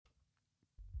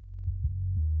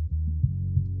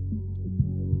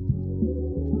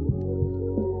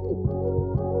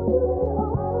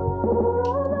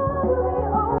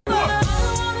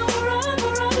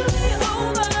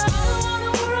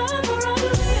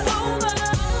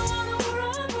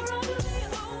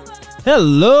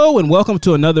Hello and welcome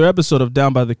to another episode of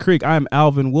Down by the Creek. I'm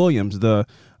Alvin Williams, the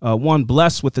one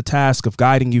blessed with the task of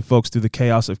guiding you folks through the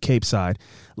chaos of Cape Side.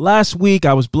 Last week,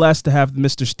 I was blessed to have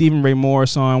Mr. Stephen Ray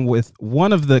Morris on with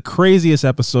one of the craziest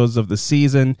episodes of the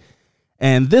season.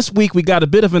 And this week, we got a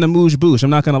bit of an amuse-bouche. I'm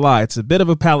not going to lie. It's a bit of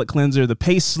a palate cleanser. The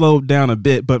pace slowed down a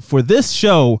bit. But for this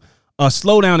show, a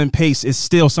slowdown in pace is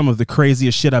still some of the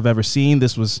craziest shit I've ever seen.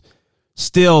 This was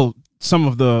still some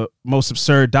of the most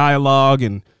absurd dialogue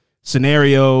and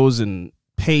scenarios and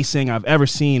pacing I've ever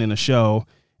seen in a show.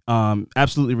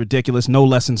 Absolutely ridiculous. No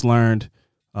lessons learned.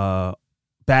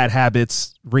 Bad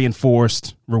habits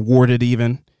reinforced, rewarded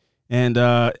even. And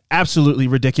absolutely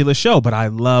ridiculous show. But I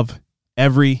love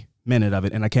every minute of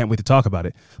it, and I can't wait to talk about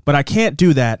it. But I can't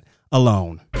do that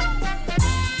alone.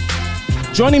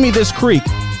 Joining me this creek,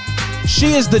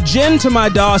 she is the Jen to my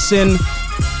Dawson,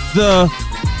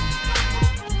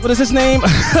 what is his name?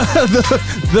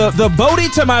 the Bodie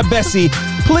to my Bessie.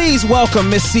 Please welcome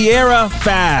Miss Sierra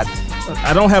Fath.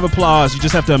 I don't have applause. You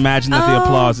just have to imagine that the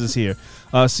applause is here.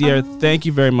 Sierra, thank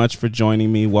you very much for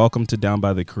joining me. Welcome to Down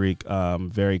by the Creek. I'm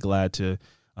very glad to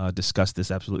discuss this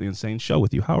absolutely insane show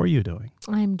with you. How are you doing?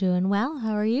 I'm doing well.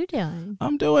 How are you doing?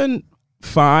 I'm doing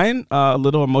fine. A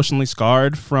little emotionally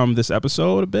scarred from this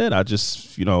episode a bit. I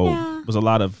just, was a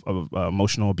lot of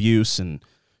emotional abuse and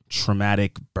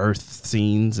traumatic birth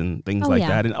scenes and things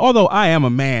that. And although I am a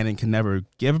man and can never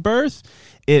give birth,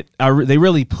 they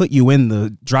really put you in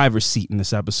the driver's seat in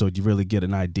this episode. You really get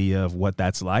an idea of what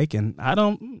that's like. And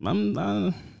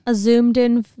I'm a zoomed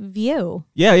in view.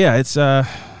 Yeah. It's a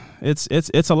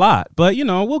lot, but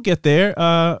we'll get there.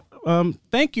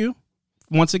 Thank you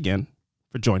once again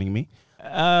for joining me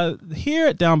here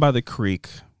at Down by the Creek.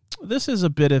 This is a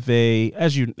bit of a,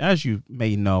 as you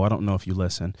may know, I don't know if you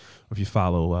listen or if you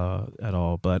follow at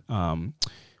all, but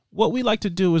what we like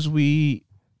to do is we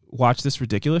watch this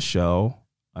ridiculous show,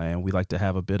 and we like to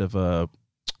have a bit of a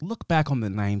look back on the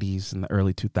 90s and the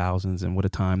early 2000s and what a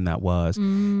time that was.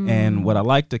 And what I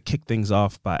like to kick things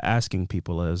off by asking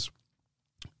people is,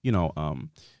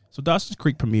 so Dawson's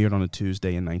Creek premiered on a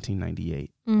Tuesday in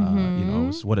 1998.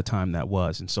 What a time that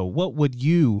was. And so what would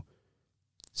you,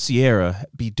 Sierra,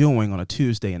 be doing on a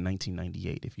Tuesday in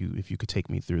 1998 if you could take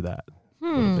me through that a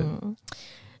little bit?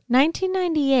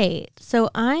 1998. So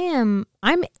I'm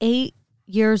 8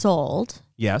 years old.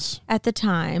 Yes. At the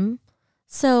time.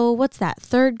 So what's that?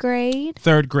 Third grade?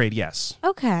 Third grade, yes.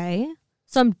 Okay.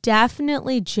 So I'm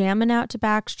definitely jamming out to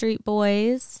Backstreet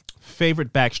Boys.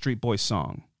 Favorite Backstreet Boys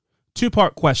song?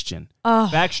 Two-part question.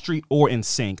 Backstreet or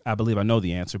NSYNC? I believe I know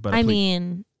the answer, but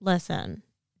listen.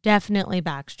 Definitely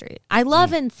Backstreet. I love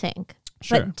NSYNC,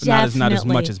 sure, but not as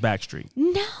much as Backstreet.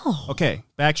 No. Okay,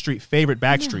 Backstreet. Favorite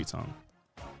Backstreet song?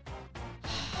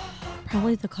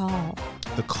 Probably The Call.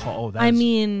 The Call.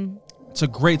 It's a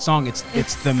great song. It's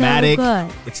thematic. So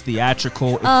good. It's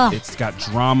theatrical. It's got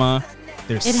drama.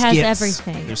 It has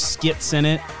everything. There's skits in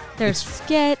it.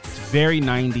 Skits. It's very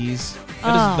 90s.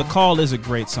 The Call is a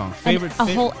great song. Favorite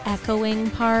whole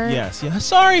echoing part. Yes. Yeah.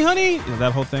 Sorry, honey.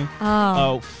 That whole thing.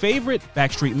 Favorite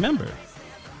Backstreet member?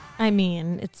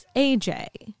 It's AJ.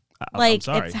 I'm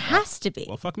sorry. It has to be.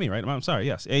 Well, fuck me, right? I'm sorry.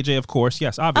 Yes, AJ, of course.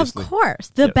 Yes, obviously. Of course,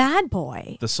 the bad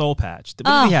boy. The soul patch.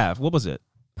 What did he have? What was it?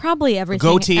 Probably everything.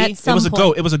 A goatee. It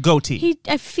was a goatee.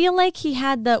 I feel like he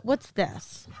had what's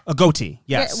this? A goatee.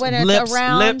 Yes. When it's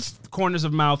lips, corners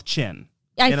of mouth, chin.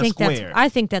 I think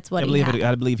that's what he had.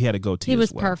 I believe he had a goatee. He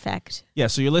was perfect. Yeah,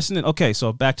 so you're listening. Okay,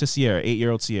 so back to Sierra,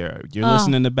 8-year-old Sierra. You're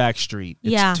listening to Backstreet.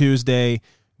 It's Tuesday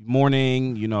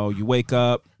morning. You wake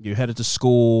up. You're headed to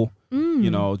school.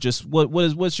 Just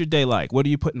what's your day like? What are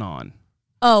you putting on?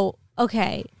 Oh,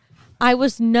 okay. I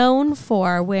was known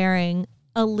for wearing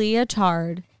a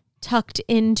leotard tucked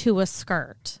into a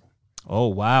skirt. Oh,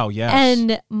 wow, yes.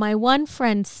 And my one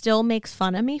friend still makes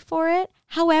fun of me for it.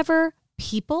 However,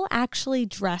 people actually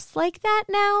dress like that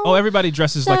now. Oh, everybody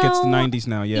dresses like it's the 90s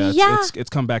now. Yeah, it's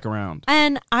come back around.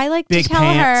 And I like to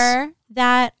tell her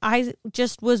that I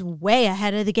just was way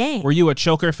ahead of the game. Were you a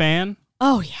choker fan?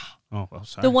 Oh, yeah. Oh, well,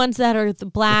 sorry. The ones that are the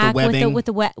black with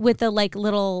the like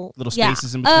little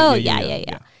spaces in between. Oh,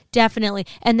 yeah. Definitely.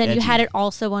 And then you had it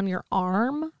also on your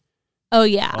arm. Oh,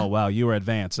 yeah. Oh, wow. You were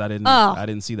advanced. I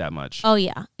didn't see that much. Oh,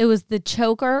 yeah. It was the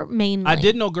choker mainly. I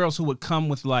did know girls who would come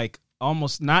with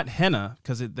almost not henna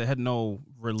because they had no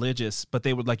religious, but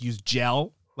they would use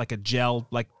gel, like a gel,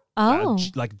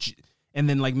 and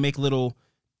then make little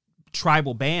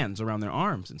tribal bands around their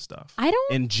arms and stuff. I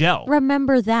don't in gel.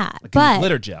 remember that, but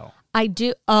glitter gel. I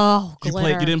do. Oh,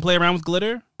 glitter. You didn't play around with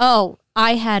glitter? Oh,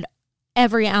 I had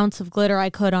every ounce of glitter I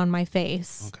could on my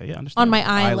face. Okay, yeah, I understand. On my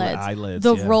eyelids. Eyelids.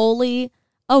 The roly.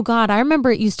 Oh God, I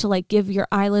remember it used to like give your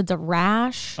eyelids a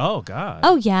rash. Oh God.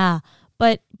 Oh yeah.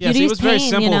 But yeah, beauty's it was pain, very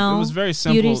simple. you know? It was very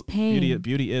simple. Beauty's pain.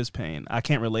 Beauty is pain. I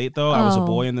can't relate though. I was a Oh.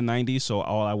 boy in the 90s, so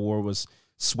all I wore was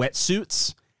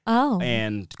sweatsuits Oh.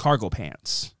 and cargo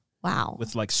pants Wow.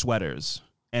 with like sweaters.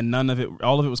 And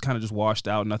all of it was kind of just washed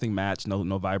out. Nothing matched.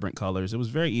 No vibrant colors. It was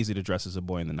very easy to dress as a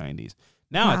boy in the 90s.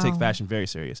 Now I take Wow. fashion very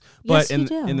serious. Yes, But you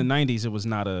do. in the 90s, it was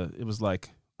like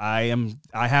I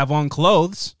have on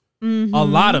clothes, Mhm. a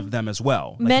lot of them as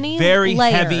well. Like Many very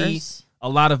layers. heavy, a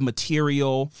lot of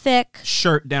material, Thick.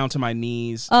 shirt down to my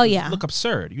knees. Oh, You yeah. look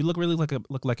absurd. You look really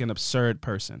look like an absurd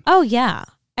person. Oh yeah.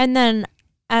 And then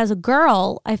as a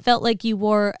girl, I felt like you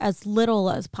wore as little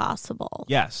as possible.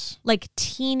 Yes. Like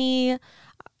teeny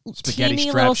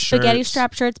Spaghetti little strap spaghetti shirts.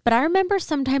 strap shirts. But I remember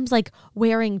sometimes like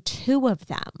wearing 2 of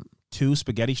them. 2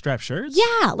 spaghetti strap shirts?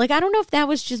 Yeah. Like I don't know if that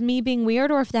was just me being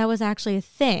weird or if that was actually a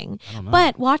thing. I don't know.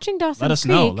 But watching Dawson's Let us Creek,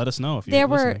 know. Let us know if you're there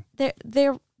were listening.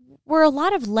 there were a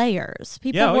lot of layers.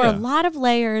 People Yeah, oh, wore yeah. a lot of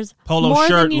layers. Polo more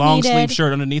shirt, than you long needed. sleeve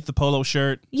shirt underneath the polo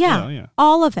shirt. Yeah. Yeah.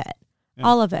 All of it. Yeah.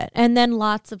 All of it. And then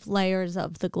lots of layers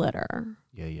of the glitter.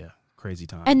 Yeah. Crazy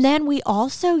times. And then we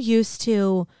also used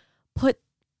to put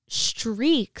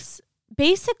streaks,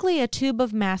 basically a tube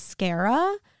of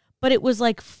mascara, but it was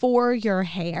like for your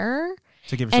hair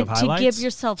to give yourself and highlights? to give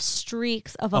yourself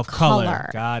streaks of a color.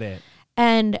 Got it.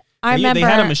 And I They remember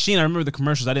had a machine. I remember the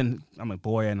commercials. I'm a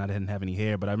boy and I didn't have any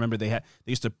hair, but I remember they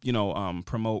used to,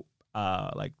 promote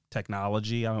like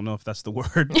technology. I don't know if that's the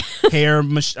word. hair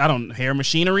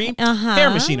machinery. Uh-huh. Hair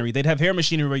machinery. They'd have hair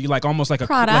machinery where you like almost like like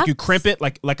you Products. crimp it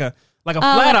like a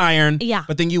flat iron. yeah.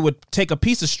 But then you would take a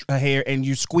piece of hair and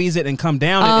you squeeze it and come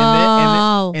down it,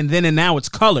 Oh. and now it's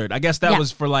colored. I guess that Yeah.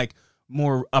 was for like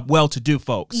more well-to-do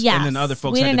folks. Yes. And then other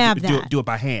folks We had didn't to have do that. it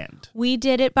by hand. We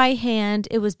did it by hand.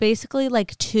 It was basically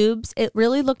like tubes. It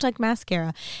really looked like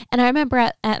mascara. And I remember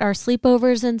at our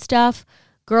sleepovers and stuff,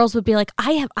 girls would be like,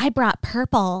 I brought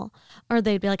purple. Or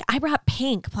they'd be like, I brought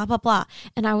pink, blah, blah, blah.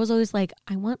 And I was always like,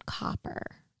 I want copper.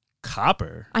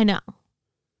 Copper? I know.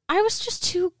 I was just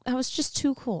too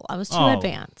cool. I was too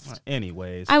advanced.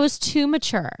 Anyways. I was too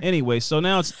mature. Anyway, so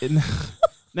now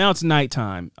it's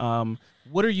nighttime.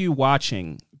 What are you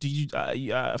watching? Do you?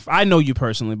 I know you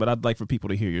personally, but I'd like for people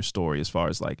to hear your story as far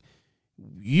as like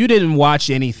you didn't watch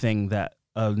anything that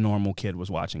a normal kid was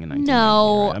watching in 1990.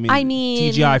 No, right? I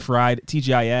mean TGI Friday,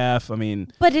 TGIF. I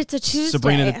mean, but it's a Tuesday.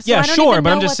 Sabrina. so I don't sure, even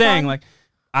but I'm know just what's saying, on- like,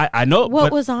 I know what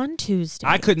but was on Tuesday.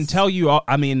 I couldn't tell you.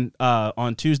 I mean,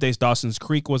 on Tuesdays, Dawson's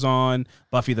Creek was on.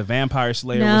 Buffy the Vampire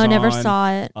Slayer was No, on. never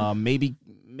saw it.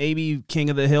 Maybe King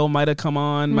of the Hill might have come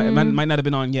on. Might not have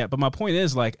been on yet. But my point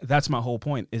is, like, that's my whole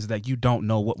point, is that you don't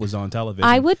know what was on television.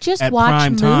 I would just at watch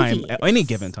prime time movies. at any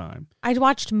given time. I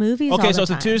watched movies. Okay, all so the it's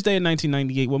a time. Tuesday in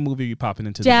 1998. What movie are you popping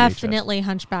into? Definitely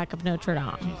Hunchback of Notre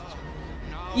Dame.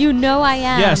 You know I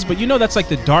am. The VHS? Yes, but you know that's like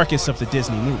the darkest of the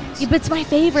Disney movies. Yeah, but it's my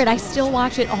favorite. I still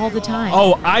watch it all the time.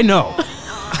 Oh, I know.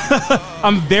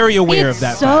 I'm very aware it's of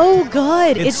that. so fact.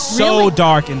 good. It's so really,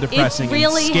 dark and depressing. It's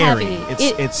really and scary. heavy.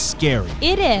 It's scary.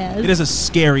 It is. It is a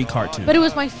scary cartoon. But it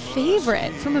was my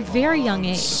favorite from a very young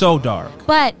age. So dark.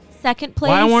 But second place.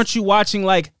 Why weren't you watching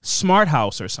like Smart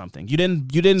House or something? You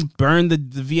didn't burn the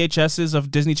VHSs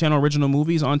of Disney Channel original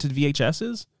movies onto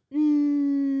VHSs?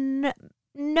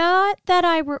 Not that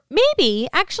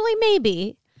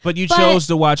maybe. But you chose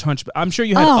to watch Hunchback. I'm sure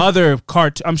you had other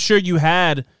I'm sure you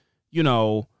had,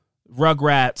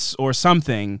 Rugrats or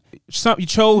something. You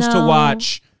chose to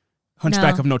watch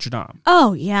Hunchback of Notre Dame.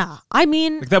 Oh yeah. I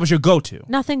mean, Like that was your go-to.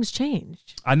 nothing's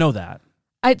changed. I know that.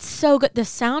 It's so good. The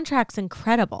soundtrack's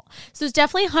incredible. So it's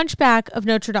definitely Hunchback of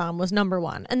Notre Dame was number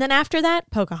 1. And then after that,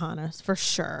 Pocahontas for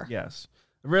sure. Yes.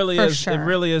 It really For is. sure. It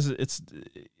really is. It's.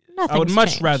 Nothing's I would much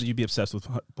changed. rather you be obsessed with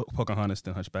Pocahontas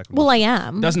than Hunchback of Well, Notre I Dame.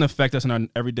 am. It doesn't affect us in our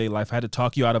everyday life. I had to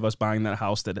talk you out of us buying that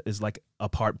house that is like a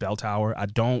part bell tower. I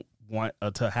don't want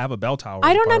to have a bell tower.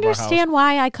 I as don't part of our house. understand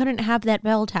why I couldn't have that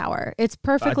bell tower. It's I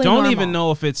perfectly don't normal. even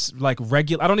know if it's like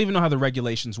I don't even know how the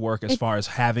regulations work as far as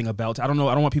having a bell tower. I don't know.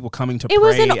 I don't want people coming to It pray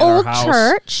was an at our old house.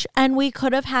 church, and we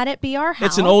could have had it be our house.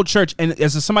 It's an old church, and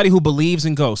as somebody who believes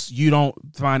in ghosts, you don't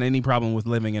find any problem with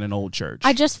living in an old church.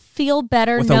 I just feel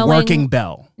better with knowing a working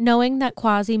bell. knowing that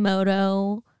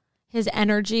Quasimodo, his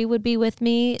energy would be with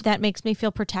me. That makes me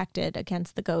feel protected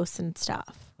against the ghosts and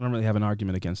stuff. I don't really have an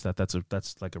argument against that. That's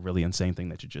like a really insane thing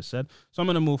that you just said. So I'm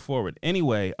going to move forward.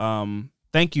 Anyway,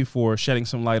 thank you for shedding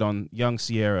some light on young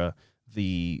Sierra,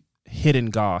 the hidden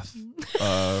goth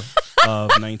of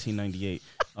 1998.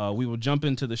 We will jump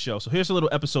into the show. So here's a little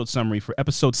episode summary for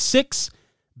episode 6,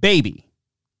 Baby.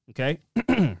 Okay?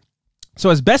 So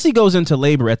as Bessie goes into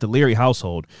labor at the Leary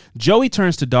household, Joey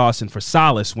turns to Dawson for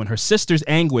solace when her sister's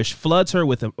anguish floods her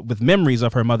with memories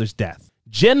of her mother's death.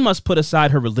 Jen must put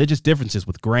aside her religious differences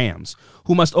with Grams,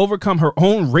 who must overcome her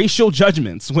own racial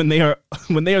judgments when they are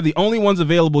the only ones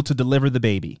available to deliver the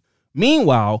baby.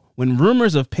 Meanwhile, when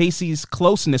rumors of Pacey's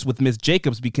closeness with Miss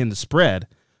Jacobs begin to spread,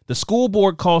 the school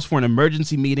board calls for an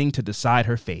emergency meeting to decide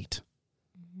her fate.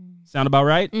 Sound about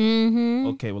right? Mm-hmm.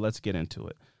 Okay, well, let's get into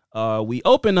it. We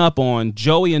open up on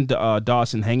Joey and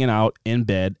Dawson hanging out in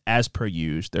bed as per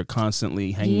usual. They're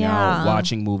constantly hanging out,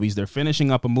 watching movies. They're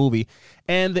finishing up a movie,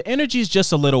 and the energy's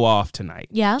just a little off tonight.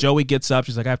 Yeah. Joey gets up.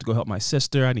 She's like, I have to go help my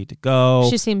sister. I need to go.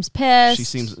 She seems pissed. She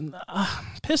seems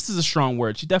pissed is a strong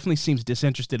word. She definitely seems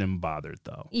disinterested and bothered,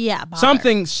 though. Yeah,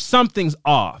 bothered. Something's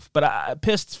off, but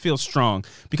pissed feels strong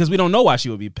because we don't know why she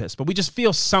would be pissed, but we just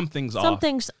feel something's off.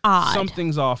 Something's odd.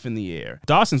 Something's off in the air.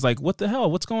 Dawson's like, what the hell?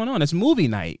 What's going on? It's movie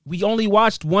night. We only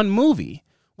watched one movie,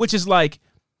 which is like,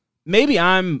 maybe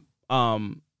I'm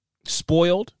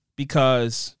spoiled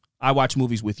because I watch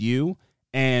movies with you,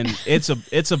 and it's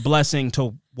a blessing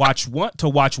to watch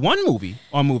one movie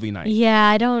on movie night. Yeah,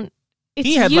 I don't.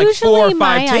 He had like 4 or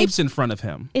 5 tapes in front of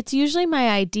him. It's usually my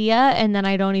idea, and then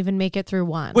I don't even make it through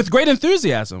one. With great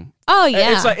enthusiasm. Oh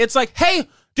yeah. It's like, hey,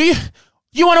 do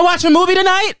you want to watch a movie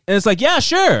tonight? And it's like, yeah,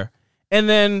 sure. And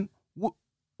then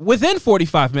within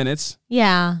 45 minutes,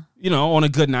 yeah, on a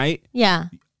good night, yeah,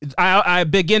 I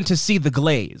begin to see the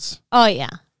glaze. Oh yeah.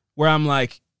 Where I'm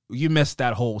like, you missed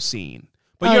that whole scene.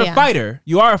 But you're a fighter.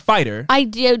 You are a fighter. I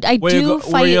do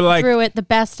fight through it the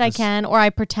best I can, or I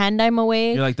pretend I'm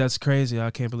awake. You're like, that's crazy. I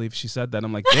can't believe she said that.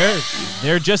 I'm like,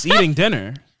 they're just eating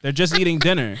dinner. They're just eating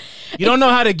dinner. You don't know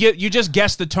how to you just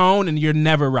guess the tone, and you're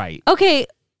never right. Okay.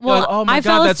 Well, like, oh my God, I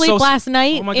fell asleep last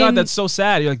night. Oh my God, that's so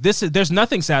sad. You're like, there's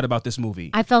nothing sad about this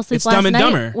movie. I fell asleep last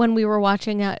night when we were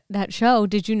watching that show.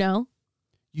 Did you know?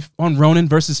 On Ronan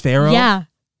versus Pharaoh? Yeah.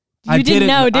 You didn't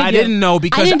know, did you? I didn't know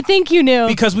because I didn't think you knew.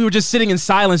 Because we were just sitting in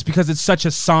silence because it's such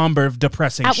a somber,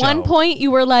 depressing show. At one point, you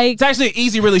were like... It's actually an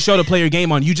easy, really show to play your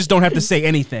game on. You just don't have to say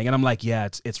anything. And I'm like, yeah,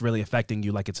 it's really affecting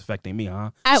you like it's affecting me, huh?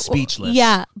 Speechless.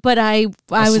 Yeah, but I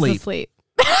was asleep.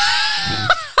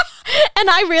 And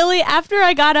I really, after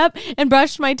I got up and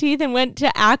brushed my teeth and went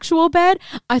to actual bed,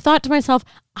 I thought to myself,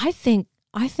 I think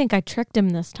I tricked him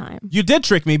this time. You did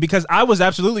trick me because I was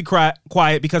absolutely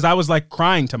quiet because I was like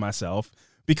crying to myself.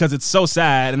 Because it's so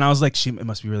sad, and I was like, it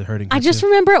must be really hurting her. I just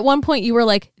remember at one point you were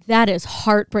like, that is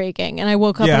heartbreaking. And I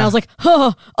woke up and I was like,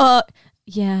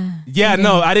 yeah. Yeah,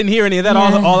 no, I didn't hear any of that.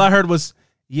 Yeah. All I heard was,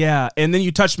 yeah. And then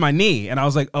you touched my knee, and I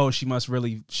was like, oh, she must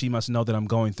know that I'm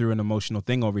going through an emotional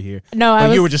thing over here.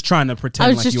 No, you were just trying to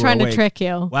pretend like you were awake. I was just trying to trick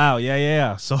you. Wow,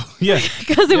 yeah. So, yeah.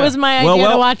 Because it was my idea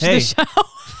to watch the show.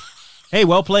 Hey,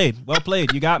 well played.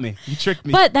 You got me. You tricked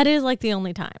me. But that is like the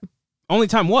only time. Only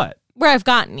time what? Where I've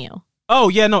gotten you. Oh,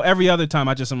 yeah, no, every other time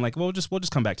I'm like, we'll just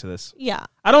come back to this. Yeah.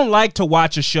 I don't like to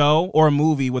watch a show or a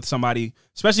movie with somebody,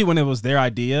 especially when it was their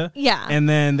idea. Yeah. And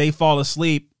then they fall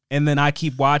asleep, and then I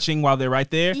keep watching while they're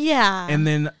right there. Yeah. And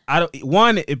then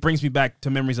it brings me back to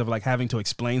memories of like having to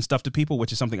explain stuff to people,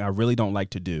 which is something I really don't like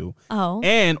to do. Oh.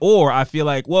 Or I feel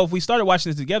like, well, if we started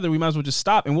watching this together, we might as well just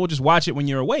stop and we'll just watch it when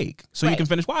you're awake so you can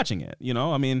finish watching it.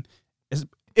 I mean,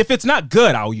 if it's not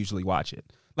good, I'll usually watch it.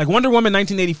 Like Wonder Woman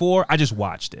 1984, I just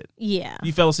watched it. Yeah.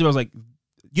 You fell asleep. I was like,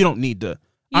 you don't need to.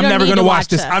 I'm never going to watch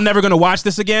this. I'm never going to watch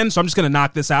this again. So I'm just going to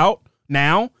knock this out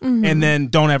now. Mm-hmm. And then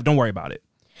don't worry about it.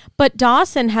 But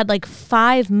Dawson had like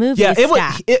 5 movies. Yeah,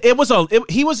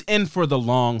 he was in for the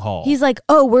long haul. He's like,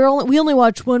 oh, we only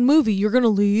watched one movie. You're going to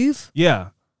leave?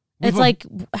 Yeah. It's like,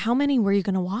 how many were you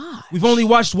going to watch? We've only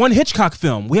watched one Hitchcock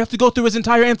film. We have to go through his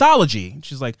entire anthology.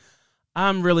 She's like,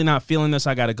 I'm really not feeling this.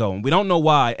 I got to go. And we don't know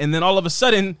why. And then all of a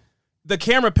sudden, the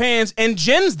camera pans and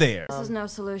Jen's there. This is no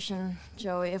solution,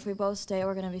 Joey. If we both stay,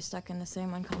 we're going to be stuck in the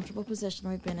same uncomfortable position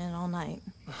we've been in all night.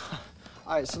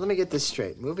 All right, so let me get this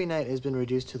straight. Movie night has been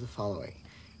reduced to the following.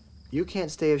 You can't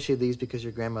stay if she leaves because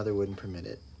your grandmother wouldn't permit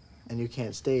it. And you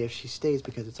can't stay if she stays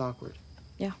because it's awkward.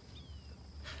 Yeah.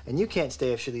 And you can't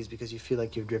stay if she leaves because you feel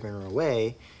like you've driven her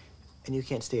away. And you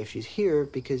can't stay if she's here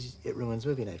because it ruins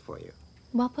movie night for you.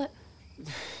 Well put.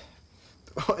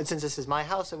 And since this is my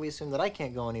house and we assume that I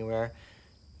can't go anywhere,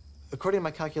 according to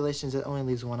my calculations, it only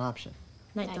leaves one option.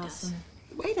 Night, Dawson.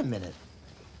 Wait a minute.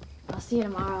 I'll see you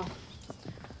tomorrow.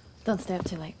 Don't stay up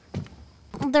too late.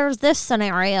 There's this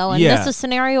scenario, and this is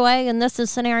scenario A, and this is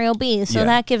scenario B. So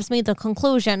that gives me the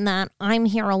conclusion that I'm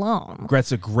here alone.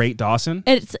 Gret's a great Dawson.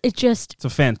 It's a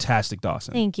fantastic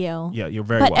Dawson. Thank you. Yeah, you're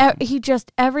very welcome.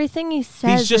 Everything he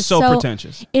says. He's just so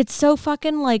pretentious. It's so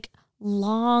fucking like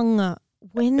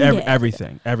long-winded.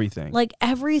 Everything. Like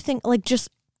everything, like just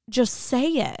just say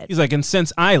it. He's like, and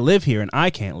since I live here and I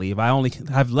can't leave,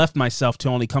 I've left myself to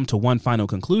only come to one final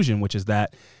conclusion, which is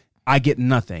that I get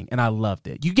nothing, and I loved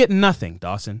it. You get nothing,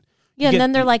 Dawson. Yeah, and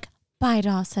then they're like, bye,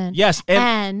 Dawson. Yes.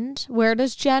 And where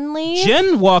does Jen leave?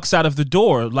 Jen walks out of the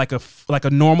door like a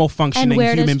normal functioning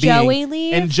human being. And where does Joey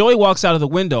leave? And Joey walks out of the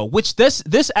window, which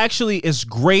this actually is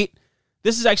great.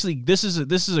 This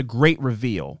is a great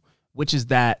reveal, which is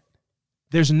that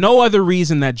there's no other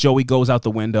reason that Joey goes out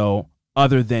the window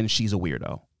other than she's a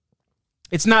weirdo.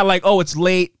 It's not like, oh, it's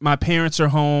late, my parents are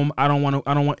home, I don't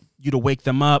want you to wake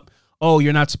them up. Oh,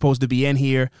 you're not supposed to be in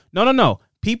here. No.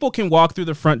 People can walk through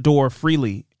the front door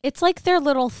freely. It's like their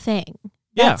little thing.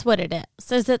 Yeah. That's what it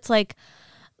is. Is it's like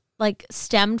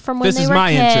stemmed from when this they is were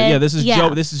my kids. interest. Yeah, this is Yeah.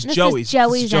 This is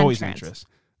Joey's interest.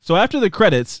 So after the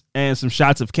credits and some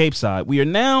shots of Cape Side, we are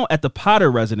now at the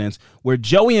Potter residence where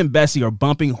Joey and Bessie are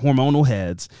bumping hormonal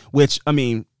heads, which, I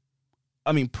mean,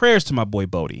 prayers to my boy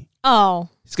Bodie. Oh.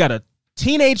 He's got a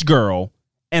teenage girl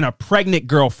and a pregnant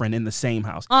girlfriend in the same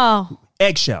house. Oh.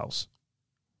 Eggshells.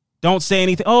 Don't say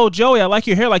anything. Oh, Joey, I like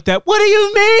your hair like that. What do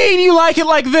you mean you like it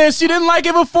like this? You didn't like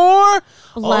it before?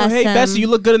 Oh, hey, Bessie, you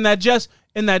look good in that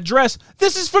dress.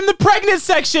 This is from the pregnant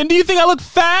section. Do you think I look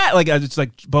fat? Like, it's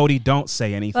like, Bodie, don't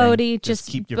say anything. Bodie,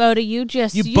 keep your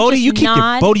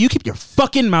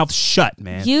fucking mouth shut,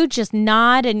 man. You just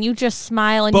nod and you just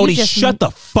smile and Bodie, you just shut the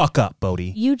fuck up,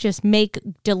 Bodie. You just make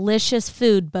delicious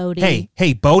food, Bodie.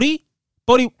 Hey, Bodie,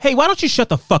 hey, why don't you shut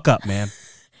the fuck up, man?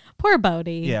 Poor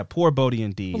Bodie. Yeah, poor Bodie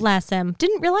indeed. Bless him.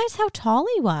 Didn't realize how tall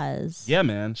he was. Yeah,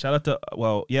 man. Shout out to,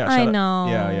 I know.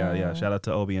 Yeah. Shout out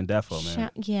to Obi and Defo, man.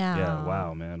 Yeah. Yeah,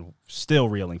 wow, man. Still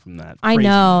reeling from that. I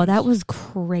know. News. That was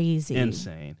crazy.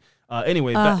 Insane.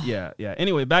 Anyway,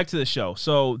 Anyway, back to the show.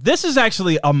 So this is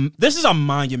actually a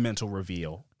monumental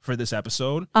reveal for this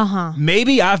episode.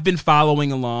 Maybe I've been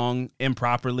following along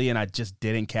improperly and I just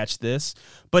didn't catch this,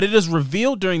 but it is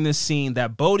revealed during this scene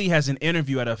that Bodie has an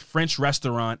interview at a French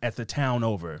restaurant at the town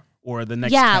over, or the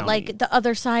next county. Like the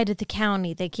other side of the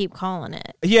county, they keep calling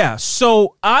it. Yeah,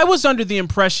 so I was under the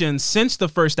impression since the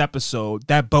first episode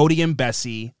that Bodie and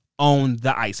Bessie own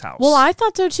the ice house. Well, I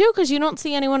thought so too, because you don't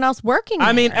see anyone else working there.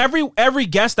 I mean, every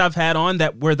guest I've had on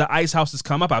that where the ice house has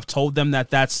come up, I've told them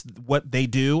that that's what they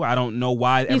do. I don't know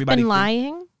why everybody. You've been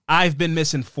lying? I've been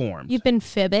misinformed. You've been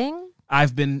fibbing?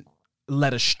 I've been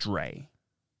led astray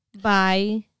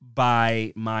by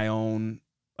my own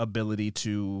ability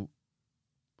to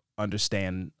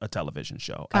understand a television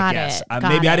show. Got I guess it.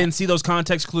 Maybe I didn't see those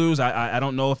context clues. I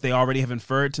don't know if they already have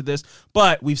inferred to this,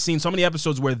 but we've seen so many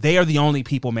episodes where they are the only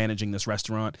people managing this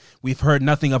restaurant. We've heard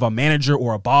nothing of a manager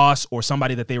or a boss or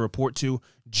somebody that they report to.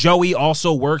 Joey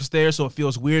also works there, so it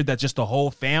feels weird that just the whole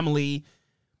family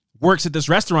works at this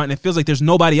restaurant and it feels like there's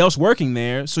nobody else working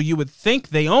there, so you would think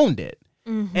they owned it.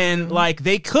 And like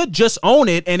they could just own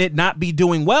it and it not be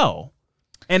doing well.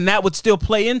 And that would still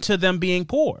play into them being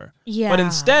poor. Yeah. But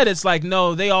instead, it's like,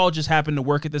 no, they all just happen to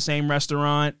work at the same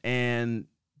restaurant, and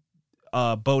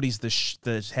Bodie's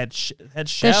the head chef.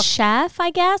 The chef,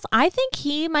 I guess. I think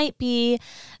he might be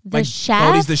the chef.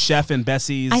 Bodie's the chef, and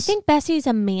Bessie's. I think Bessie's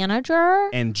a manager,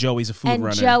 and Joey's a food runner,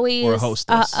 and Joey's or a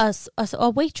hostess, a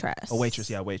waitress. A waitress,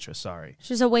 yeah, waitress. Sorry,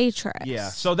 she's a waitress. Yeah,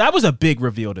 so that was a big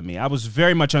reveal to me. I was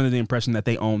very much under the impression that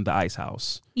they owned the ice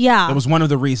house. Yeah, that was one of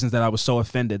the reasons that I was so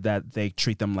offended that they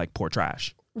treat them like poor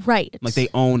trash. Right, like they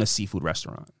own a seafood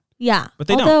restaurant. Yeah, but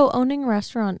they don't. Although owning a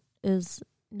restaurant is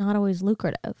not always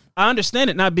lucrative. I understand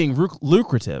it not being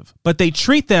lucrative, but they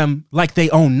treat them like they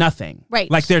own nothing. Right.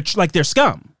 Like they're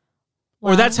scum.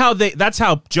 Well, or that's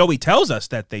how Joey tells us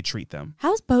that they treat them.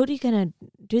 How's Bodie gonna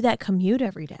do that commute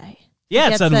every day? Yeah,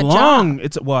 it's a long.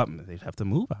 They'd have to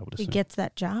move. I would assume. He gets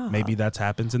that job. Maybe that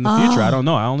happens in the future. I don't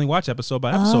know. I only watch episode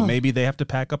by episode. Maybe they have to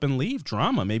pack up and leave.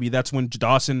 Drama. Maybe that's when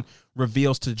Dawson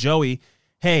reveals to Joey,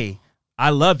 "Hey, I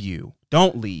love you.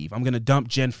 Don't leave. I'm going to dump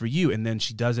Jen for you." And then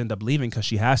she does end up leaving because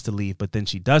she has to leave. But then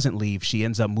she doesn't leave. She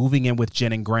ends up moving in with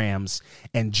Jen and Grams.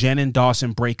 And Jen and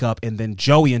Dawson break up. And then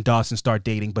Joey and Dawson start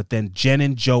dating. But then Jen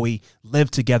and Joey live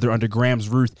together under Grams'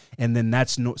 roof. And then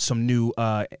that's some new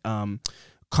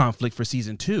conflict for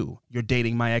season 2. You're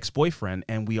dating my ex-boyfriend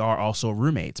and we are also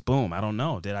roommates. Boom. I don't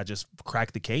know. Did I just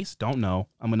crack the case? Don't know.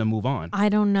 I'm going to move on. I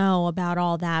don't know about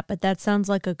all that, but that sounds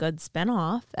like a good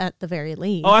spinoff at the very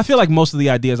least. Oh, I feel like most of the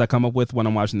ideas I come up with when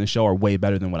I'm watching the show are way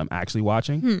better than what I'm actually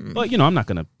watching. But I'm not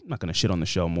going to shit on the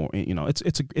show more.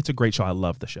 It's a great show. I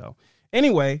love the show.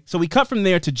 Anyway, so we cut from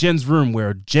there to Jen's room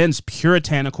where Jen's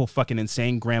puritanical fucking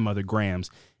insane grandmother Grams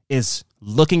is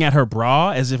looking at her bra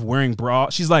as if wearing bra.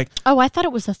 She's like, "Oh, I thought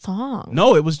it was a thong."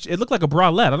 No, it looked like a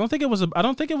bralette. I don't think it was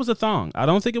a thong.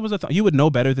 You would know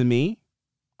better than me.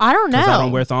 I don't know. Because I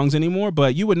don't wear thongs anymore,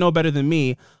 but you would know better than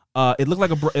me. It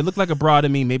looked like a bra to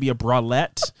me, maybe a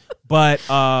bralette,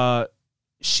 but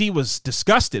she was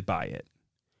disgusted by it.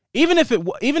 Even if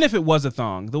it was a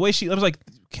thong, the way I was like,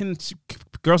 can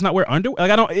girls not wear underwear?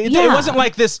 Like it wasn't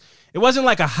like this. It wasn't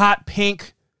like a hot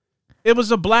pink. It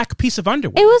was a black piece of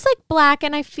underwear. It was like black,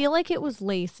 and I feel like it was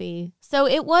lacy, so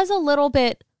it was a little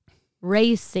bit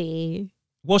racy.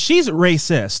 Well, she's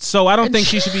racist, so I don't think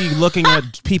she should be looking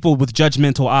at people with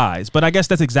judgmental eyes. But I guess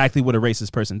that's exactly what a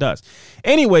racist person does.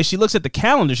 Anyway, she looks at the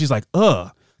calendar. She's like,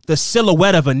 ugh, the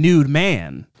silhouette of a nude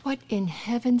man. What in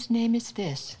heaven's name is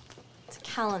this? It's a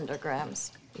calendar,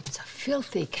 Grams. It's a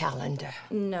filthy calendar.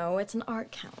 No, it's an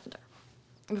art calendar.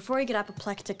 And before you get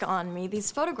apoplectic on me, these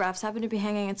photographs happen to be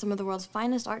hanging in some of the world's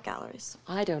finest art galleries.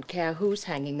 I don't care who's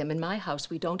hanging them. In my house,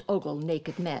 we don't ogle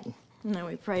naked men. No,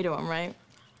 we pray to them, right?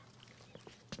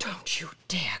 Don't you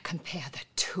dare compare the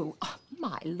two. Oh,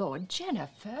 my Lord,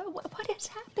 Jennifer, what has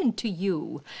happened to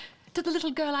you? To the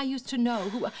little girl I used to know,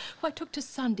 who I took to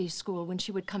Sunday school when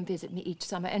she would come visit me each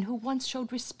summer, and who once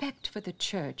showed respect for the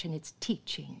church and its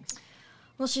teachings.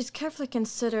 Well, she's carefully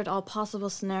considered all possible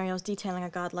scenarios detailing a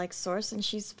godlike source, and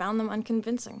she's found them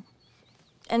unconvincing.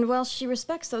 And while she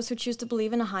respects those who choose to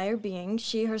believe in a higher being,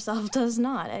 she herself does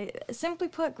not. Simply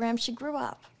put, Graham, she grew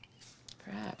up.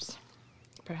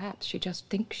 Perhaps she just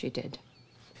thinks she did.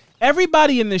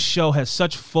 Everybody in this show has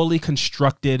such fully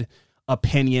constructed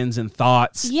opinions and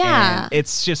thoughts. Yeah. And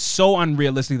it's just so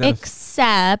unrealistic.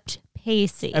 Except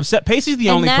Pacey. Except Pacey's the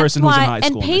only person who's in high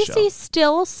school. And Pacey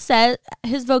still said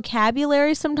his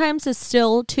vocabulary sometimes is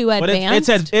still too advanced.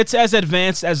 But it's as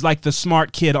advanced as like the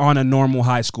smart kid on a normal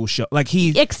high school show. Like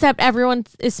except everyone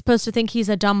is supposed to think he's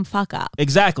a dumb fuck up.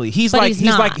 Exactly. He's but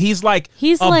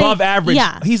he's above average.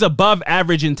 Yeah. He's above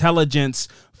average intelligence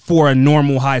for a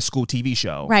normal high school TV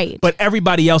show. Right. But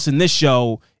everybody else in this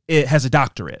show has a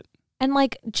doctorate. And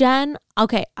like Jen,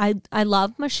 okay, I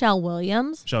love Michelle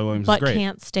Williams. Michelle Williams but is great.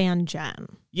 Can't stand Jen.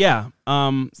 Yeah.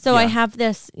 So I have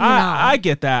this, I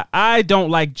get that. I don't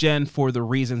like Jen for the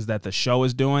reasons that the show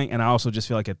is doing. And I also just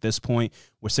feel like at this point,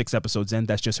 we're 6 episodes in,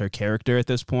 that's just her character at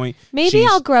this point. Maybe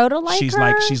I'll grow to like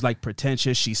her. She's like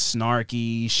pretentious. She's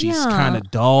snarky. She's kind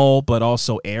of dull, but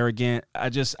also arrogant.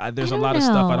 There's a lot of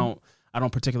stuff I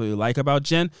don't particularly like about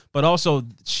Jen, but also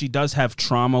she does have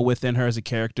trauma within her as a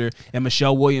character. And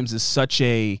Michelle Williams is such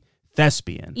a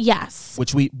thespian. Yes.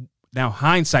 Which we now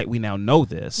know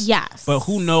this. Yes. But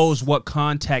who knows what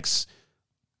context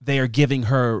they are giving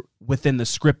her within the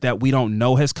script that we don't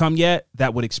know has come yet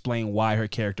that would explain why her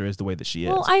character is the way that she is.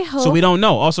 Well, I hope. So we don't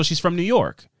know. Also, she's from New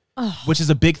York, which is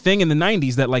a big thing in the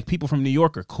 90s that like people from New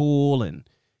York are cool and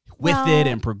with it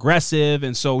and progressive.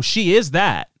 And so she is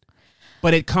that.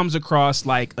 But it comes across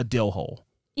like a dill hole.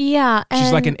 Yeah.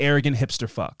 She's like an arrogant hipster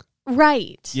fuck.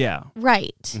 Right. Yeah.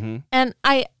 Right. Mm-hmm. And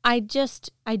I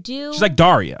do. She's like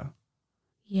Daria.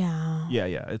 Yeah.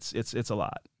 Yeah. It's a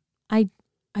lot. I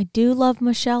do love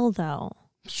Michelle though.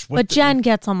 But Jen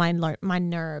gets on my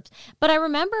nerves. But I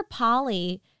remember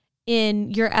Polly in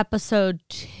your episode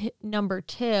number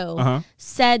 2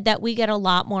 said that we get a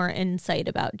lot more insight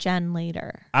about Jen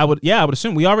later. I would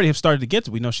assume we already have started to get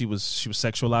to. We know she was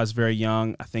sexualized very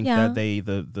young. I think that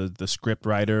the script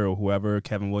writer or whoever,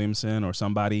 Kevin Williamson or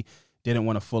somebody, didn't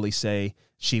want to fully say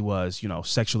she was,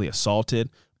 sexually assaulted.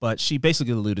 But she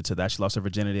basically alluded to that. She lost her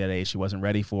virginity at age she wasn't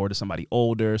ready for to somebody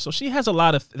older. So she has a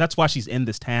lot of... That's why she's in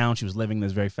this town. She was living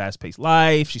this very fast-paced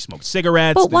life. She smoked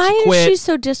cigarettes. But why she quit. Is she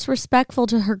so disrespectful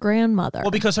to her grandmother? Well,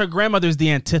 because her grandmother is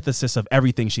the antithesis of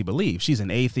everything she believes. She's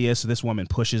an atheist. So this woman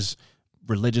pushes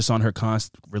religion on her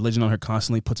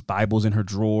constantly, puts Bibles in her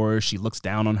drawer. She looks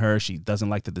down on her. She doesn't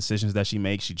like the decisions that she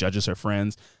makes. She judges her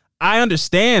friends. I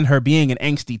understand her being an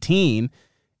angsty teen,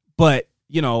 but,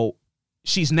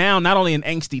 she's now not only an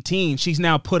angsty teen, she's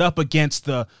now put up against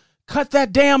the cut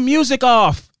that damn music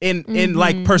off in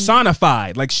like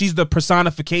personified. Like she's the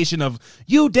personification of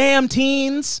you damn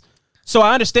teens. So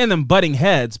I understand them butting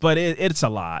heads, but it's a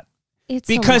lot.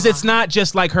 It's not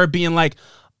just like her being like,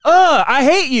 I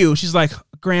hate you. She's like,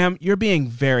 Graham, you're being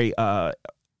very what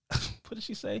did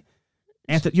she say?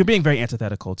 You're being very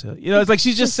antithetical to, it's like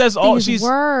she just says all these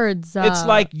words. It's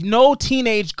like no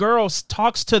teenage girl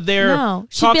talks to their. No,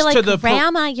 she'd be like,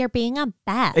 Grandma, you're being a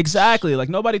bitch. Exactly. Like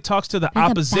nobody talks to the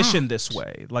opposition this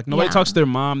way. Like nobody talks to their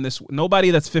mom this way.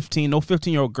 Nobody that's 15, no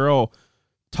 15-year-old girl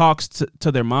talks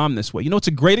to their mom this way. It's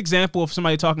a great example of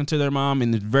somebody talking to their mom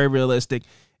and it's very realistic.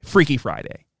 Freaky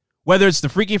Friday. Whether it's the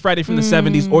Freaky Friday from the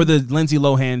 70s or the Lindsay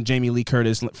Lohan, Jamie Lee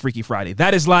Curtis Freaky Friday.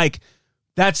 That is like,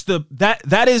 that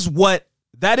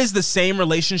is the same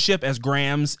relationship as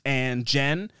Graham's and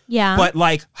Jen. Yeah. But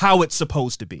like how it's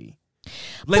supposed to be.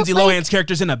 Lindsay like- Lohan's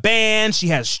character's in a band. She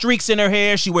has streaks in her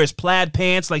hair. She wears plaid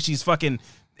pants like she's fucking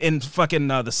in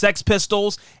the Sex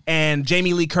Pistols. And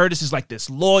Jamie Lee Curtis is like this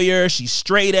lawyer. She's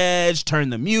straight edge, turn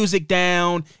the music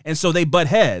down. And so they butt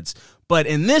heads. But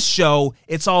in this show,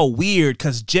 it's all weird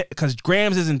because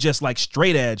Grams isn't just like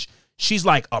straight edge. She's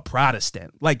like a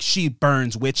Protestant. Like she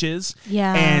burns witches.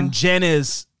 Yeah. And Jen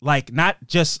is like not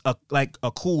just a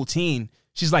cool teen.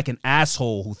 She's like an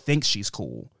asshole who thinks she's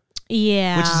cool.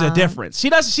 Yeah. Which is a difference.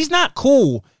 She's not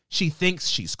cool. She thinks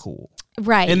she's cool.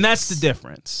 Right. And that's the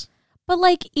difference. But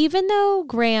like, even though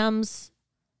Grams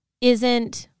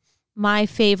isn't my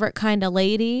favorite kind of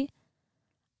lady,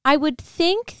 I would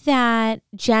think that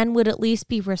Jen would at least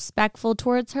be respectful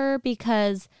towards her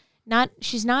because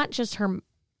she's not just her.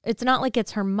 It's not like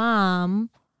it's her mom.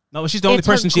 No, she's the only It's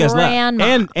her person she has left.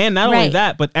 grandma. And not only Right.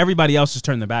 that, but everybody else has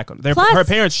turned their back on her. Plus- Her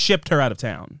parents shipped her out of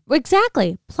town.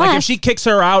 Exactly. Plus, Like if she kicks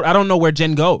her out, I don't know where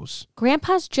Jen goes.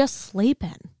 Grandpa's just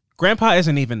sleeping. Grandpa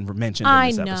isn't even mentioned in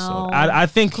this I episode. know. I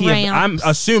think I'm Gramps.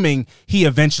 assuming he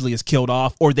eventually is killed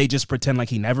off, or they just pretend like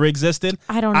he never existed.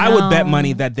 I don't I would bet know.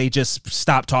 money that they just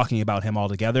stop talking about him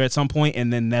altogether at some point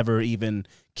and then never even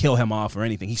kill him off or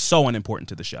anything. He's so unimportant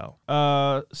to the show.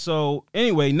 So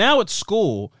anyway, now at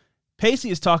school, Pacey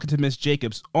is talking to Miss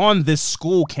Jacobs on this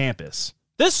school campus.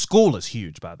 This school is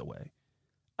huge, by the way.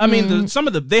 I mean,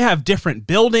 they have different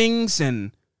buildings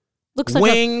and Looks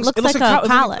wings. like a It looks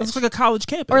college. It looks like a college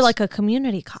campus. Or like a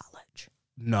community college.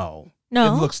 No.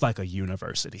 No? It looks like a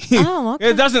university. Oh,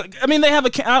 okay. It doesn't. I mean, they have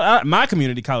my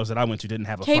community college that I went to didn't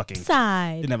have a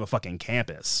Cape-side. didn't have a fucking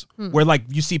campus where like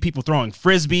you see people throwing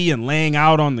frisbee and laying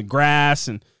out on the grass,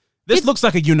 and this looks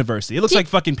like a university. It looks like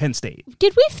fucking Penn State.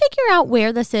 Did we figure out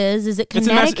where this is? Is it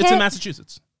Connecticut? It's in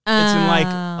Massachusetts. It's in like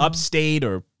Oh. upstate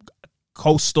or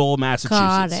coastal Massachusetts.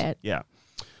 Got it. Yeah.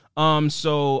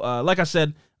 So like I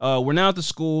said, we're now at the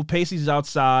school. Pacey's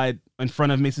outside in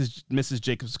front of Miss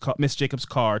Jacobs'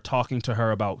 car, talking to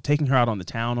her about taking her out on the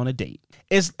town on a date.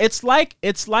 It's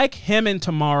like him and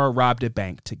Tamara robbed a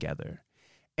bank together.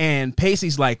 And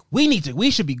Pacey's like, we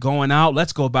should be going out.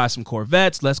 Let's go buy some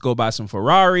Corvettes. Let's go buy some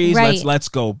Ferraris. Right. Let's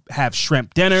go have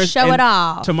shrimp dinners. Show And it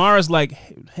off. Tamara's like,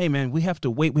 hey man, we have to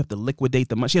wait. We have to liquidate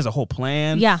the money. She has a whole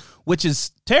plan. Yeah. Which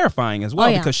is terrifying as well Oh,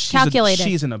 yeah. because Calculated.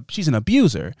 she's an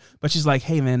abuser. But she's like,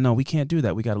 hey man, no, we can't do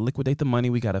that. We got to liquidate the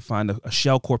money. We got to find a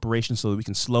shell corporation so that we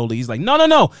can slowly. He's like,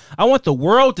 no. I want the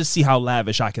world to see how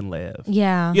lavish I can live.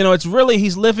 Yeah. You know, it's really,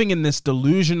 he's living in this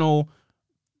delusional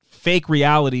fake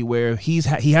reality where he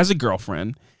has a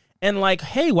girlfriend and like,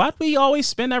 hey, why do we always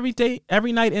spend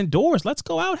every night indoors? Let's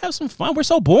go out, have some fun. We're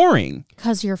so boring.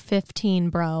 Because you're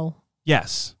 15, bro.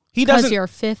 Yes. He Because doesn't you're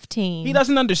 15. he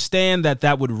doesn't understand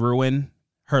that would ruin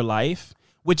her life,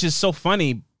 which is so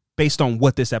funny based on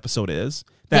what this episode is.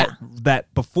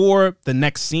 That before the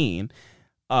next scene,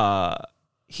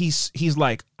 he's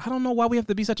like, I don't know why we have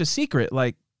to be such a secret.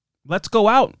 Like, let's go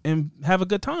out and have a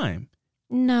good time.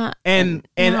 Not And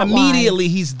not immediately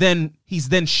wise. he's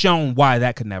then shown why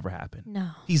that could never happen. No.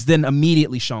 He's then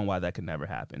immediately shown why that could never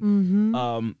happen.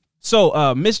 Mm-hmm.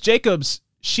 So Miss Jacobs,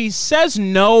 she says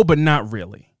no, but not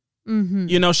really. Mm-hmm.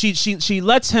 You know, she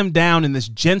lets him down in this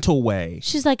gentle way.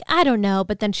 She's like, I don't know,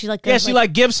 but then she like Yeah, goes, she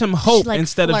like gives him hope she, like,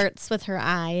 instead of flirts with her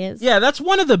eyes. Yeah, that's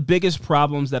one of the biggest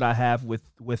problems that I have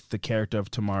with the character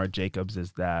of Tamara Jacobs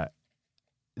is that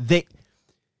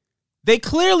they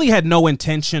clearly had no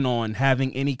intention on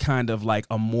having any kind of like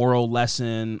a moral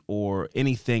lesson or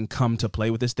anything come to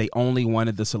play with this. They only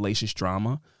wanted the salacious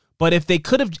drama. But if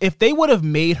they would have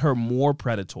made her more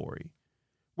predatory,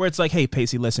 where it's like, hey,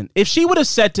 Pacey, listen, if she would have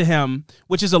said to him,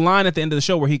 which is a line at the end of the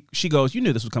show where she goes, you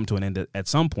knew this would come to an end at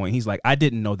some point. He's like, I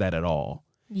didn't know that at all.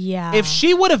 Yeah. If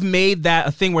she would have made that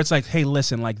a thing where it's like, hey,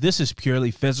 listen, like this is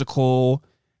purely physical.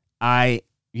 I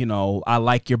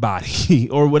like your body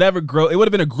or whatever. It would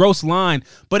have been a gross line,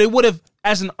 but it would have,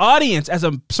 as an audience,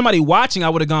 somebody watching, I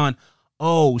would have gone,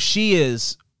 oh, she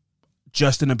is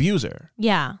just an abuser.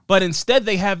 Yeah. But instead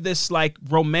they have this like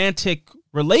romantic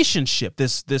relationship,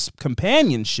 this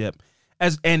companionship,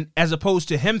 as opposed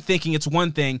to him thinking it's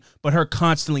one thing, but her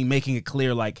constantly making it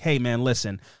clear like, hey man,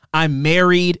 listen, I'm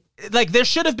married. Like there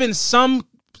should have been some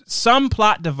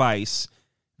plot device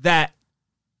that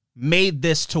made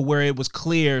this to where it was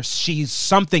clear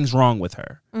something's wrong with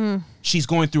her. She's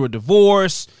going through a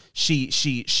divorce.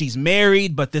 She's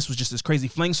married, but this was just this crazy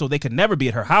fling, so they could never be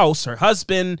at her house. Her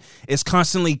husband is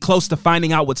constantly close to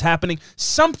finding out what's happening.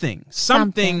 Something.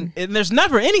 And there's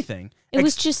never anything. It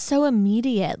was just so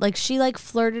immediate. Like she like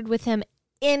flirted with him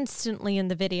instantly in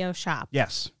the video shop.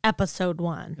 Yes. Episode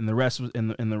 1. And the rest was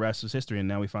and the rest was history, and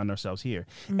now we find ourselves here.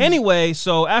 Anyway,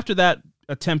 so after that,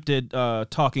 attempted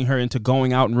talking her into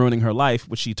going out and ruining her life,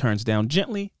 which she turns down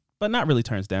gently, but not really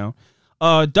turns down.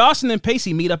 Dawson and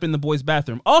Pacey meet up in the boys'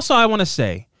 bathroom. Also, I want to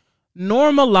say,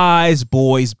 normalize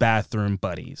boys' bathroom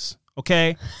buddies,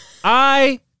 okay?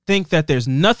 I think that there's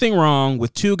nothing wrong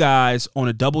with two guys on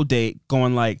a double date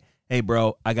going like, hey,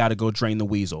 bro, I got to go drain the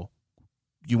weasel.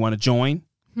 You want to join?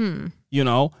 You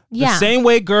know, the same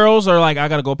way girls are like, I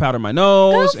got to go powder my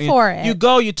nose. Go for it. You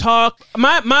go, you talk.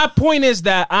 My point is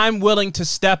that I'm willing to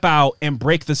step out and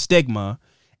break the stigma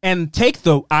and take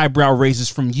the eyebrow raises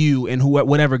from you and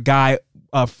whatever guy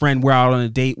friend we're out on a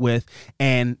date with,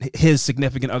 and his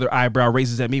significant other eyebrow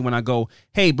raises at me when I go,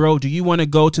 hey, bro, do you want to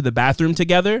go to the bathroom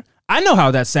together? I know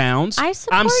how that sounds.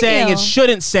 I'm saying you. It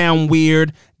shouldn't sound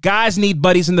weird. Guys need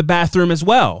buddies in the bathroom as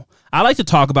well. I like to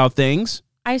talk about things.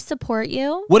 I support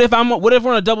you. What if we're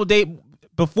on a double date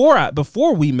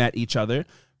before we met each other?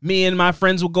 Me and my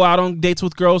friends will go out on dates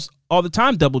with girls all the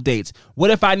time, double dates. What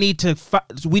if we need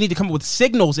to come up with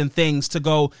signals and things to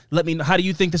go, let me know, how do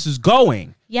you think this is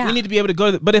going? Yeah. We need to be able to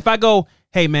go. But if I go,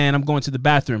 hey man, I'm going to the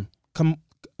bathroom, come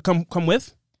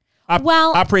with?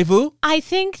 Après-vous? I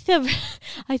think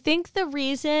the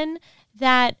reason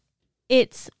that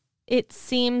it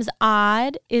seems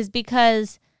odd is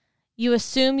because you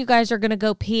assume you guys are going to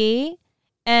go pee,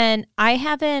 and I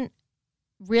haven't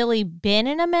really been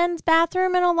in a men's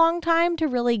bathroom in a long time to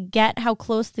really get how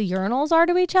close the urinals are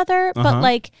to each other. But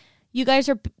like, you guys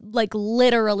are like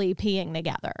literally peeing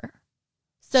together.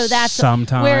 So that's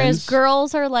sometimes. Whereas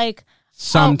girls are like,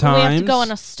 sometimes we have to go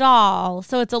in a stall.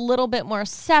 So it's a little bit more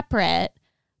separate,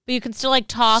 but you can still like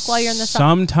talk while you're in the stall.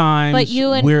 Sometimes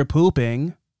we're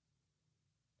pooping.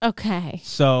 Okay.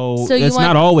 So it's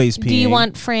not always peeing. Do you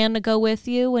want Fran to go with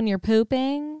you when you're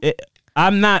pooping?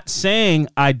 I'm not saying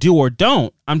I do or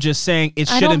don't. I'm just saying it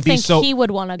shouldn't be so. He would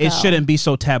want to go. It shouldn't be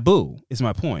so taboo. Is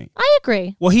my point. I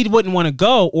agree. Well, he wouldn't want to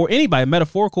go, or anybody, a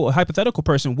metaphorical, a hypothetical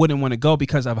person wouldn't want to go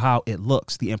because of how it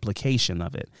looks, the implication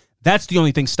of it. That's the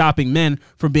only thing stopping men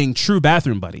from being true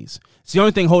bathroom buddies. It's the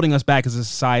only thing holding us back as a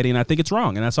society, and I think it's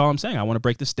wrong. And that's all I'm saying. I want to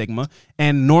break the stigma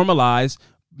and normalize,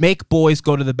 make boys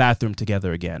go to the bathroom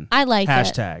together again. I like it.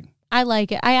 Hashtag. I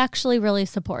like it. I actually really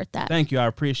support that. Thank you. I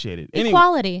appreciate it.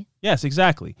 Equality. Yes,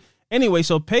 exactly. Anyway,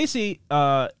 so Pacey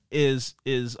is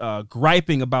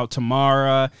griping about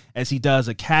Tamara as he does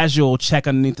a casual check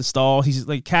underneath the stall. He's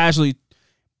like casually,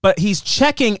 but he's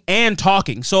checking and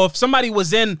talking. So if somebody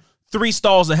was in 3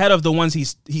 stalls ahead of the ones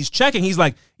he's checking, he's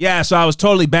like, yeah, so I was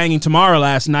totally banging Tamara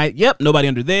last night. Yep, nobody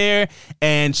under there.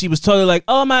 And she was totally like,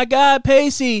 oh my God,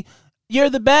 Pacey, you're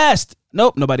the best.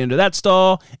 Nope, nobody under that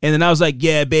stall. And then I was like,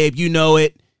 yeah, babe, you know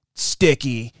it.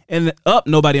 Sticky. And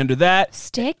nobody under that.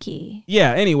 Sticky.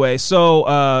 Yeah, anyway,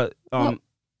 so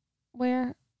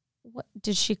where what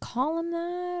did she call him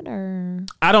that, or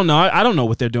I don't know. I don't know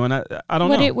what they're doing. I don't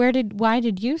know. Why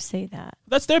did you say that?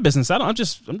 That's their business. I'm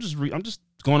just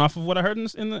going off of what I heard in the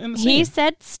scene. He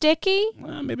said sticky?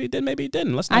 Maybe he did, maybe he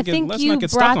didn't. Let's not get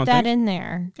stuck on that in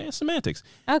there. Okay, semantics.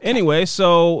 Okay. Anyway,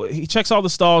 so he checks all the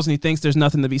stalls and he thinks there's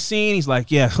nothing to be seen. He's like,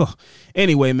 yeah.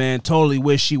 Anyway, man, totally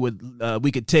wish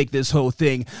we could take this whole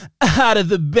thing out of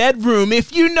the bedroom,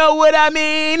 if you know what I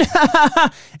mean.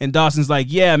 And Dawson's like,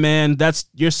 yeah, man,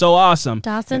 you're so awesome.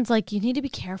 Dawson's like, you need to be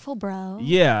careful, bro.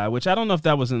 Yeah, which I don't know if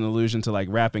that was an allusion to like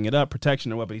wrapping it up,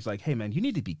 protection or what, but he's like, hey, man, you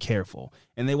need to be careful.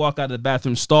 And they walk out of the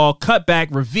bathroom stall, cut back,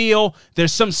 reveal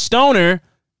there's some stoner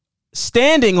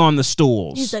standing on the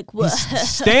stools. He's like, what? He's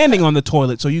standing on the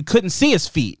toilet, so you couldn't see his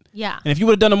feet. Yeah. And if you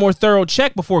would have done a more thorough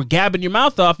check before gabbing your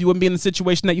mouth off, you wouldn't be in the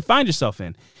situation that you find yourself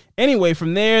in. Anyway,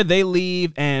 from there, they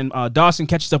leave, and Dawson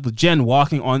catches up with Jen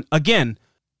walking on, again,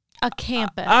 a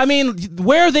campus. I mean,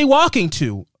 where are they walking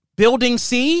to? Building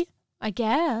C? I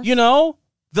guess. You know?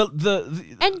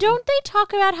 And don't they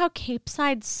talk about how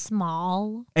Capeside's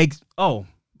small?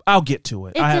 I'll get to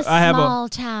it. It's a small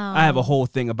town. I have a whole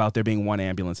thing about there being one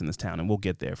ambulance in this town, and we'll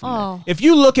get there from there. If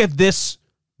you look at this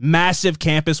massive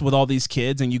campus with all these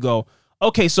kids and you go,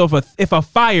 okay, so if a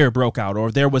fire broke out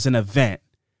or there was an event,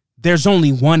 there's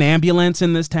only one ambulance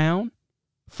in this town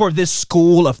for this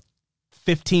school of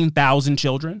 15,000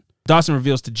 children? Dawson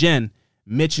reveals to Jen,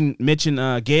 Mitch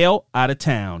and Gail out of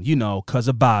town, because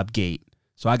of Bobgate.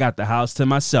 So I got the house to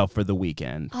myself for the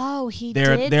weekend. Oh,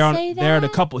 they're say that? They're at a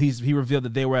couple. He revealed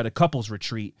that they were at a couple's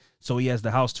retreat, so he has the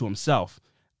house to himself.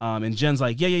 And Jen's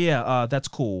like, yeah, that's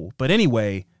cool. But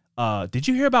anyway, did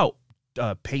you hear about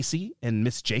Pacey and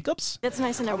Miss Jacobs? That's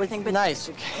nice and everything, but... Nice,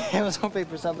 okay. I was hoping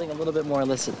for something a little bit more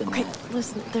illicit than Okay, that.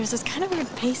 listen, there's this kind of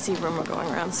weird Pacey rumor going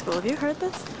around school. Have you heard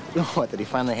this? What, did he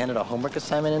finally handed a homework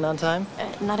assignment in on time?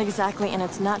 Not exactly, and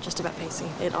it's not just about Pacey.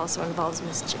 It also involves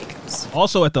Miss Jacobs.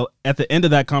 Also, at the end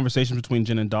of that conversation between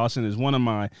Jen and Dawson is one of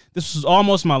my... This was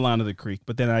almost my line of the creek,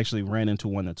 but then I actually ran into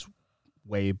one that's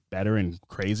way better and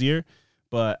crazier.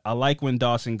 But I like when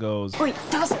Dawson goes... Wait,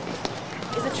 Dawson!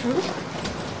 Is it true?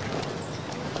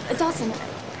 Dawson...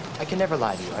 I can never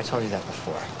lie to you. I told you that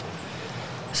before.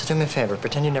 So do me a favor.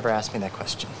 Pretend you never asked me that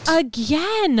question.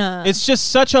 Again. It's just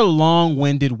such a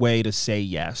long-winded way to say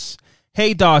yes.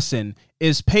 Hey, Dawson,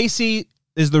 is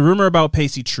the rumor about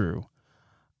Pacey true?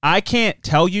 I can't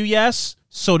tell you yes,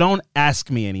 so don't ask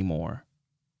me anymore.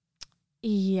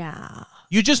 Yeah.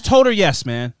 You just told her yes,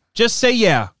 man. Just say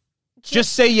yeah.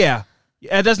 Just say yeah.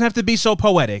 It doesn't have to be so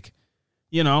poetic.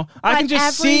 You know, I can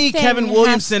just see Kevin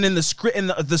Williamson and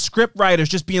the script writers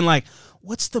just being like,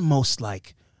 what's the most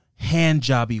like hand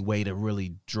jobby way to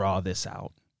really draw this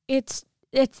out? It's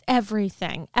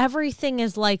everything. Everything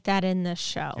is like that in this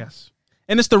show. Yes.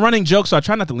 And it's the running joke, so I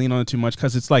try not to lean on it too much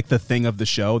because it's like the thing of the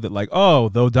show that like, oh,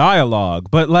 the dialogue.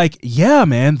 But like, yeah,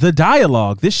 man, the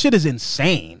dialogue. This shit is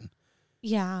insane.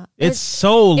 Yeah. It's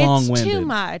so long-winded. It's too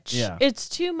much. Yeah. It's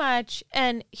too much.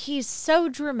 And he's so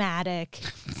dramatic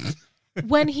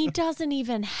when he doesn't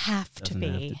even have to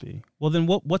be. Well, then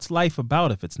what's life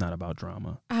about if it's not about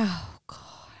drama? Oh, God.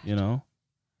 You know?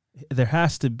 There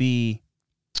has to be,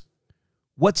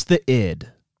 what's the id?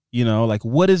 You know, like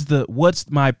what's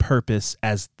my purpose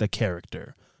as the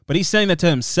character? But he's saying that to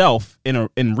himself in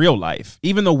real life.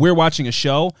 Even though we're watching a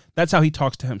show, that's how he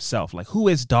talks to himself. Like, who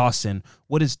is Dawson?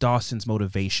 What is Dawson's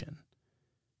motivation?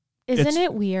 Isn't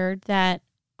it weird that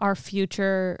our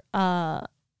future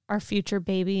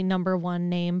baby number one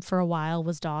name for a while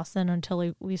was Dawson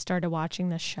until we started watching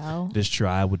this show? It is true.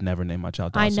 I would never name my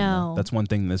child Dawson. I know. Though. That's one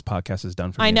thing this podcast has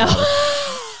done for me. I know.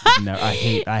 I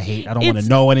hate. I don't want to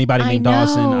know anybody named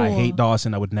Dawson. I know. hate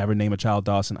Dawson. I would never name a child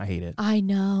Dawson. I hate it. I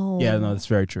know. Yeah, no, that's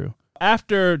very true.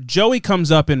 After Joey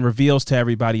comes up and reveals to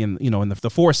everybody in the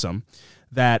foursome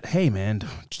that, hey man,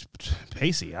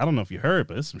 Pacey, I don't know if you heard,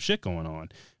 but there's some shit going on.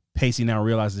 Pacey now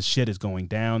realizes shit is going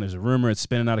down. There's a rumor it's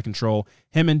spinning out of control.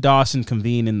 Him and Dawson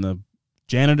convene in the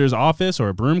janitor's office or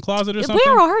a broom closet or something.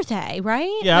 Where are they,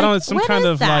 right? Yeah, I don't know. It's some kind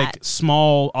of like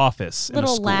small office. Little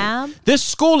in a school. lab. This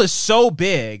school is so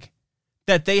big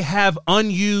that they have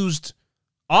unused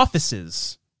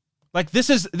offices. Like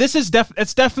it's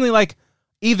definitely like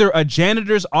either a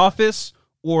janitor's office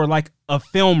or like a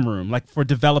film room, like for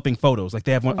developing photos. Like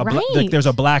they have like there's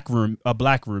a black room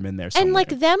in there somewhere. And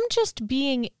like them just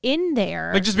being in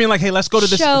there, like just being like, hey, let's go to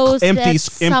this shows empty.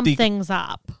 Something's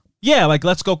up. Yeah, like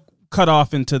let's go cut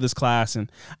off into this class, and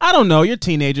I don't know. You're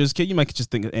teenagers, kid. You might just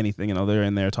think of anything, they're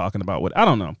in there talking about what I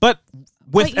don't know. But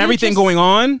with everything going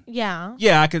on,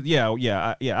 I could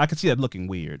see that looking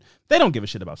weird. They don't give a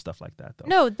shit about stuff like that, though.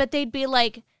 No, but they'd be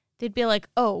like,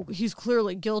 oh, he's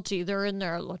clearly guilty. They're in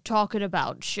there talking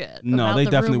about shit. No, they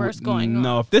definitely going on.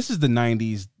 No, if this is the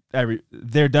 90s,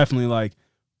 they're definitely like,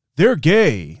 they're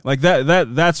gay. Like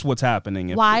that's what's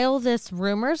happening. While this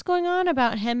rumor's going on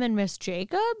about him and Miss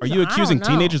Jacobs? Are you accusing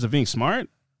teenagers of being smart?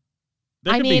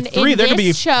 There could be three. There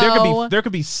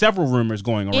could be several rumors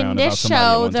going around in this about somebody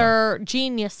at show. one They're time.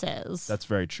 geniuses. That's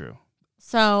very true.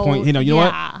 So point. You know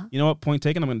what? You know what? Point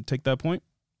taken. I'm going to take that point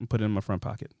and put it in my front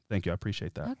pocket. Thank you. I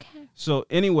appreciate that. Okay. So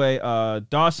anyway,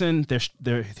 Dawson, they're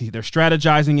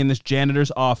strategizing in this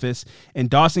janitor's office, and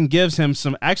Dawson gives him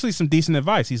some decent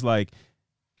advice. He's like,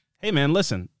 hey man,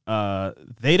 listen,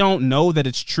 they don't know that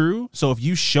it's true. So if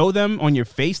you show them on your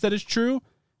face that it's true,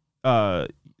 they're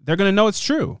going to know it's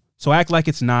true. So act like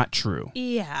it's not true.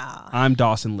 Yeah. I'm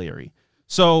Dawson Leary.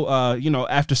 So,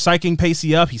 after psyching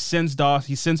Pacey up, he sends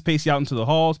Pacey out into the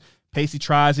halls. Pacey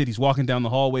tries it. He's walking down the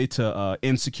hallway to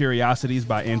Insecuriosities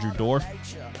by Andrew Dorff.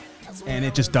 And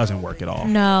it just doesn't work at all.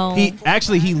 No.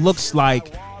 He looks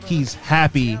like he's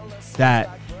happy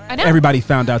that everybody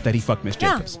found out that he fucked Miss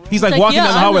Jacobs. He's like walking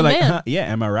down the hallway like,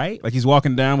 am I right? Like he's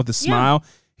walking down with a smile.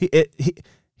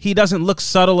 He doesn't look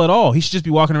subtle at all. He should just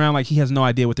be walking around like he has no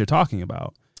idea what they're talking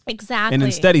about. Exactly. And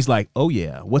instead he's like, oh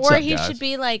yeah, what's up, guys? Or he should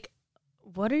be like,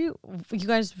 what are you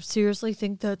guys seriously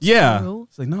think that's true?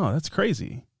 It's like, no, that's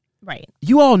crazy. Right.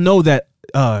 You all know that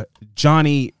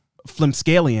Johnny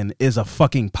Flimscalian is a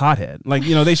fucking pothead. Like,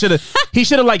 he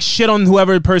should have like shit on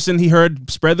whoever person he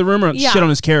heard spread the rumor, shit on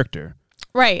his character.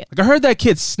 Right. Like I heard that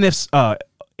kid sniffs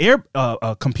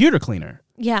computer cleaner.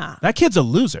 Yeah. That kid's a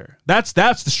loser. That's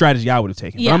the strategy I would have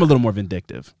taken. Yeah. But I'm a little more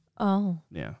vindictive. Oh.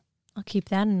 Yeah. I'll keep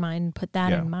that in mind and put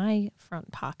that in my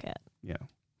front pocket. Yeah.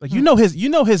 Like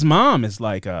his mom is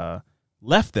like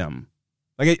left them.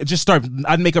 Like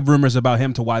I'd make up rumors about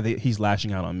him to why he's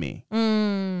lashing out on me.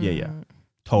 Yeah.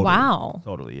 Totally. Wow.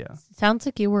 Totally, yeah. Sounds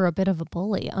like you were a bit of a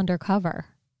bully undercover.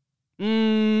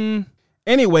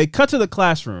 Anyway, cut to the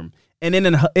classroom. And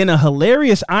in a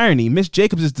hilarious irony, Miss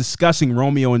Jacobs is discussing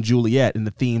Romeo and Juliet and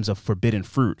the themes of forbidden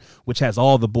fruit, which has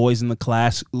all the boys in the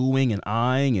class oohing and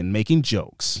eyeing and making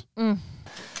jokes.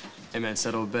 Hey man,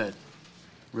 settle a bet.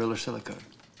 Real or silicone?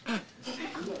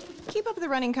 Keep up the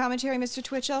running commentary, Mr.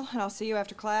 Twitchell, and I'll see you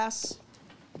after class.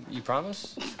 You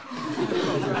promise?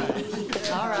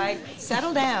 All right,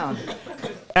 settle down.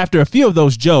 After a few of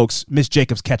those jokes, Miss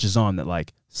Jacobs catches on that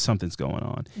like something's going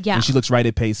on. Yeah. And she looks right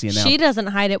at Pacey and now She doesn't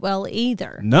hide it well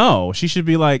either. No, she should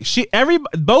be like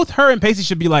both her and Pacey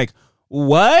should be like,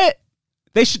 "What?"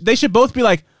 They should both be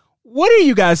like, "What are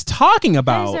you guys talking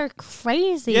about?" You guys are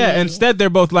crazy. Yeah, instead they're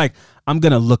both like, "I'm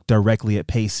going to look directly at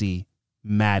Pacey,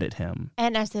 mad at him."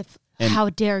 And as if, how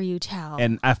dare you tell?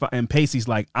 And Pacey's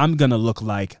like, "I'm going to look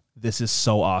like this is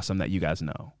so awesome that you guys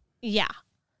know." Yeah.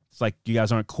 It's like you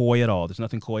guys aren't coy at all. There's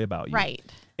nothing coy about you. Right.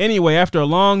 Anyway, after a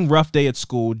long, rough day at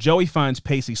school, Joey finds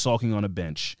Pacey sulking on a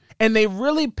bench. And they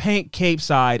really paint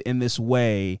Capeside in this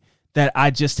way that I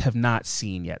just have not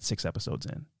seen yet 6 episodes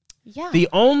in. Yeah. The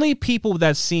only people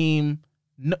that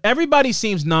everybody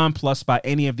seems nonplussed by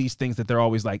any of these things that they're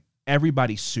always like,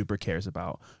 everybody super cares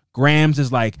about. Grams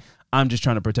is like, I'm just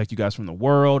trying to protect you guys from the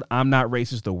world. I'm not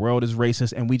racist. The world is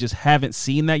racist. And we just haven't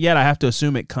seen that yet. I have to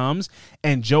assume it comes.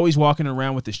 And Joey's walking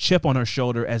around with this chip on her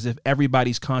shoulder as if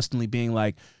everybody's constantly being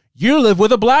like, you live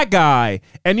with a black guy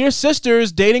and your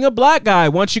sister's dating a black guy.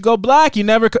 Once you go black, you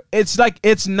never. It's like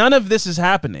none of this is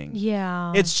happening.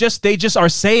 Yeah. It's just they just are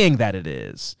saying that it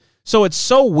is. So it's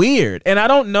so weird. And I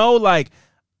don't know, like,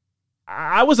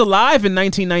 I was alive in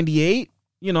 1998.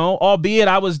 You know, albeit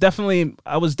I was definitely in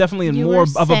You more were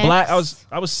of a black. I 6.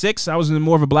 was 6. I was in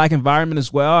more of a black environment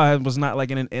as well. I was not like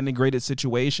in an integrated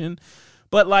situation,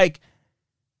 but like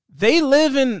they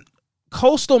live in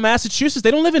coastal Massachusetts. They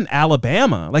don't live in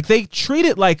Alabama. Like they treat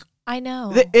it like I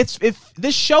know.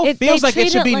 This show feels like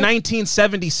it should be like,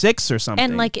 1976 or something,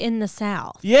 and like in the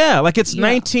South. Yeah, like it's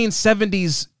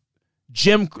 1970s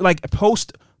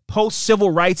post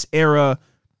civil rights era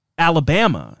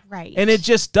Alabama. Right. And it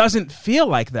just doesn't feel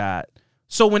like that.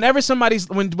 So whenever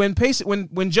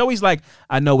when Joey's like,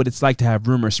 I know what it's like to have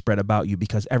rumors spread about you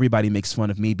because everybody makes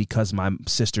fun of me because my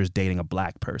sister's dating a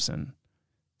black person.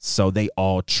 So they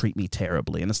all treat me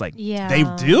terribly. And it's like, Yeah. they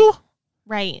do?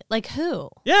 Right. Like who?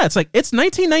 Yeah, it's like it's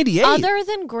 1998. Other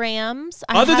than Grams,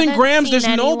 There's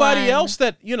nobody else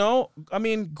that, you know, I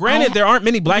mean, granted, there aren't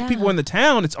many black people in the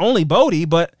town. It's only Bodie,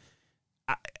 but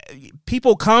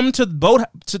people come to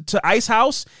to Ice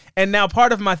House, and now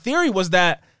part of my theory was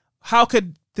that how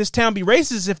could this town be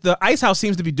racist if the Ice House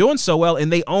seems to be doing so well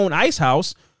and they own Ice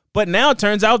House, but now it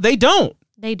turns out they don't.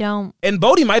 They don't. And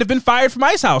Bodie might have been fired from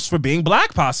Ice House for being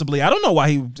black, possibly. I don't know why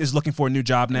he is looking for a new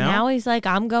job now. Now he's like,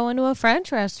 I'm going to a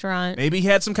French restaurant. Maybe he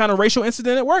had some kind of racial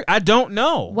incident at work. I don't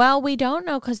know. Well, we don't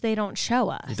know because they don't show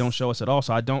us. They don't show us at all.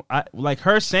 So I like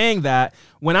her saying that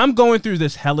when I'm going through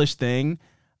this hellish thing,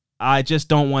 I just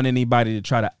don't want anybody to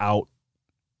try to out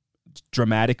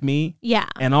dramatic me. Yeah.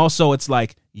 And also it's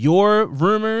like your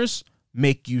rumors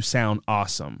make you sound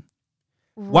awesome.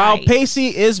 Right. While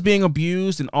Pacey is being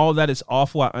abused and all that is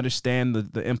awful, I understand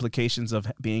the implications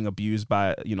of being abused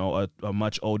by, you know, a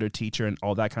much older teacher and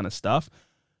all that kind of stuff.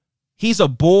 He's a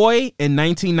boy in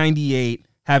 1998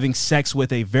 having sex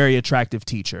with a very attractive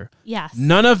teacher. Yes.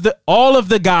 All of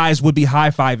the guys would be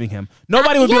high-fiving him.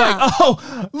 Nobody would be like,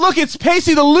 oh, look, it's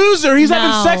Pacey the loser. He's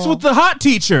having sex with the hot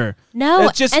teacher. No,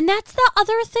 it's just, and that's the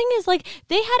other thing is like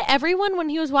they had everyone when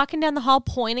he was walking down the hall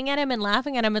pointing at him and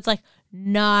laughing at him. It's like,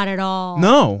 not at all.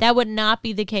 No. That would not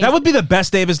be the case. that would be the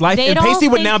best day of his life. They'd And all Pacey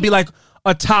would think now be like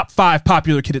a top 5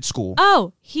 popular kid at school.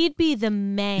 Oh, he'd be the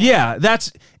man. Yeah,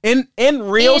 that's in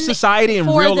real society, in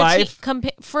real life.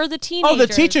 For the teenagers. Oh,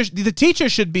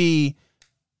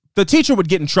 the teacher would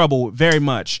get in trouble very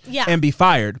much and be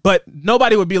fired. But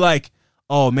nobody would be like,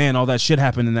 oh man, all that shit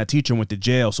happened and that teacher went to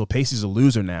jail, so Pacey's a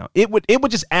loser now. It would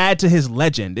just add to his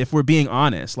legend if we're being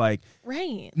honest. Like,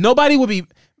 right. Nobody would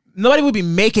be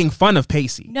making fun of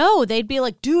Pacey. No, they'd be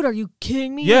like, dude, are you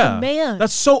kidding me? Yeah. You're a man.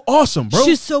 That's so awesome, bro.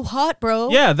 She's so hot, bro.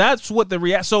 Yeah, that's what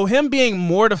so him being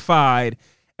mortified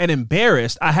and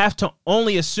embarrassed, I have to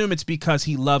only assume it's because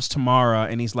he loves Tamara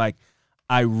and he's like,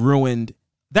 I ruined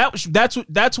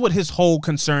that's what his whole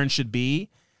concern should be.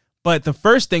 But the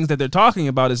first things that they're talking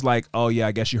about is like, oh yeah,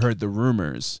 I guess you heard the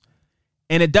rumors.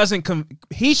 And it doesn't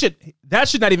that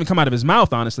should not even come out of his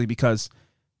mouth, honestly, because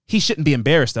he shouldn't be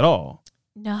embarrassed at all.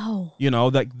 No. You know,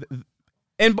 like,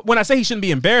 And when I say he shouldn't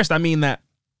be embarrassed, I mean that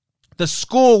the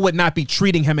school would not be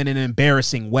treating him in an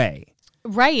embarrassing way.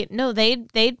 Right. No,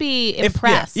 they'd be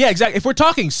impressed. Yeah, exactly. If we're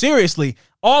talking seriously,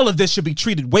 all of this should be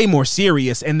treated way more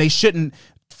serious, and they shouldn't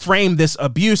frame this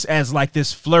abuse as like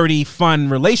this flirty, fun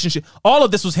relationship. All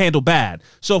of this was handled bad.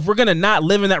 So if we're going to not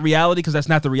live in that reality, because that's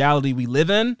not the reality we live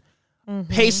in,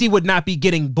 Pacey would not be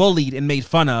getting bullied and made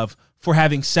fun of for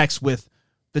having sex with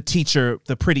the teacher,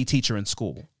 the pretty teacher in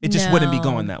school. It just wouldn't be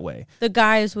going that way. The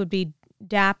guys would be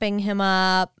dapping him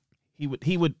up. He would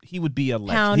be a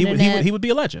legend. He would be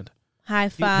a legend. High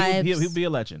fives. He would be a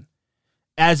legend.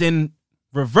 As in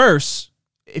reverse,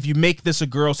 if you make this a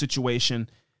girl situation,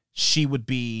 she would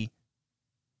be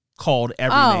called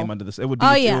every name under this. It would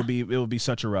be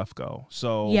such a rough go.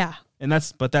 So yeah, and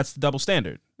that's the double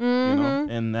standard, you know,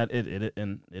 and that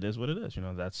it is what it is. You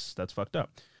know, that's fucked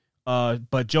up.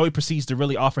 But Joey proceeds to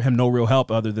really offer him no real help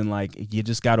other than like, you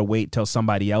just got to wait till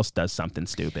somebody else does something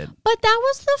stupid. But that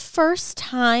was the first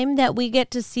time that we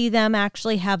get to see them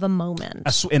actually have a moment.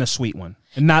 In a sweet one.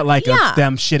 And not like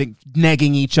them shitting,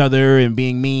 negging each other and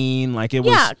being mean. Like it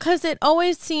was. Yeah, because it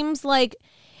always seems like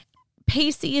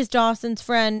Pacey is Dawson's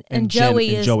friend and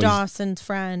Joey is Dawson's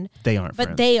friend. They aren't friends.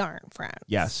 But they aren't friends.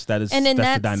 Yes, that is. And in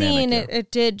that's that the dynamic scene,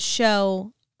 it did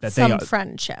show that some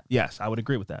friendship. Yes, I would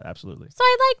agree with that. Absolutely. So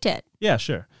I liked it. Yeah,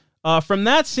 sure. From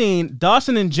that scene,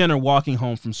 Dawson and Jen are walking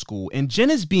home from school, and Jen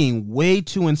is being way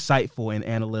too insightful and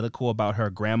analytical about her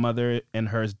grandmother and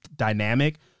her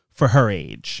dynamic for her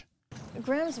age.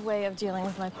 Graham's way of dealing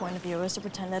with my point of view is to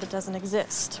pretend that it doesn't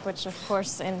exist, which of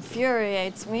course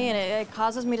infuriates me, and it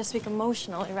causes me to speak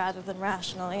emotionally rather than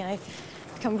rationally, and I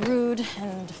become rude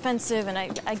and defensive, and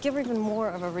I give her even more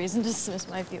of a reason to dismiss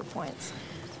my viewpoints.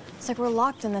 It's like we're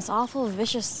locked in this awful,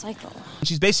 vicious cycle.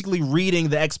 She's basically reading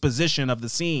the exposition of the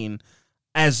scene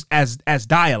as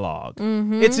dialogue.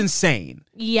 Mm-hmm. It's insane.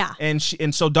 Yeah. And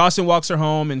so Dawson walks her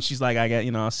home, and she's like,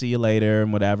 I'll see you later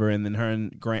and whatever. And then her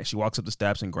and Grant, she walks up the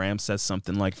steps, and Graham says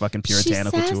something like fucking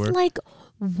puritanical to her. She says like,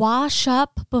 wash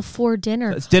up before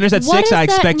dinner. Dinner's at 6. I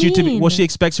expect you to be. Well, she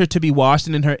expects her to be washed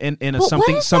in her in a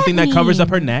something that covers up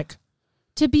her neck.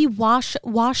 To be wash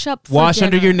up for wash dinner.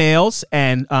 Under your nails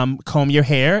and comb your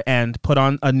hair and put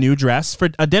on a new dress for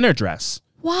a dinner dress.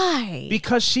 Why?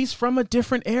 Because she's from a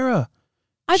different era.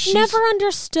 I've never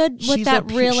understood what that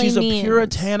really means. She's a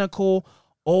puritanical,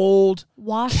 old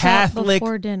Catholic. Up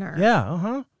before dinner.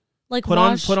 Yeah, Like put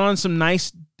on some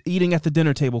nice eating at the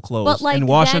dinner table clothes, but like, and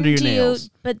wash under your nails.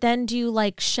 But then do you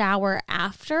like shower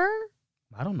after?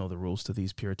 I don't know the rules to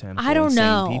these puritanical, I don't insane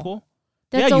know. people.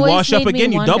 That's you wash up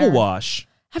again. You double wash.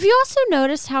 Have you also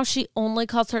noticed how she only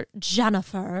calls her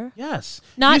Jennifer? Yes.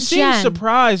 Not you seem Jen.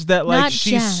 surprised that like Not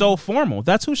she's Jen. so formal.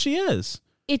 That's who she is.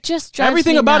 It just drives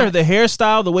everything me about nuts. her, the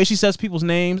hairstyle, the way she says people's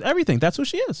names, everything. That's who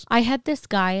she is. I had this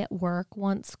guy at work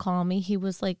once call me. He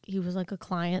was like a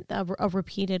client, a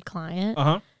repeated client.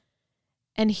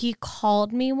 And he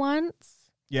called me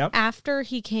once. Yep. After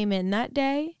he came in that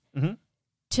day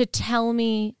to tell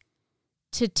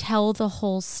the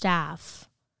whole staff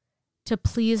to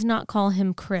please not call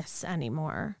him Chris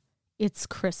anymore. It's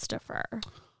Christopher.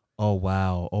 Oh,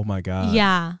 wow. Oh, my God.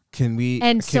 Yeah. Can we?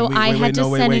 And so I had to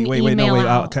send an email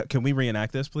out. Can we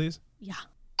reenact this, please? Yeah.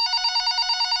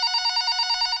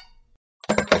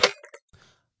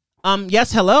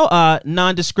 Yes, hello,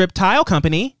 Nondescript Tile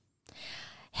Company.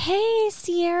 Hey,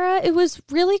 Sierra. It was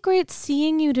really great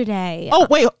seeing you today. Oh,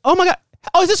 wait. Oh, my God.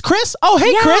 Oh, is this Chris? Oh,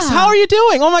 hey, yeah. Chris. How are you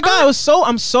doing? Oh, my God.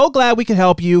 I'm so glad we could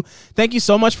help you. Thank you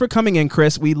so much for coming in,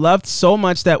 Chris. We loved so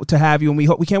much to have you, and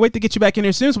we can't wait to get you back in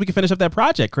here soon so we can finish up that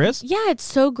project, Chris. Yeah, it's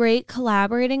so great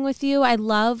collaborating with you. I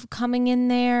love coming in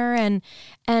there and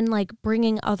like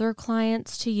bringing other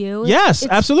clients to you. Yes,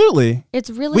 absolutely.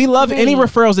 It's really We love great. any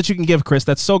referrals that you can give, Chris.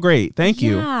 That's so great. Thank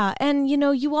you. Yeah, and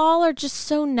you all are just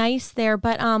so nice there,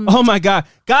 but Oh my God.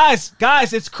 Guys,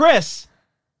 it's Chris.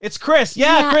 It's Chris.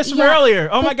 Yeah, Chris from earlier.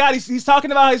 Oh my God, he's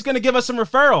talking about how he's going to give us some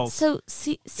referrals. So,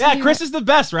 Sierra, yeah, Chris is the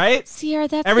best, right? Sierra,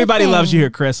 that's everybody the thing. loves you here,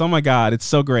 Chris. Oh my God, it's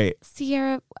so great.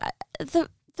 Sierra, the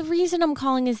reason I'm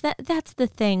calling is that's the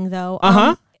thing, though.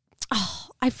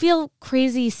 I feel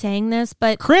crazy saying this,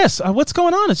 but Chris, what's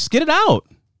going on? Just get it out.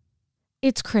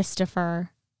 It's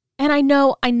Christopher, and I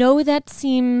know that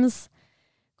seems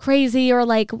crazy or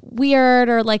like weird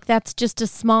or like that's just a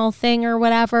small thing or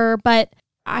whatever, but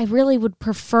I really would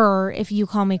prefer if you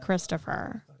call me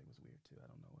Christopher.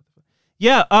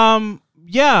 Yeah,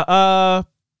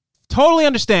 totally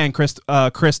understand,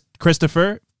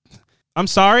 Christopher. I'm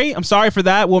sorry for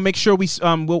that. We'll make sure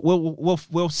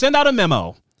we'll send out a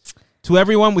memo to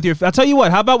everyone with your. I'll tell you what.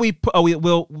 How about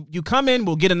you come in?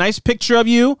 We'll get a nice picture of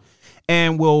you,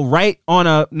 and we'll write on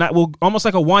we'll almost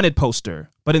like a wanted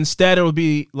poster. but instead it'll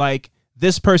be like,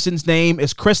 this person's name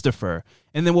is Christopher,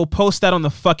 and then we'll post that on the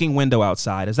fucking window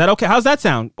outside. Is that okay? How's that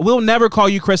sound? We'll never call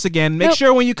you Chris again. Make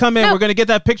sure when you come in, we're gonna get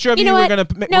that picture of you. We're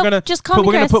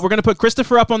gonna put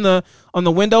Christopher up on the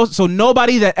window, so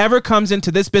nobody that ever comes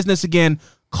into this business again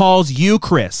calls you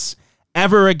Chris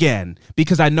ever again,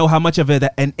 because I know how much of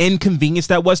an inconvenience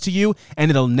that was to you, and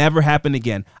it'll never happen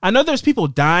again. I know there's people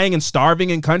dying and starving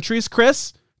in countries,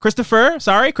 Christopher,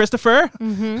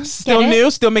 still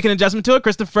new, still making an adjustment to it,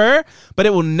 Christopher, but it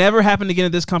will never happen again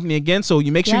at this company again. So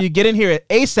you make sure you get in here at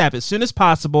ASAP as soon as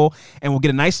possible, and we'll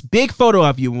get a nice big photo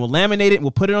of you, and we'll laminate it, and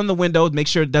we'll put it on the window, make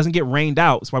sure it doesn't get rained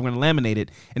out. That's why I'm going to laminate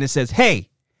it. And it says, hey,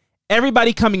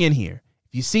 everybody coming in here,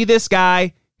 if you see this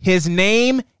guy, his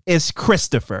name is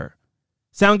Christopher.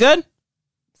 Sound good?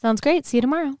 Sounds great. See you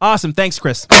tomorrow. Awesome. Thanks,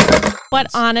 Chris. But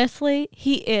honestly,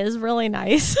 he is really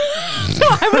nice. So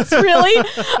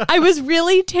I was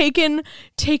really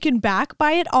taken back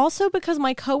by it. Also because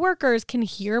my coworkers can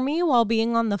hear me while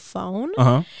being on the phone.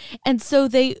 Uh-huh. And so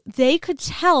they could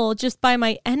tell just by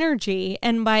my energy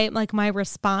and by like my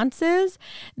responses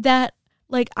that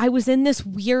like I was in this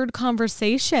weird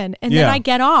conversation. And then I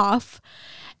get off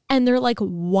and they're like,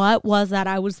 what was that?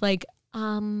 I was like,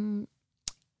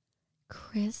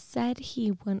 Chris said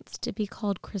he wants to be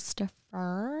called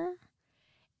Christopher,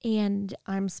 and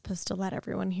I'm supposed to let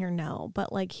everyone here know,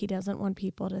 but like he doesn't want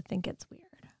people to think it's weird.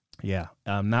 Yeah,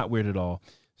 not weird at all.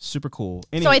 Super cool.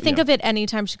 Anyway, so I think of it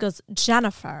anytime she goes,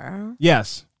 Jennifer.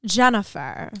 Yes.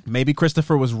 Jennifer. Maybe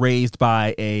Christopher was raised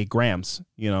by a Grams,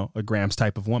 a Grams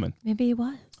type of woman. Maybe he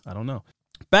was. I don't know.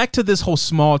 Back to this whole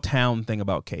small town thing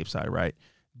about Capeside, right?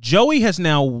 Joey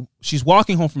she's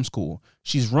walking home from school.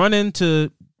 She's run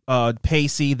into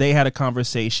Pacey. They had a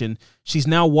conversation. She's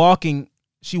now walking.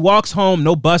 She walks home.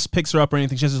 No bus picks her up or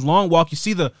anything. She has this long walk. You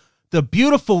see the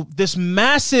beautiful, this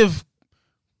massive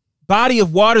body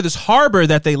of water, this harbor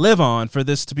that they live on for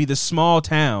this to be this small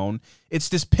town. It's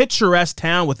this picturesque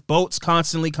town with boats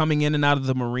constantly coming in and out of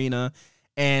the marina.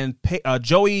 And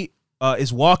Joey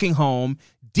is walking home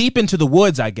deep into the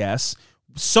woods, I guess,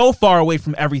 so far away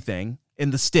from everything. In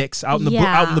the sticks, out in the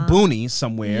boonies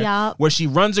somewhere, where she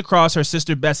runs across her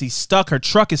sister Bessie stuck. Her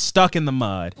truck is stuck in the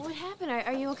mud. What happened?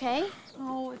 Are you okay?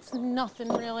 Oh, it's nothing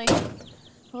really.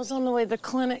 I was on the way to the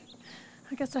clinic.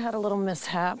 I guess I had a little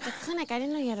mishap. The clinic? I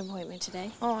didn't know you had an appointment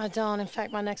today. Oh, I don't. In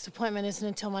fact, my next appointment isn't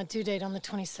until my due date on the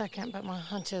 22nd, but my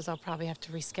hunch is I'll probably have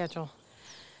to reschedule.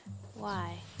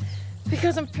 Why?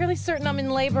 Because I'm fairly certain I'm in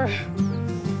labor.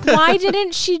 Why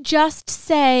didn't she just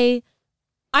say,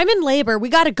 I'm in labor. We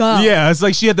gotta go. Yeah, it's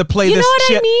like she had to play this. Know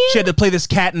what I mean? She had to play this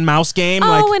cat and mouse game.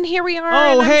 And here we are.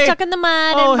 And I'm stuck in the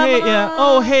mud. Oh, and hey, blah, yeah.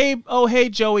 blah. Oh, hey,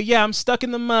 Joey. Yeah, I'm stuck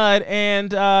in the mud,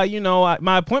 and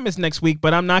my appointment's next week,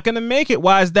 but I'm not gonna make it.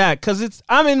 Why is that? Because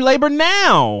I'm in labor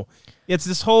now. It's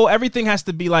this whole everything has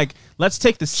to be like, let's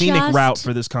take the scenic route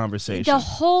for this conversation. The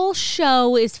whole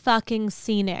show is fucking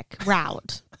scenic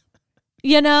route.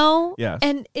 Yes.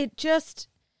 And it just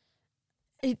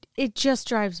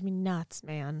drives me nuts,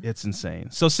 man. It's insane.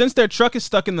 So since their truck is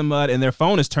stuck in the mud and their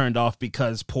phone is turned off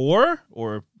because poor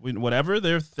or whatever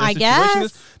their situation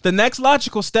is, the next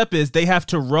logical step is they have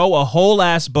to row a whole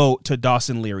ass boat to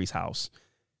Dawson Leary's house.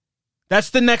 That's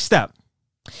the next step.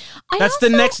 That's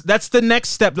the next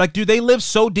step. Like, do they live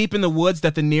so deep in the woods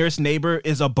that the nearest neighbor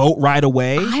is a boat ride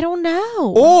away? I don't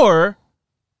know. Or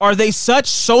are they such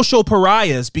social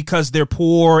pariahs because they're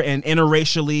poor and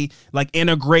interracially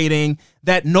integrating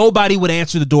that nobody would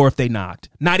answer the door if they knocked?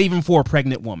 Not even for a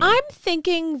pregnant woman. I'm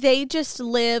thinking they just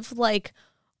live way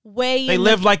they in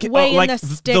live the, like way in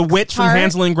the witch part. from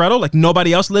Hansel and Gretel. Like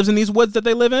nobody else lives in these woods that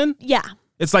they live in. Yeah.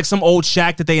 It's like some old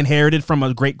shack that they inherited from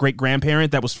a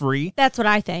great-great-grandparent that was free. That's what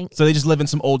I think. So they just live in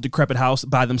some old decrepit house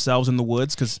by themselves in the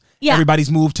woods because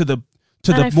everybody's moved to the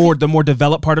more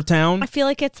developed part of town. I feel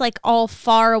like it's all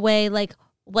far away, like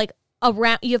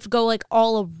around. You have to go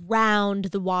all around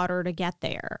the water to get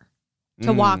there,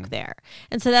 to walk there,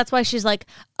 and so that's why she's like,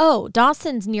 "Oh,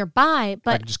 Dawson's nearby,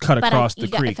 but I can just cut across the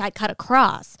creek. If I cut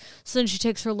across." So then she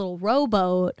takes her little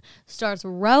rowboat, starts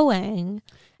rowing,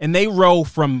 and they row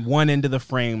from one end of the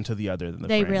frame to the other.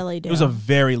 They really do. It was a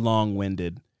very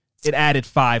long-winded. It added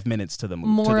 5 minutes to the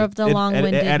movie. More of the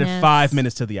long-windedness. It added 5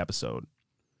 minutes to the episode.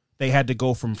 They had to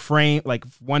go from frame,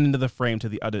 one end of the frame to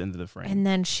the other end of the frame. And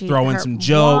then she throw in some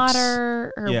jokes.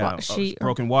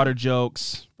 Broken water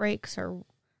jokes. Breaks her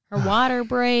water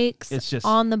breaks. It's just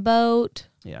on the boat.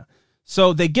 Yeah.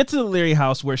 So they get to the Leary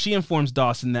house where she informs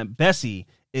Dawson that Bessie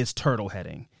is turtle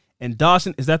heading. And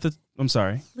Dawson, I'm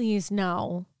sorry. Please,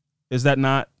 no. Is that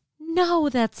not? No,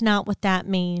 that's not what that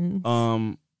means.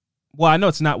 Well, I know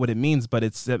it's not what it means, but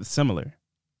it's similar.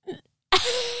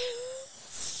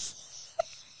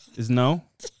 Is no?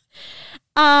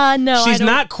 No. She's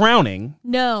not crowning.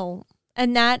 No.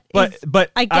 And that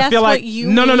but I guess feel like what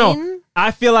you no. mean?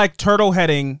 I feel like turtle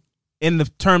heading in the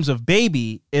terms of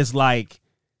baby is like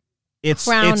it's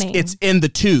in the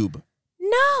tube.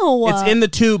 No. It's in the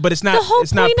tube, but it's not. The whole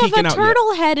it's not point peeking of a out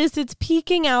turtle yet. head is it's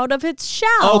peeking out of its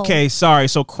shell. Okay, sorry.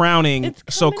 So crowning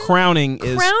Crowning.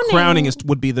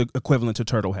 would be the equivalent to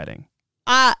turtle heading.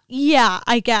 Yeah,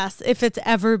 I guess if it's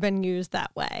ever been used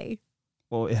that way.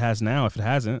 Well, it has now. If it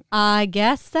hasn't, I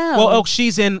guess so. well,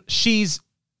 she's having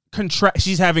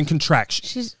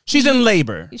contractions. She's in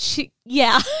labor. She's in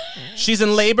labor. She's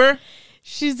in labor.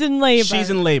 She's in labor.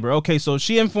 She's in labor. Okay, so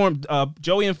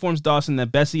Joey informs Dawson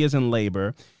that Bessie is in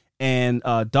labor, and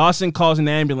Dawson calls an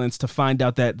ambulance to find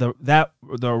out that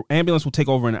the ambulance will take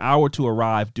over an hour to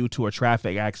arrive due to a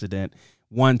traffic accident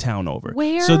one town over.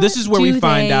 So this is where we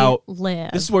find out.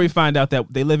 This is where we find out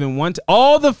that they live in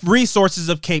all the resources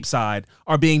of Cape Side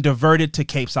are being diverted to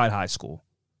Cape Side High School.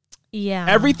 Yeah.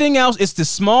 Everything else, it's the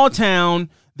small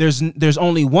town. There's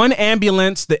only one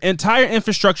ambulance. The entire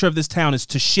infrastructure of this town is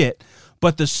to shit.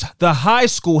 But the high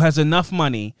school has enough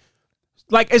money.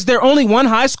 Like, is there only one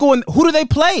high school? And who do they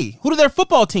play? Who do their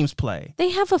football teams play? They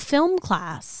have a film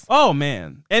class. Oh,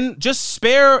 man. And just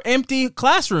spare empty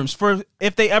classrooms for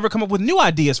if they ever come up with new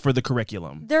ideas for the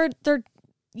curriculum. They're the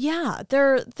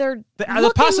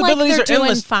possibilities like are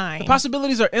endless. Fine. The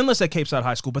possibilities are endless at Cape Side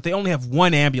High School, but they only have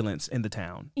one ambulance in the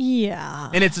town.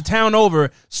 Yeah. And it's a town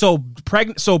over, so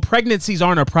pregnancies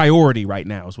aren't a priority right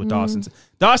now, is what Dawson says.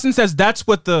 Dawson says that's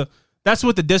what the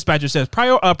dispatcher says.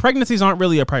 Pregnancies aren't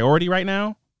really a priority right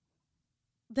now.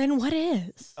 Then what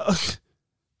is?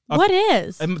 What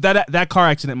is? That car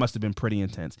accident must have been pretty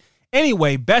intense.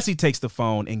 Anyway, Bessie takes the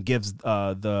phone and gives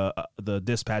the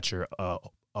dispatcher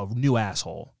a new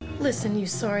asshole. Listen, you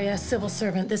sorry-ass civil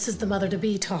servant, this is the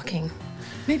mother-to-be talking.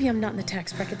 Maybe I'm not in the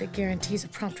tax bracket that guarantees a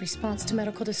prompt response to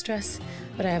medical distress,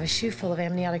 but I have a shoe full of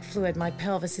amniotic fluid, my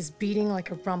pelvis is beating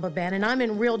like a rumba band, and I'm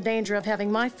in real danger of having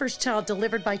my first child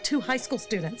delivered by 2 high school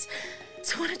students.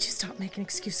 So why don't you stop making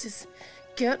excuses?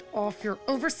 Get off your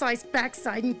oversized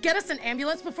backside and get us an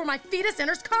ambulance before my fetus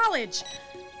enters college!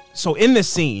 So in this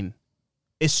scene,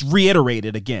 it's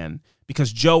reiterated again,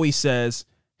 because Joey says,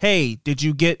 hey, did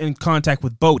you get in contact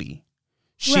with Bodie?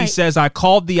 She says, I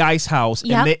called the Ice House,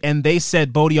 and they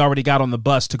said Bodie already got on the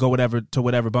bus to go whatever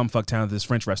bumfuck town this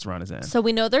French restaurant is in. So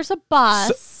we know there's a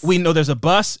bus. So we know there's a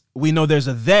bus. We know there's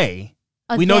a they.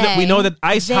 We know that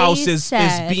Ice House is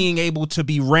being able to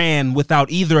be ran without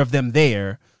either of them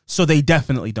there. So they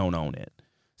definitely don't own it.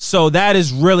 So that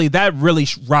really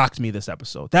rocked me this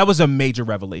episode. That was a major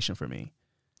revelation for me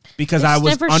because I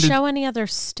was never show any other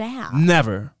staff.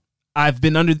 Never. I've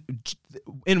been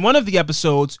in one of the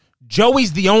episodes,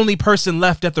 Joey's the only person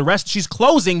left at the rest. She's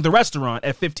closing the restaurant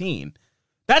at 15.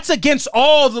 That's against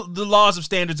all the laws of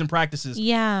standards and practices.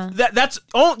 Yeah.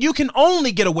 You can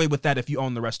only get away with that if you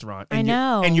own the restaurant. And I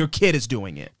know. And your kid is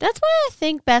doing it. That's why I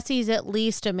think Bessie's at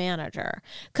least a manager.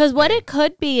 Because what it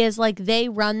could be is like they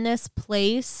run this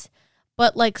place,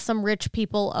 but like some rich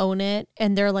people own it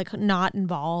and they're like not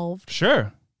involved.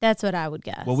 Sure. That's what I would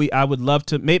guess. Well, I would love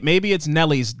to. Maybe it's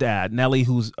Nellie's dad. Nellie,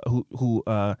 whose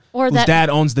dad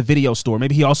owns the video store.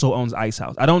 Maybe he also owns Ice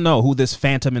House. I don't know who this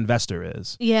phantom investor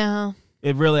is. Yeah.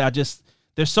 It really.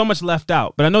 There's so much left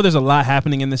out. But I know there's a lot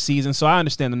happening in this season, so I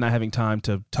understand them not having time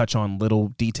to touch on little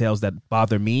details that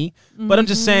bother me. Mm-hmm. But I'm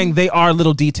just saying they are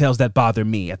little details that bother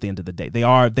me. At the end of the day,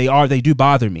 they do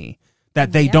bother me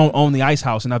that they don't own the Ice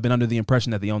House, and I've been under the impression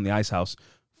that they own the Ice House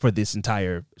for this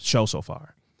entire show so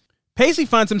far. Pacey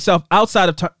finds himself outside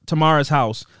of Tamara's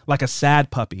house like a sad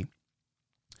puppy.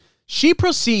 She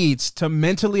proceeds to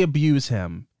mentally abuse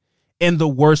him in the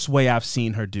worst way I've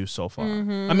seen her do so far.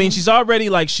 Mm-hmm. I mean, she's already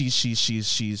like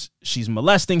she's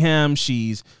molesting him,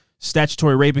 she's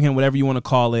statutory raping him, whatever you want to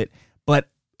call it. But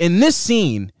in this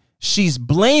scene, she's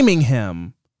blaming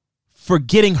him for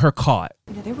getting her caught.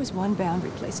 You know, there was one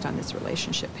boundary placed on this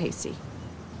relationship, Pacey.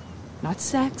 Not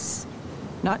sex,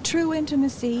 not true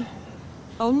intimacy.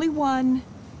 Only one.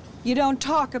 You don't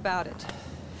talk about it.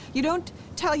 You don't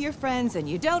tell your friends and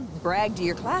you don't brag to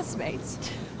your classmates.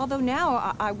 Although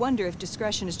now I wonder if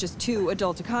discretion is just too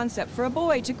adult a concept for a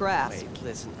boy to grasp. Wait,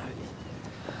 listen,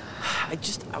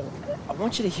 I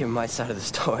want you to hear my side of the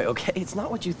story, okay? It's not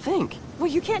what you think.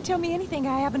 Well, you can't tell me anything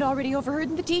I haven't already overheard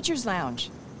in the teacher's lounge.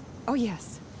 Oh,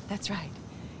 yes, that's right.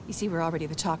 You see, we're already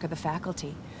the talk of the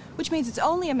faculty. Which means it's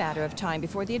only a matter of time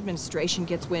before the administration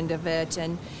gets wind of it,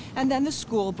 and then the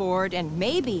school board, and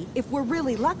maybe, if we're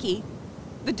really lucky,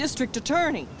 the district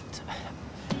attorney.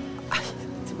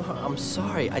 I'm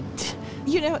sorry.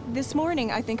 You know, this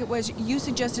morning, I think it was, you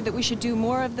suggested that we should do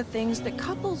more of the things that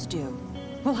couples do.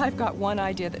 Well, I've got one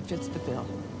idea that fits the bill.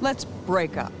 Let's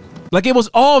break up. Like, it was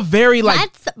all very, like...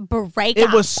 Let's break it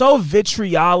up. was so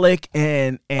vitriolic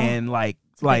and like...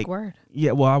 Big word.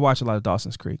 Yeah, well, I watch a lot of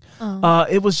Dawson's Creek.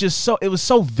 It was just so... It was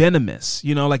so venomous,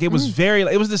 you know? Like, it was very...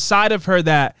 It was the side of her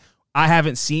that I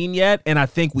haven't seen yet, and I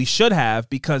think we should have,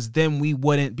 because then we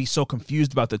wouldn't be so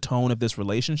confused about the tone of this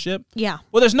relationship. Yeah.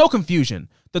 Well, there's no confusion.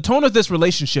 The tone of this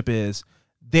relationship is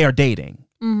they are dating.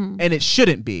 Mm-hmm. And it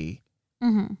shouldn't be.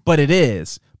 Mm-hmm. But it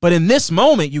is. But in this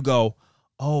moment, you go...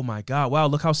 Oh my God! Wow,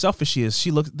 look how selfish she is.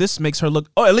 This makes her look.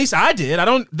 Oh, at least I did.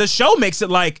 The show makes it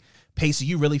like, Pacey,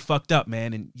 you really fucked up,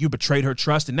 man, and you betrayed her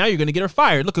trust, and now you're gonna get her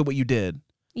fired. Look at what you did.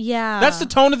 Yeah, that's the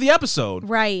tone of the episode.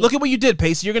 Right. Look at what you did,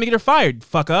 Pacey. You're gonna get her fired.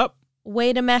 Fuck up.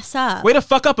 Way to mess up. Way to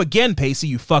fuck up again, Pacey.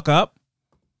 You fuck up.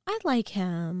 I like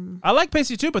him. I like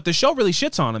Pacey too, but the show really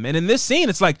shits on him. And in this scene,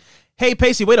 it's like, hey,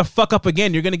 Pacey, way to fuck up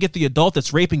again. You're gonna get the adult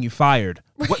that's raping you fired.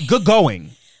 What? Good going.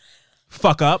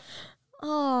 Fuck up.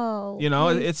 Oh, you know,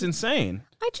 it's insane.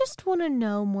 I just want to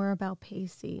know more about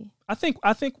Pacey.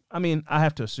 I mean, I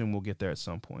have to assume we'll get there at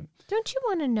some point. Don't you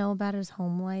want to know about his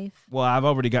home life? Well, I've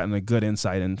already gotten a good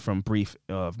insight from brief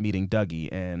of meeting Dougie,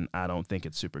 and I don't think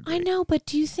it's super great. I know, but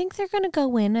do you think they're going to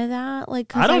go into that?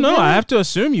 Like, I don't know. I have to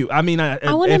assume you. I mean,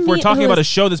 if we're talking about a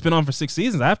show that's been on for 6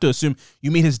 seasons, I have to assume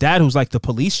you meet his dad, who's like the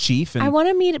police chief, and I want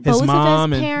to meet his both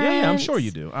mom of his and parents. Yeah, I'm sure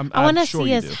you do. I want to see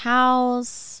his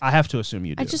house. I have to assume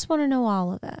you do. I just want to know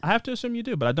all of it. I have to assume you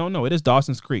do, but I don't know. It is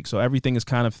Dawson's Creek, so everything is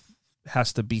kind of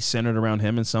has to be centered around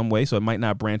him in some way, so it might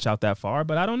not branch out that far,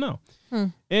 but I don't know.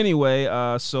 Anyway,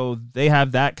 so they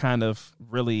have that kind of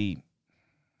really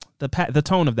the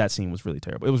tone of that scene was really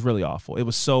terrible. It was really awful. It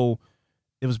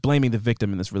was blaming the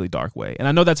victim in this really dark way. And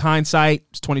I know that's hindsight.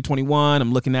 It's 2021.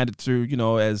 I'm looking at it through,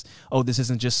 as, oh, this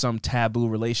isn't just some taboo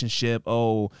relationship.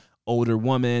 Oh, older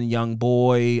woman, young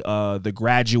boy, The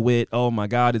Graduate. Oh my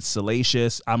God, it's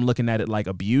salacious. I'm looking at it like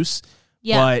abuse.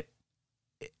 Yeah. But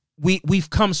we've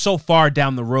come so far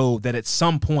down the road that at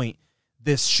some point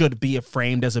this should be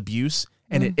framed as abuse,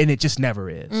 and it just never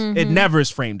is. Mm-hmm. It never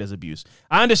is framed as abuse.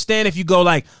 I understand if you go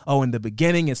like, oh, in the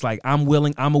beginning it's like I'm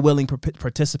a willing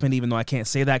participant, even though I can't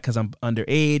say that because I'm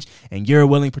underage, and you're a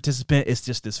willing participant. It's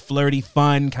just this flirty,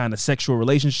 fun kind of sexual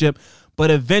relationship.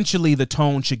 But eventually the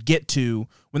tone should get to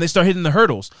when they start hitting the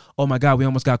hurdles. Oh my God, we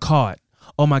almost got caught.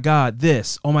 Oh my God,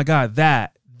 this. Oh my God,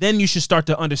 that. Then you should start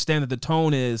to understand that the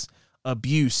tone is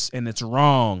abuse and it's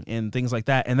wrong and things like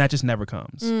that, and that just never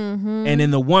comes. And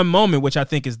in the one moment, which I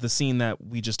think is the scene that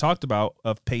we just talked about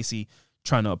of Pacey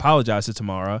trying to apologize to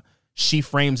Tamara, she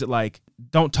frames it like,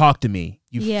 don't talk to me,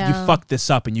 you fucked this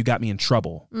up and you got me in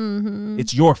trouble.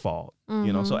 It's your fault.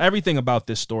 So everything about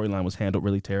this storyline was handled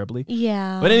really terribly.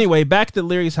 But anyway, back to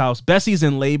Leary's house. Bessie's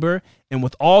in labor, and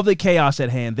with all the chaos at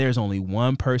hand, there's only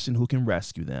one person who can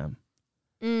rescue them.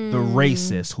 The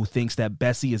racist who thinks that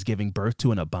Bessie is giving birth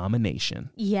to an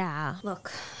abomination. Yeah.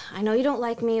 Look, I know you don't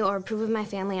like me or approve of my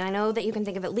family, and I know that you can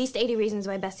think of at least 80 reasons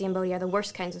why Bessie and Bodhi are the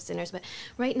worst kinds of sinners, but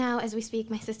right now, as we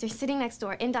speak, my sister's sitting next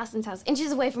door in Dawson's house,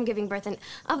 inches away from giving birth, and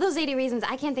of those 80 reasons,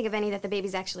 I can't think of any that the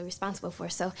baby's actually responsible for.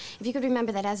 So if you could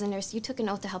remember that as a nurse, you took an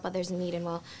oath to help others in need, and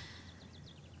well,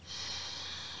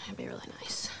 it'd be really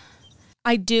nice.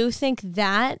 I do think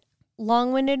that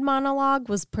long-winded monologue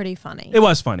was pretty funny. It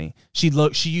was funny. She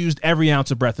used every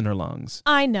ounce of breath in her lungs.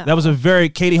 I know. That was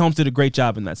Katie Holmes did a great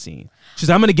job in that scene. She's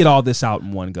I'm going to get all this out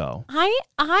in one go.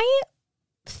 I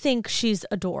think she's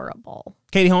adorable.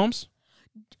 Katie Holmes?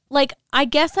 Like, I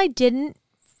guess I didn't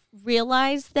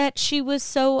realize that she was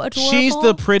so adorable. She's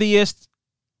the prettiest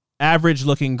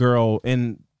average-looking girl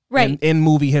in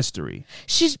movie history.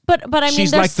 But I mean,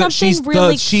 there's something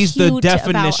really cute. She's the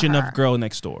definition about her. of girl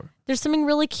next door. There's something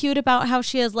really cute about how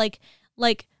she has like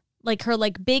her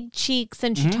like big cheeks,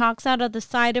 and she talks out of the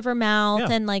side of her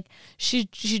mouth, and like she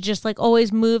just like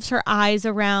always moves her eyes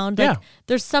around. Like,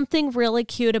 there's something really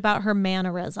cute about her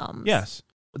mannerisms. Yes,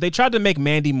 they tried to make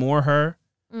Mandy Moore her,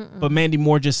 but Mandy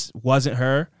Moore just wasn't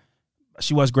her.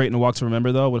 She was great in A Walk to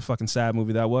Remember, though. What a fucking sad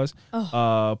movie that was.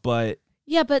 But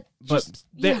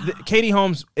Katie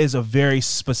Holmes is a very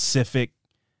specific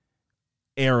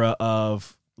era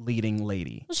of leading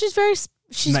lady. Well, she's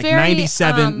like very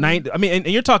 97, 90. I mean, and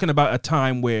you're talking about a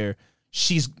time where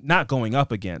she's not going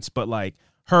up against, but like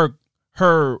her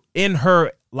in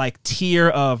her like tier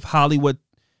of Hollywood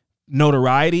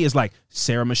notoriety is like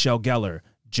Sarah Michelle Gellar,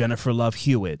 Jennifer Love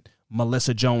Hewitt,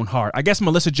 Melissa Joan Hart. I guess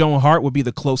Melissa Joan Hart would be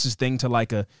the closest thing to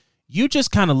like you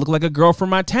just kind of look like a girl from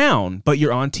my town, but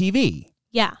you're on TV.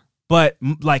 Yeah. But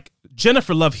like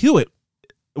Jennifer Love Hewitt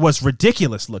was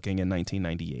ridiculous looking in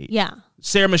 1998. Yeah.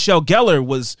 Sarah Michelle Gellar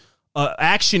was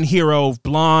action hero,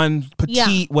 blonde,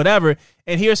 petite, whatever.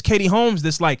 And here's Katie Holmes,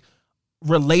 this like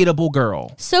relatable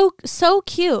girl. So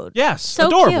cute. Yes, so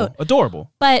adorable, cute.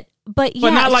 adorable. But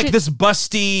not like this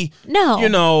busty,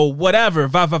 whatever,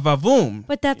 va-va-va-voom.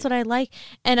 But that's what I like.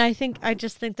 And I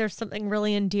just think there's something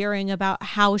really endearing about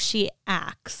how she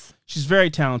acts. She's very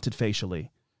talented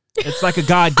facially. It's like a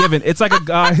God-given, it's like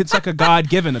a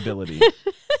God-given ability.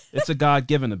 It's a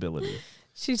God-given ability.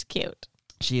 She's cute.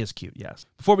 She is cute, yes.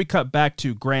 Before we cut back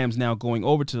to Graham's now going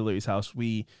over to Leary's house,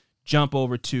 we jump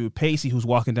over to Pacey, who's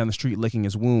walking down the street licking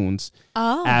his wounds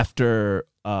after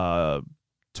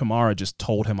Tamara just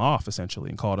told him off, essentially,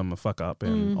 and called him a fuck up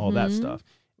and all that stuff.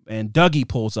 And Dougie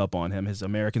pulls up on him, his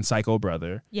American Psycho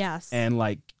brother. Yes. And,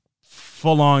 like,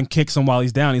 full-on kicks him while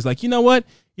he's down. He's like, you know what?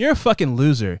 You're a fucking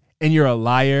loser, and you're a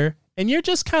liar, and you're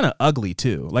just kind of ugly,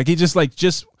 too. Like, he just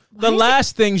the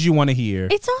last things you want to hear.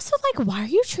 It's also like, why are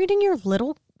you treating your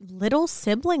little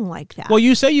sibling like that? Well,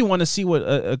 you say you want to see what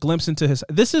a glimpse into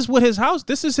this is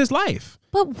his life.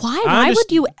 But why? Why would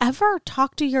you ever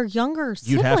talk to your younger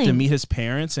sibling? You'd have to meet his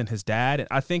parents and his dad. And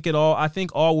I think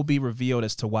all will be revealed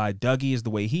as to why Dougie is the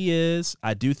way he is.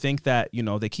 I do think that,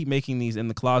 they keep making these in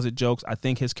the closet jokes. I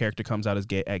think his character comes out as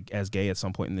gay at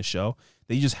some point in the show.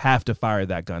 That you just have to fire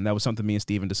that gun. That was something me and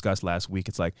Steven discussed last week.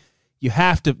 It's like, you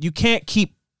can't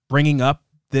keep bringing up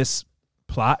this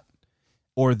plot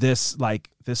or this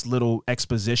little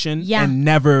exposition and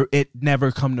it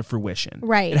never come to fruition.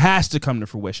 Right. It has to come to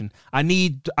fruition. I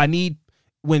need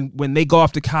when they go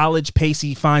off to college,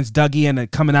 Pacey finds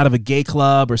Dougie coming out of a gay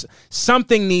club or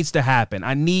something needs to happen.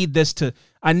 I need this to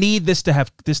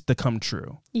come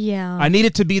true. Yeah. I need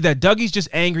it to be that Dougie's just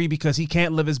angry because he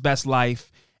can't live his best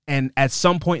life, and at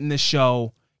some point in this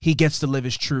show he gets to live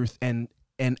his truth and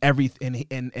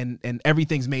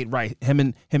everything's made right.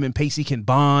 Him and Pacey can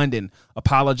bond and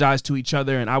apologize to each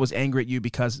other. And I was angry at you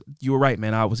because you were right,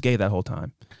 man. I was gay that whole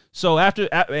time. So after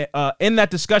in that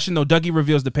discussion, though, Dougie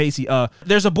reveals to Pacey,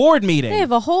 there's a board meeting. They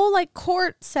have a whole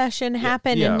court session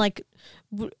happen in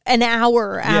an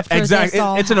hour after exactly. this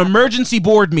all It's an emergency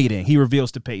board meeting. He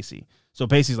reveals to Pacey. So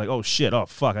Pacey's like, oh shit, oh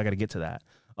fuck, I got to get to that.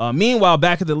 Meanwhile,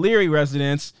 back at the Leary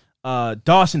residence,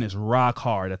 Dawson is rock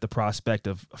hard at the prospect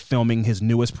of filming his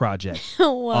newest project, A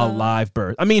Live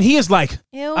Birth. I mean, he is like,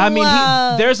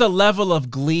 there's a level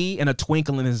of glee and a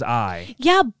twinkle in his eye.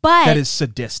 Yeah, but that is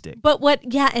sadistic. But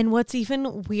what's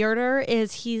even weirder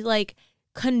is he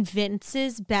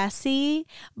convinces Bessie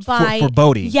by for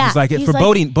Bodhi. Yeah, he's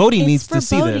like, Bodhi needs to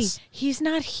see this. He's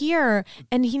not here,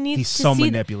 and he needs. He's so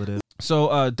manipulative.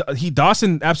 So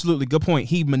Dawson, absolutely good point.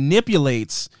 He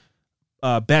manipulates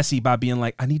Bessie by being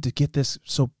like, I need to get this,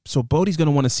 so Bodhi's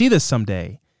gonna want to see this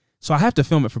someday, so I have to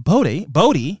film it for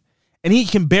Bodhi, and he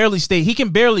can barely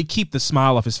keep the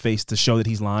smile off his face to show that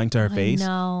he's lying to her face.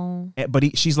 No,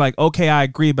 but she's like, okay, I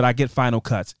agree, but I get final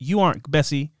cuts.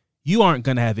 Bessie, you aren't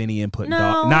gonna have any input.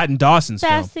 Not in Dawson's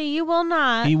film. Bessie, you will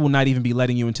not. He will not even be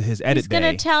letting you into his edit bay. He's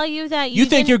gonna tell you that you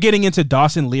think you're getting into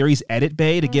Dawson Leary's edit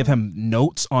bay to give him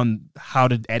notes on how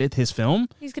to edit his film.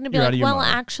 He's gonna be like, well,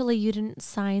 actually, you didn't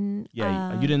sign.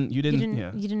 Yeah, you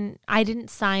didn't. I didn't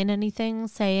sign anything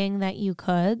saying that you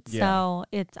could. Yeah. So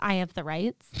I have the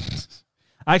rights.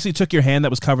 I actually took your hand that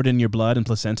was covered in your blood and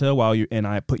placenta and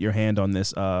I put your hand on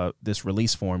this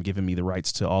release form, giving me the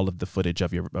rights to all of the footage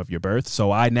of your birth.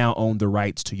 So I now own the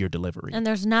rights to your delivery. And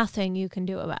there's nothing you can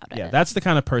do about it. Yeah, that's the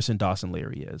kind of person Dawson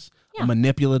Leary is. Yeah. A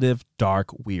manipulative, dark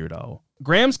weirdo.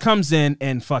 Grams comes in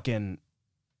and fucking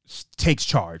takes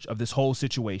charge of this whole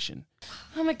situation.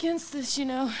 I'm against this,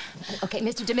 Okay,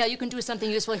 Mr. DeMille, you can do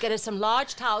something useful and get us some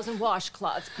large towels and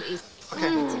washcloths, please.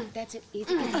 Okay. That's it.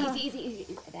 Easy. That's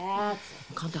it.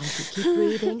 Calm down. Keep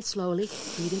breathing slowly.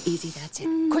 Breathing easy. That's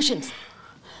it. Cushions.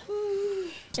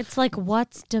 It's like,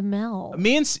 what's DeMille?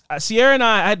 Me and Sierra and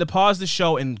I had to pause the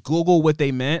show and Google what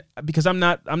they meant because I'm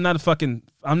not a fucking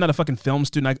film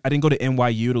student. I didn't go to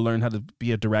NYU to learn how to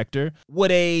be a director.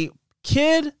 Would a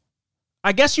kid,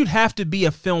 I guess you'd have to be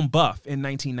a film buff in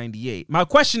 1998. My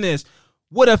question is,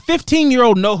 would a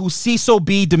 15-year-old know who Cecil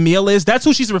B. DeMille is? That's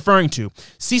who she's referring to.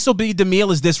 Cecil B. DeMille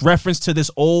is this reference to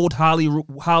this old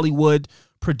Hollywood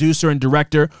producer and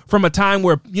director from a time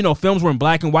where, films were in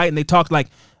black and white and they talked like,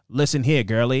 listen here,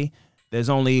 girlie, there's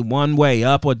only one way,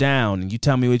 up or down, and you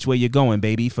tell me which way you're going,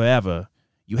 baby, forever.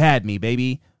 You had me,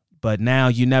 baby, but now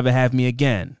you never have me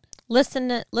again. Listen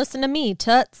to me,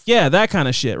 Toots. Yeah, that kind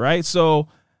of shit, right? So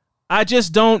I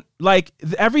just don't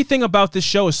everything about this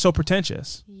show is so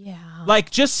pretentious. Yeah.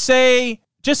 Just say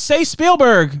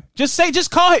Spielberg. Just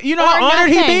call it. You know how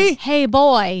honored he'd be? Hey,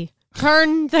 boy,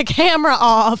 turn the camera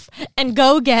off and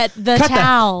go get the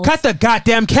towels. Cut the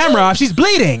goddamn camera off. She's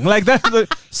bleeding. Like that.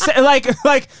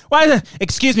 Like why?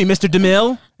 Excuse me, Mr.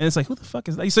 DeMille. And it's like, who the fuck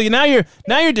is that? So now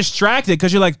you're distracted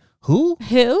because you're like, who?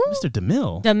 Mr.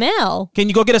 DeMille. DeMille. Can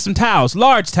you go get us some towels?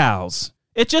 Large towels.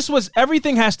 It just was.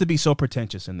 Everything has to be so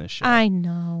pretentious in this show. I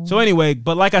know. So anyway,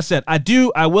 but like I said,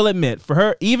 I will admit, for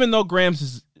her, even though Grams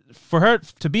is, for her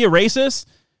to be a racist,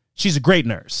 she's a great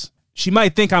nurse. She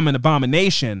might think I'm an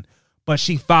abomination, but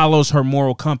she follows her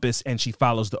moral compass and she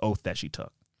follows the oath that she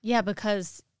took. Yeah,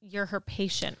 because you're her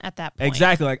patient at that point.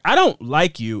 Exactly. Like, I don't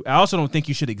like you. I also don't think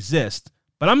you should exist,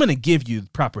 but I'm going to give you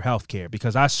proper health care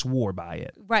because I swore by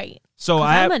it. Right. So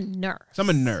I'm a nurse. I'm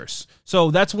a nurse.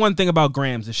 So that's one thing about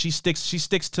Grams is she sticks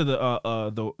to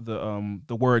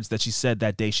the words that she said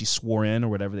that day she swore in, or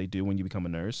whatever they do when you become a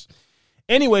nurse.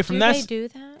 Anyway, from that. Do they do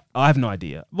that? I have no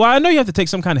idea. Well, I know you have to take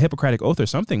some kind of Hippocratic oath or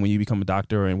something when you become a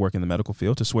doctor and work in the medical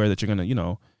field to swear that you're going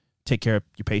to, take care of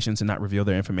your patients and not reveal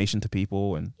their information to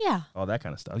people and all that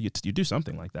kind of stuff. You do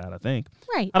something like that, I think.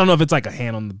 Right. I don't know if it's like a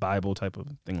hand on the Bible type of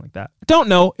thing like that. I don't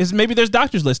know. Maybe there's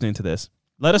doctors listening to this.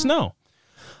 Let us know.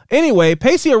 Anyway,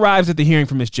 Pacey arrives at the hearing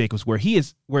for Miss Jacobs where she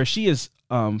is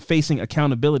facing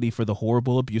accountability for the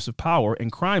horrible abuse of power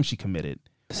and crime she committed.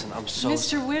 Listen, I'm so...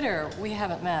 Mr. Witter, we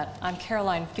haven't met. I'm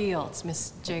Caroline Fields,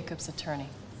 Miss Jacobs' attorney.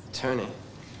 Attorney?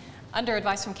 Under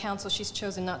advice from counsel, she's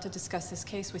chosen not to discuss this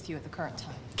case with you at the current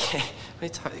time. Okay,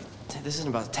 this isn't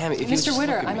about Tammy. If Mr.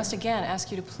 Witter, I must again ask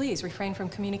you to please refrain from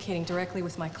communicating directly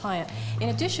with my client. In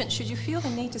addition, should you feel the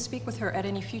need to speak with her at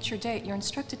any future date, you're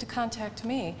instructed to contact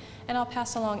me, and I'll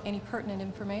pass along any pertinent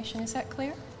information. Is that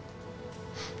clear?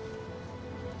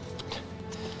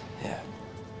 Yeah.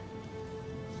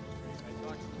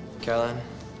 Caroline?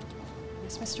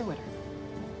 Yes, Mr. Witter.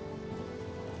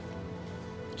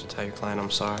 Did you tell your client I'm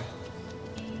sorry?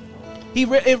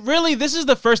 This is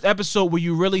the first episode where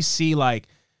you really see like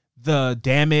the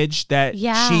damage that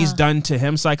she's done to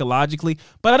him psychologically.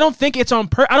 But I don't think it's on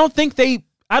I don't think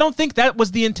that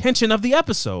was the intention of the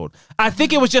episode. I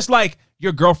think it was just like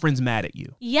your girlfriend's mad at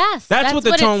you. Yes, that's what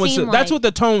the tone was. That's what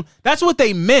the tone. That's what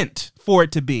they meant for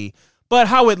it to be. But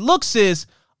how it looks is,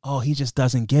 oh, he just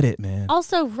doesn't get it, man.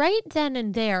 Also, right then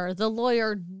and there, the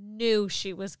lawyer knew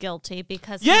she was guilty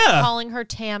because he's calling her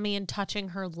Tammy and touching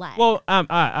her leg. Well,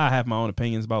 I have my own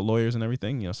opinions about lawyers and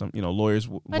everything. Lawyers.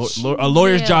 A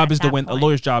lawyer's job is to win. A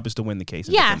lawyer's job is to win the case.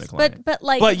 And yes, but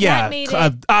that made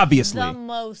it obviously the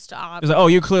most obvious. It's like, oh,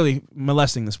 you're clearly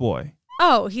molesting this boy.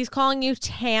 Oh, he's calling you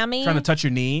Tammy, trying to touch your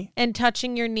knee and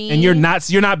touching your knee, and you're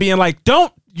not being like,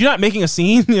 you're not making a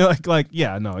scene. You're like,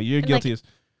 yeah, no, you're guilty as.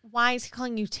 Why is he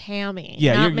calling you Tammy?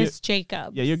 Yeah, not Miss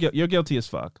Jacobs. Yeah, you're guilty as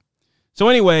fuck. So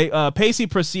anyway, Pacey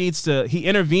he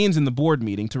intervenes in the board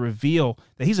meeting to reveal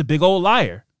that he's a big old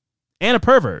liar and a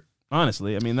pervert.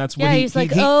 Honestly, I mean that's what he's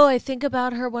like. I think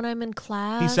about her when I'm in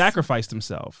class. He sacrificed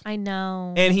himself. I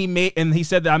know, and he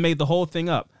said that I made the whole thing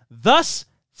up, thus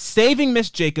saving Miss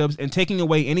Jacobs and taking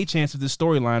away any chance of this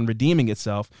storyline redeeming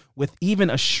itself with even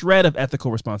a shred of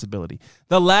ethical responsibility.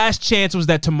 The last chance was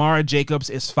that Tamara Jacobs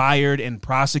is fired and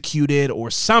prosecuted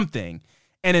or something,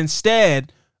 and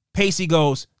instead Pacey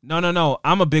goes, no,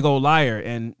 I'm a big old liar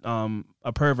and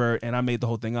a pervert, and I made the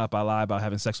whole thing up. I lie about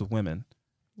having sex with women.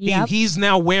 Yep. He's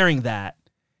now wearing that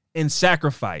in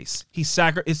sacrifice. He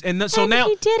did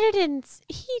it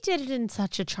in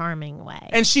such a charming way.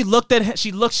 And she looked at him.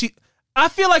 I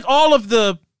feel like all of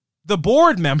the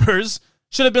board members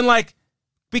should have been like,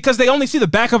 because they only see the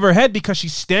back of her head because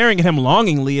she's staring at him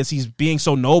longingly as he's being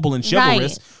so noble and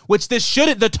chivalrous, which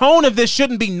the tone of this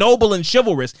shouldn't be noble and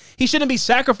chivalrous. He shouldn't be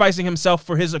sacrificing himself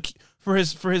for his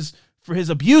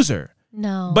abuser.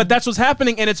 No. But that's what's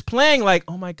happening, and it's playing like,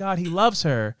 oh my God, he loves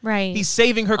her. Right. He's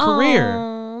saving her career.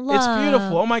 It's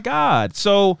beautiful. Oh my God.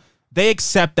 So they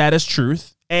accept that as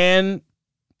truth, and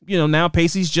now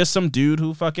Pacey's just some dude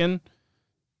who fucking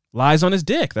lies on his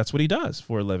dick. That's what he does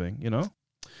for a living,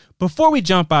 Before we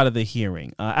jump out of the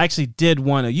hearing, I actually did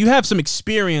want to... You have some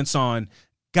experience on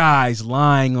guys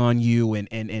lying on you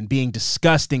and being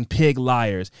disgusting pig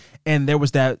liars. And there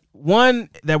was that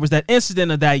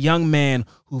incident of that young man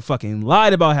who fucking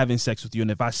lied about having sex with you. And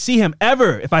if I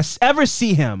ever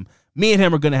see him, me and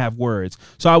him are going to have words.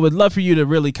 So I would love for you to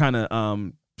really kind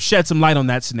of shed some light on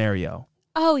that scenario.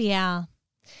 Oh, yeah.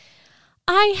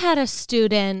 I had a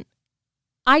student...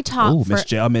 I taught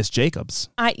Miss Jacobs.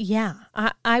 I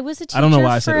was a teacher. I don't know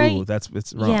why I said ooh.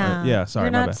 It's wrong. Yeah, sorry.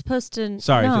 You're not supposed to.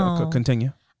 Sorry. No.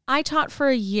 Continue. I taught for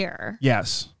a year.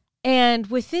 Yes. And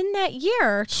within that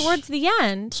year, towards the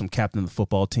end, some captain of the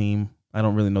football team. I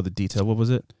don't really know the detail. What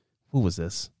was it? Who was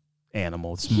this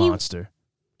animal? This monster.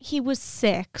 He was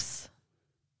 6.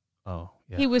 Oh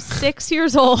Yeah. He was 6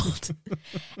 years old,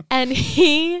 and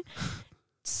he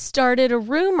started a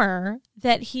rumor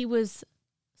that he was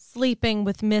sleeping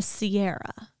with Miss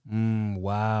Sierra.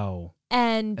 Wow.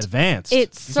 And advanced.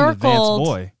 It He's an advanced circled.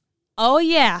 boy. Oh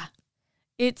yeah,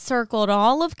 it circled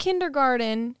all of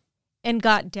kindergarten and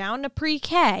got down to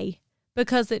pre-K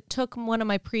because it took one of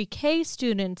my pre-K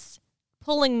students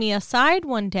pulling me aside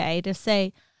one day to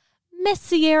say, Miss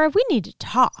Sierra, we need to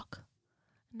talk.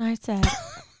 And I said,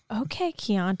 okay,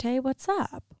 Keontae, what's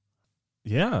up?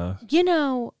 Yeah. You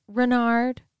know,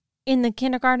 Renard in the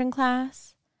kindergarten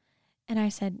class? And I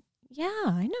said, yeah,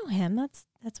 I know him.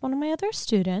 That's one of my other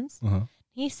students. Uh-huh.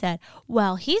 He said,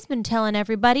 well, he's been telling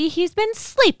everybody he's been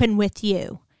sleeping with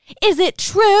you. Is it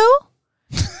true?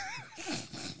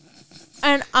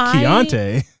 And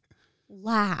Keontae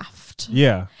laughed.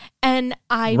 Yeah. And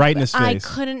Right in his I face.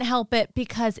 couldn't help it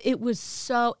because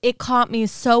it caught me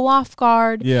so off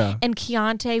guard. Yeah. And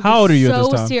Keontae was How old are you at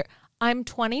so this time? I'm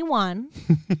 21.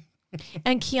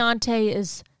 And Keontae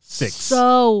is 6.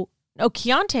 So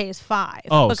Keontae is 5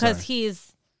 Oh, because sorry.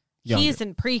 he's Younger.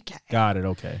 in pre-K. Got it.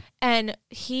 Okay. And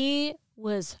he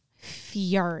was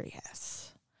furious.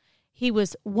 He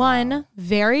was, one,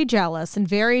 very jealous and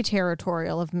very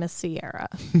territorial of Miss Sierra.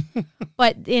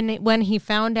 But when he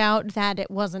found out that it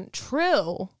wasn't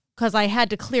true, because I had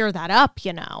to clear that up,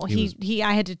 you know.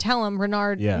 I had to tell him,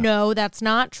 Renard, no, that's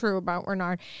not true about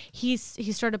Renard. He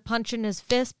started punching his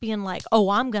fist, being like, oh,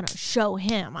 I'm going to show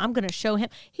him. I'm going to show him.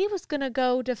 He was going to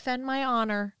go defend my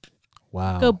honor.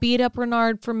 Wow. Go beat up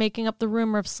Renard for making up the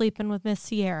rumor of sleeping with Miss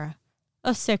Sierra,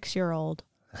 a 6-year-old.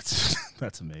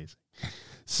 That's amazing.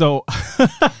 So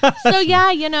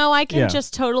yeah, you know, I can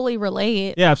just totally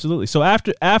relate. Yeah, absolutely. So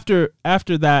after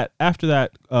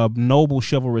that noble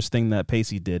chivalrous thing that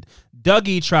Pacey did,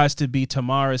 Dougie tries to be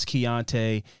Tamara's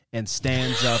Keontae and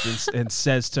stands up and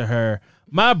says to her,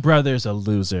 "My brother's a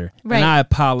loser, and I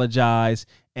apologize,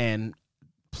 and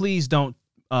please don't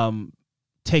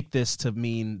take this to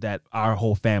mean that our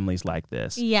whole family's like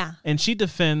this." Yeah. And she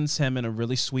defends him in a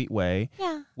really sweet way.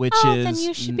 Yeah. Which is, then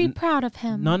you should be proud of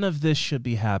him. None of this should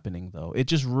be happening, though. It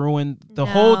just ruined the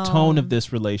whole tone of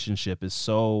this relationship. Is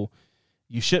so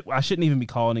I shouldn't even be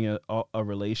calling it a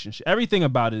relationship. Everything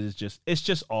about it is it's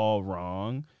just all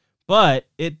wrong. But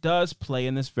it does play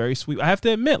in this very sweet. I have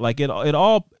to admit, like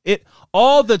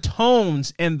all the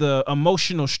tones and the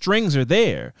emotional strings are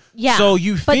there. Yeah. So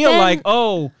you feel like,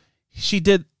 oh,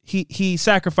 he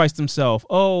sacrificed himself.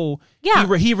 Oh,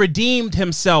 yeah. He redeemed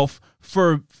himself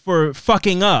for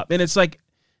fucking up. And it's like,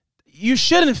 you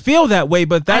shouldn't feel that way,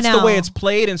 but that's the way it's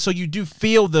played. And so you do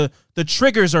feel the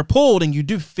triggers are pulled and you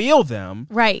do feel them.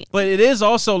 Right. But it is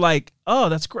also like, oh,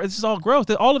 this is all gross.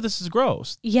 All of this is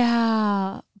gross.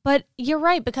 Yeah. But you're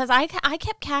right, because I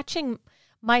kept catching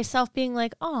myself being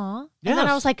like, aw. And then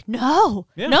I was like, no.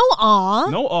 Yeah. No aw.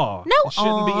 No aw. No There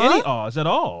shouldn't be any awes at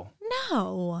all.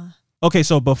 No. Okay,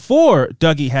 so before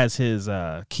Dougie has his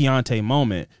Keontae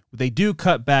moment, they do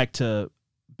cut back to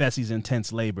Bessie's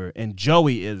intense labor, and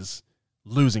Joey is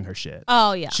losing her shit.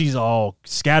 Oh, yeah. She's all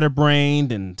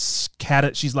scatterbrained and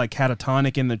she's like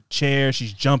catatonic in the chair.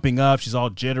 She's jumping up. She's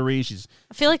all jittery.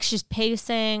 I feel like she's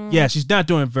pacing. Yeah, she's not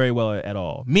doing very well at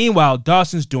all. Meanwhile,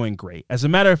 Dawson's doing great. As a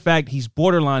matter of fact, he's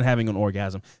borderline having an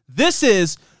orgasm. This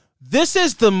is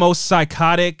the most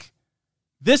psychotic.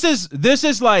 This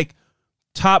is like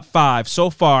top 5 so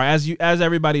far. As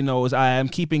everybody knows, I am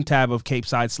keeping tab of Cape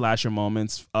Side slasher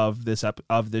moments of this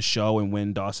show, and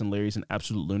when Dawson Leary's an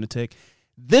absolute lunatic.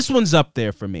 This one's up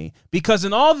there for me because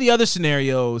in all the other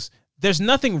scenarios, there's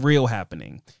nothing real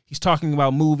happening. He's talking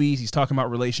about movies, he's talking about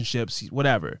relationships,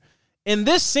 whatever. In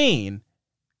this scene,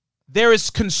 there is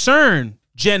concern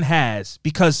Jen has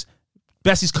because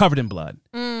Bessie's covered in blood.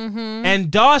 Mm-hmm.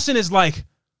 And Dawson is like,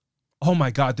 oh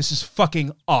my God, this is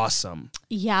fucking awesome.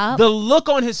 Yeah. The look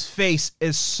on his face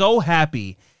is so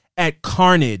happy at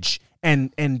carnage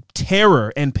and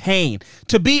terror and pain.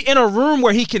 To be in a room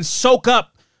where he can soak up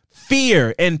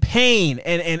fear and pain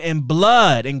and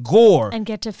blood and gore. And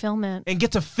get to film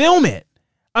it.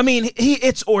 I mean,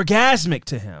 it's orgasmic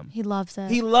to him. He loves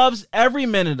it. He loves every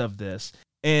minute of this.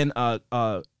 And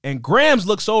Grams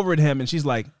looks over at him and she's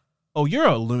like, oh, you're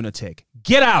a lunatic.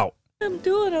 Get out. I'm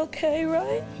doing okay,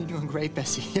 right? You're doing great,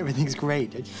 Bessie. Everything's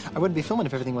great. I wouldn't be filming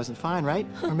if everything wasn't fine, right?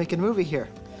 We're making a movie here.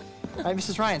 All right,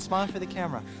 Mrs. Ryan, smile for the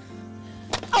camera.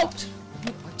 Out!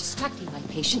 You are distracting my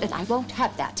patient, and I won't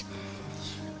have that.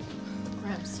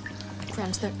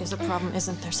 Grams, there is a problem,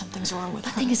 isn't there? Something's wrong with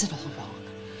her. Nothing isn't all wrong.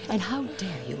 And how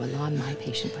dare you alarm my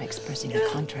patient by expressing a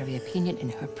contrary opinion in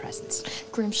her presence?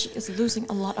 Grams, she is losing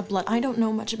a lot of blood. I don't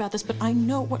know much about this, but I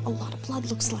know what a lot of blood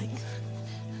looks like.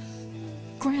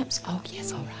 Grams. Oh,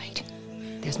 yes, all right.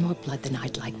 There's more blood than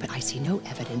I'd like, but I see no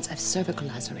evidence of cervical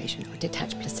laceration or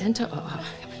detached placenta or...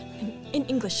 In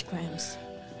English, Grams.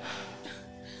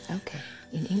 Okay,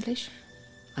 in English,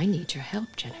 I need your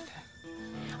help, Jennifer.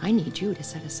 I need you to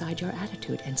set aside your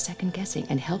attitude and second-guessing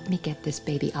and help me get this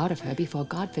baby out of her before,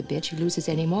 God forbid, she loses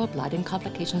any more blood and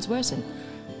complications worsen.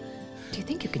 Do you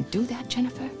think you can do that,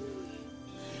 Jennifer?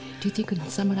 Do you think you can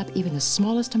summon up even the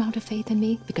smallest amount of faith in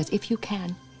me? Because if you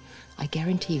can, I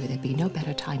guarantee you there'd be no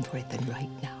better time for it than right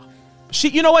now.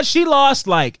 You know what? She lost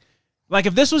like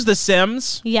if this was The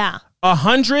Sims. Yeah.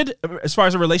 100 as far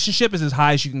as a relationship is as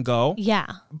high as you can go. Yeah.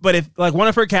 But if like one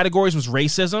of her categories was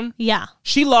racism. Yeah.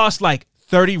 She lost like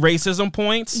 30 racism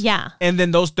points. Yeah. And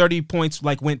then those 30 points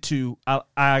like went to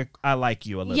I like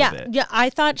you a little bit. Yeah. I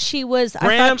thought she was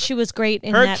great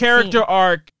in her that character scene.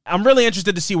 arc. I'm really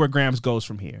interested to see where Grams goes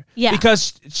from here. Yeah.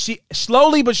 Because she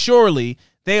slowly but surely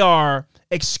they are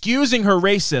excusing her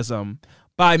racism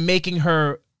by making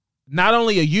her not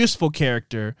only a useful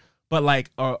character, but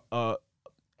like a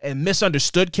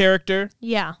misunderstood character.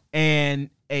 Yeah. And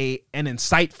an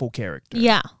insightful character.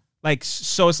 Yeah. Like,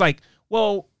 so it's like,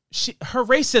 well, her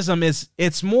racism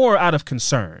it's more out of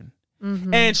concern.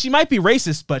 Mm-hmm. And she might be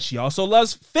racist, but she also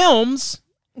loves films.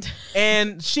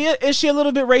 And is she a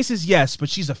little bit racist? Yes, but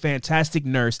she's a fantastic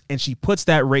nurse, and she puts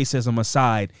that racism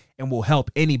aside and will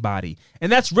help anybody. And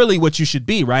that's really what you should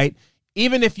be, right?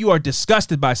 Even if you are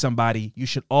disgusted by somebody, you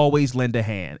should always lend a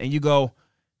hand. And you go,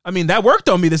 I mean, that worked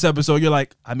on me this episode. You're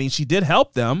like, I mean, she did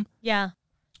help them. Yeah.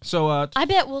 So I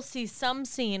bet we'll see some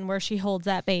scene where she holds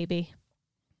that baby.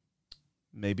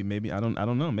 Maybe. I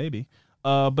don't know. Maybe.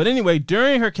 But anyway,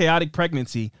 during her chaotic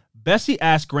pregnancy, Bessie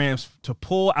asked Grams to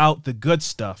pull out the good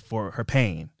stuff for her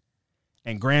pain.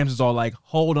 And Grams is all like,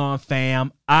 hold on,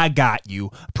 fam. I got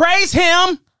you. Praise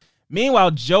him.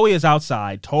 Meanwhile, Joey is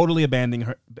outside, totally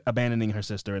abandoning her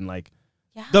sister in like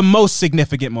the most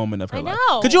significant moment of her life.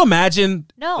 Know. Could you imagine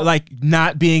like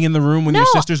not being in the room when your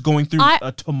sister's going through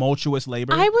a tumultuous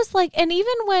labor? I was like, and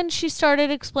even when she started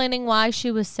explaining why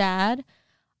she was sad,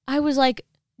 I was like,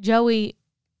 Joey,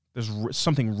 there's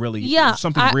something really,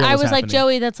 something real. I was happening. like,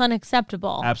 Joey, that's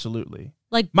unacceptable. Absolutely.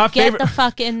 Like, get the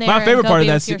fuck in there. My favorite part of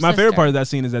that scene. My favorite part of that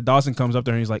scene is that Dawson comes up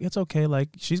to her and he's like, "It's okay, like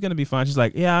she's gonna be fine." She's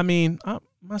like, "Yeah, I mean,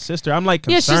 my sister. I'm like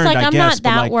concerned. She's like, I I'm guess, not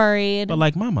that like, worried. But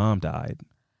like, my mom died.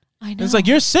 I know. And it's like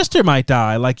your sister might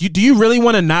die. Like, do you really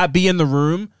want to not be in the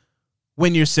room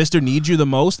when your sister needs you the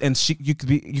most, and you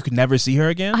could never see her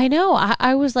again? I know.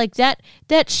 I was like that.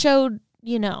 That showed,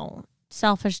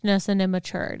 selfishness and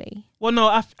immaturity. Well,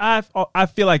 no, I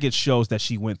feel like it shows that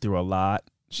she went through a lot.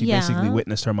 She basically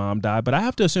witnessed her mom die, but I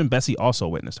have to assume Bessie also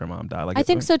witnessed her mom die. Like, I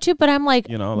think so too, but I'm like,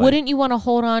 like, wouldn't you want to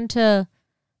hold on to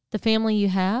the family you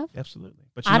have? Absolutely.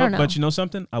 But I don't know. But you know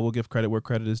something? I will give credit where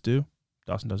credit is due.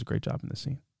 Dawson does a great job in this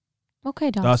scene. Okay,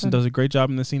 Dawson does a great job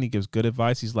in this scene. He gives good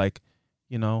advice. He's like,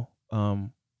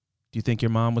 do you think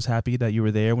your mom was happy that you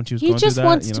were there when she was going through that? He just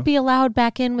wants to be allowed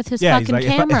back in with his fucking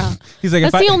camera. He's like,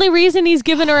 that's the only reason he's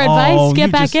giving her advice. Get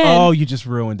back in. Oh, you just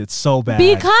ruined it so bad.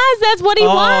 Because that's what he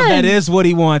wants. That is what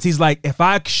he wants. He's like, if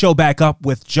I show back up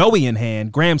with Joey in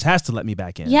hand, Grams has to let me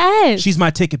back in. Yes. She's my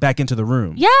ticket back into the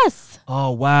room. Yes.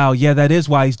 Oh, wow. Yeah, that is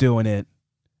why he's doing it.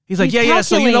 He's like, yeah.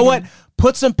 So you know what?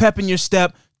 Put some pep in your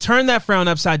step. Turn that frown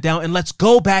upside down and let's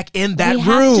go back in that room.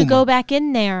 We have to go back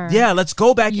in there. Yeah, let's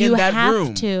go back in that room. You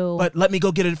have to. But let me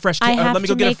go get a fresh tape. Let me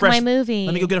go get my movie.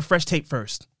 Let me go get a fresh tape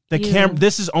first. The camera.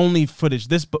 This is only footage.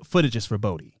 This footage is for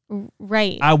Bodhi.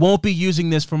 Right. I won't be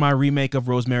using this for my remake of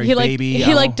Rosemary's Baby.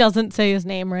 He doesn't say his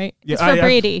name, right? Yeah, it's for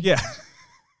Brady. Yeah.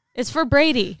 It's for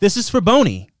Brady. This is for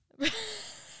Boney.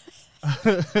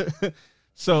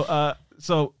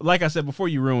 So, like I said, before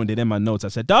you ruined it in my notes, I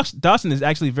said Dawson is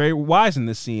actually very wise in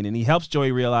this scene, and he helps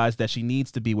Joey realize that she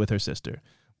needs to be with her sister.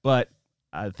 But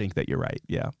I think that you're right.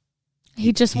 Yeah.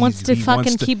 He just wants to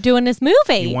keep doing his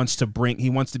movie. He wants to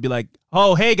be like,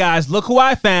 oh, hey guys, look who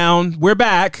I found. We're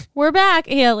back.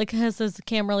 Yeah, like has his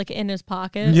camera like in his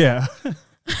pocket. Yeah.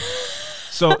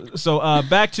 So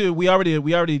back to we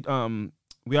already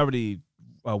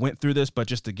went through this, but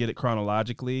just to get it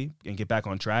chronologically and get back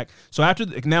on track. So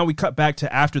now we cut back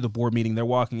to after the board meeting. They're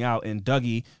walking out, and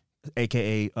Dougie,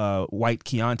 aka White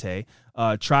Keontae,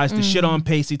 tries to shit on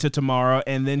Pacey to Tamara,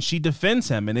 and then she defends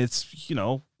him, and it's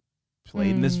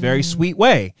played in this very sweet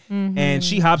way. Mm-hmm. And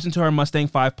she hops into her Mustang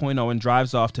 5.0 and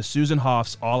drives off to Susan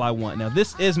Hoff's "All I Want." Now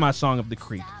this is my song of the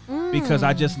creek because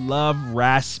I just love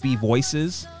raspy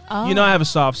voices. Oh. I have a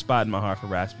soft spot in my heart for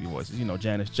raspy voices.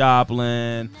 Janis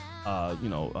Joplin.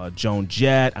 Joan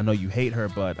Jett. I know you hate her,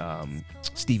 but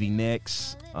Stevie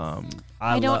Nicks.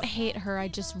 I don't hate her. I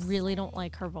just really don't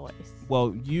like her voice.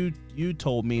 Well, you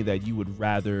told me that you would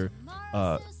rather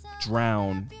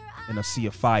drown in a sea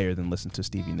of fire than listen to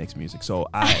Stevie Nicks music. So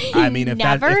I mean, if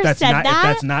that's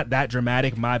not that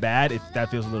dramatic, my bad. If that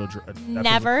feels a little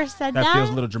that feels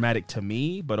a little dramatic to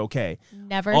me, but okay.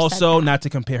 Never. Also, said that. not to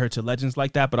compare her to legends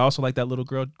like that, but also like that little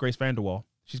girl Grace Vanderwall.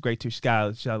 She's great too. She's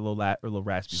got a little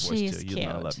raspy voice She's too. cute.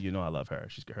 I love her.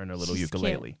 She's her and her little She's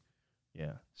ukulele. Cute.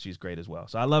 Yeah, she's great as well.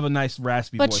 So I love a nice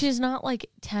raspy But voice. she's not like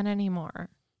 10 anymore.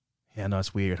 Yeah, no,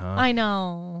 it's weird, huh? I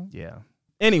know. Yeah.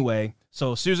 Anyway,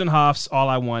 so Susan Hoff's "All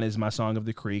I Want" is my song of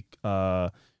the creek.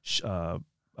 Tamara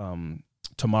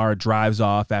drives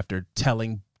off after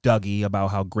telling Dougie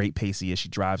about how great Pacey is. She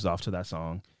drives off to that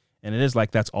song. And it is like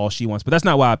that's all she wants. But that's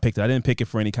not why I picked it. I didn't pick it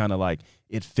for any kind of like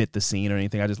it fit the scene or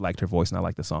anything. I just liked her voice and I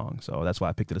liked the song. So that's why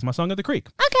I picked it as my song of the creek.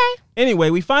 Okay. Anyway,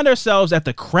 we find ourselves at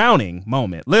the crowning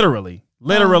moment. Literally,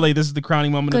 this is the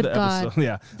crowning moment of the episode.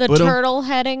 Yeah. The turtle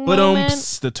heading moment.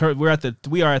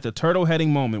 We are at the turtle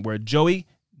heading moment where Joey,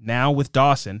 now with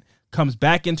Dawson, comes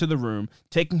back into the room,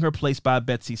 taking her place by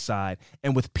Betsy's side,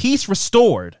 and with peace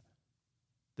restored,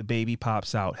 the baby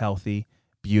pops out healthy,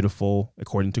 beautiful,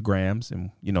 according to Grams,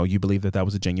 and you believe that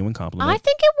was a genuine compliment. I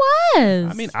think it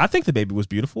was. I mean, I think the baby was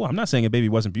beautiful. I'm not saying a baby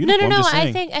wasn't beautiful. No. I'm just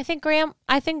saying. I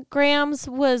think Grams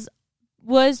was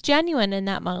genuine in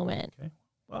that moment. Okay.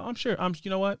 Well, I'm sure.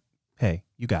 You know what? Hey,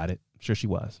 you got it. I'm sure she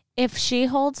was. If she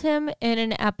holds him in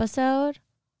an episode,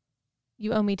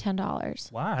 you owe me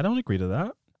 $10. Why? I don't agree to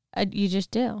that. You just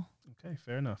do. Okay,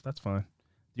 fair enough. That's fine.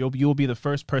 You'll be the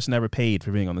first person ever paid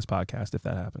for being on this podcast if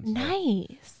that happens.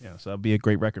 Nice. Yeah, so that'll be a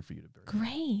great record for you to break.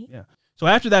 Great. Yeah. So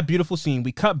after that beautiful scene,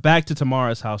 we cut back to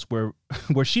Tamara's house where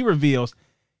she reveals,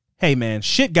 "Hey man,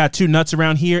 shit got too nuts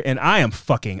around here, and I am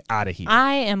fucking out of here.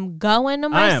 I am going to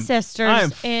my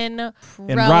sister's in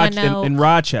Rochester.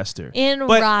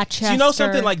 Rochester. So you know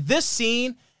something, like this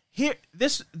scene here?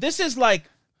 This is like,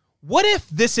 what if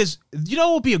this is?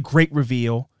 What would be a great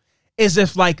reveal? Is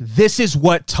if like this is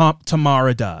what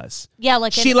Tamara does. Yeah,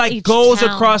 like she goes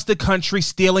across the country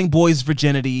stealing boys'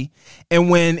 virginity, and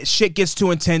when shit gets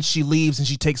too intense, she leaves and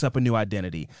she takes up a new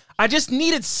identity. I just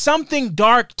needed something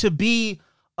dark to be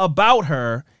about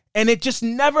her, and it just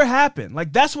never happened.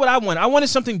 Like that's what I wanted. I wanted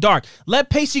something dark.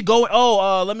 Let Pacey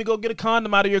go. Let me go get a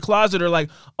condom out of your closet, or like,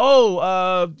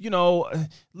 I'm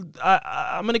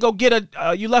gonna go get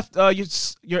you left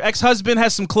your ex-husband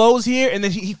has some clothes here, and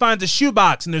then he finds a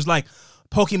shoebox, and there's like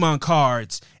Pokemon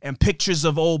cards and pictures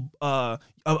of old of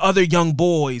other young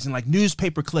boys, and like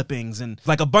newspaper clippings, and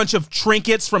like a bunch of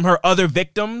trinkets from her other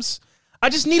victims. I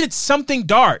just needed something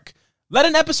dark. Let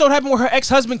an episode happen where her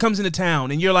ex-husband comes into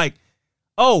town, and you're like,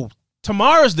 oh,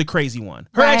 Tamara's the crazy one.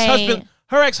 Her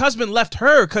ex-husband left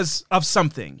her because of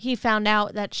something. He found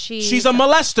out that she's a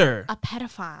molester, a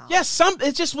pedophile. Yes,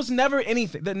 it just was never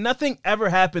anything. That nothing ever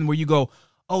happened where you go,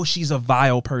 oh, she's a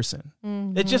vile person.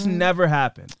 Mm-hmm. It just never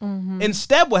happened. Mm-hmm.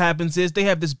 Instead, what happens is they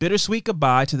have this bittersweet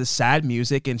goodbye to the sad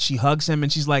music, and she hugs him,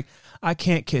 and she's like, I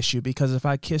can't kiss you because if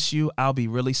I kiss you, I'll be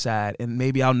really sad, and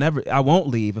maybe I won't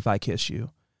leave if I kiss you.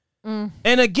 Mm.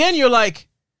 And again, you're like,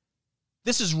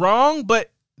 this is wrong,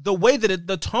 but the way that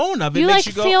the tone of it makes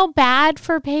you go, feel bad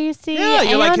for Pacey. Yeah,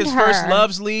 you're like, his her. First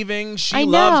love's leaving. She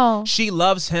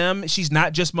loves him. She's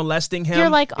not just molesting him. You're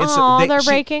like, oh, they're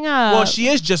breaking up. Well, she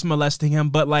is just molesting him,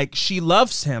 but like she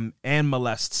loves him and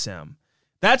molests him.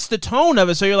 That's the tone of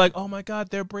it. So you're like, oh my God,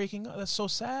 they're breaking up. That's so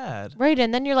sad. Right,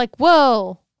 and then you're like,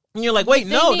 whoa. And you're like, wait,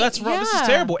 no, that's wrong. Yeah. This is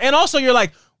terrible. And also you're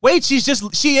like, wait, she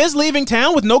is leaving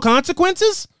town with no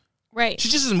consequences? Right. She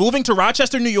just is moving to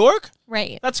Rochester, New York?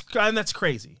 Right. That's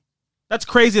crazy. That's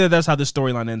crazy that's how this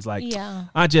storyline ends. Like, yeah.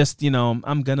 I just,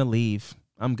 I'm going to leave.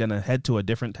 I'm going to head to a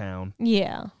different town.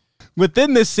 Yeah.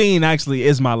 Within this scene actually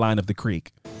is my line of the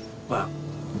creek. Well,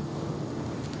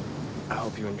 I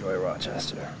hope you enjoy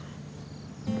Rochester.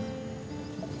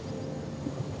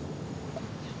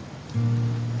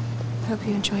 I hope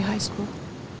you enjoy high school.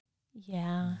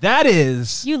 Yeah. That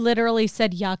is... You literally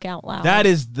said yuck out loud. That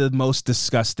is the most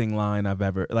disgusting line I've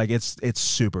ever... Like, it's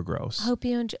super gross. Hope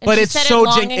you enjoy... But it's so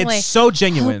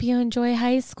genuine. Hope you enjoy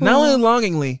high school. Not only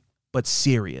longingly, but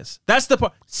serious. That's the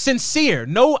part. Sincere.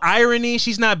 No irony.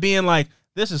 She's not being like,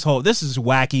 this is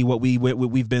wacky what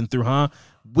we've been through, huh?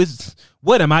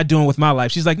 What am I doing with my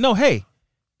life? She's like, no, hey,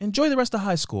 enjoy the rest of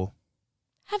high school.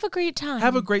 Have a great time.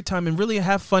 Have a great time and really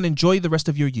have fun. Enjoy the rest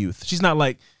of your youth. She's not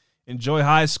like... Enjoy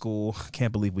high school.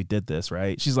 Can't believe we did this,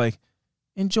 right? She's like,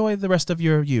 enjoy the rest of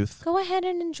your youth. Go ahead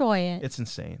and enjoy it. It's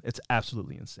insane. It's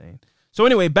absolutely insane. So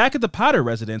anyway, back at the Potter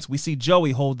residence, we see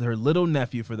Joey hold her little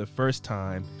nephew for the first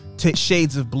time to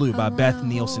Shades of Blue by Beth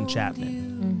Nielsen Chapman.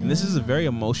 Mm-hmm. And this is a very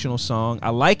emotional song.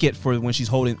 I like it for when she's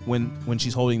holding when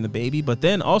she's holding the baby, but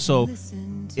then also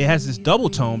it has this double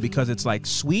tone because it's like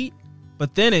sweet,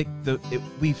 But then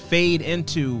we fade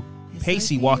into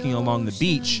Pacey walking along the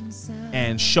beach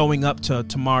and showing up to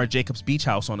Tamara Jacobs' beach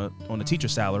house on a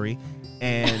teacher's salary,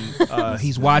 and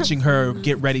he's watching her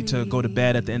get ready to go to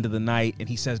bed at the end of the night, and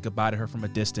he says goodbye to her from a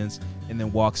distance, and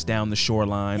then walks down the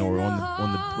shoreline or on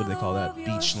the what do they call that,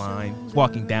 beach line. He's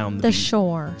walking down the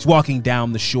shore. He's walking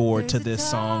down the shore to this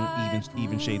song,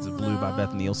 Even Shades of Blue by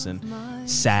Beth Nielsen.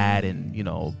 Sad and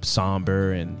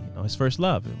somber, and his first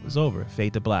love. It was over.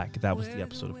 Fade to black. That was the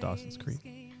episode of Dawson's Creek.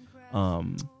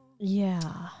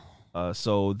 Yeah.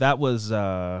 So that was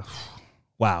wow.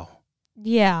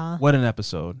 Yeah. What an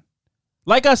episode.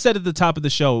 Like I said at the top of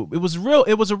the show, it was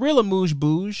a real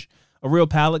amuse-bouche, a real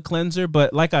palate cleanser,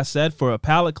 but like I said, for a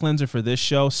palate cleanser for this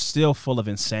show, still full of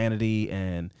insanity,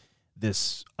 and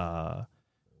this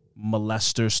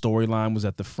molester storyline was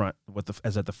at the front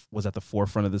was at the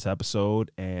forefront of this episode,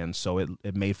 and so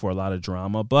it made for a lot of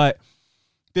drama, but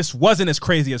this wasn't as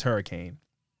crazy as Hurricane,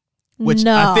 which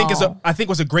I think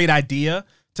was a great idea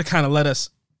to kind of let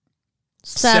us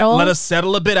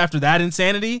settle a bit after that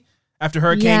insanity. After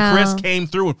Hurricane Chris came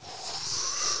through.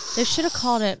 They should have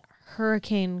called it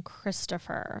Hurricane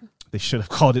Christopher. They should have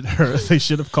called it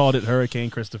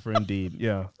Hurricane Christopher. Indeed,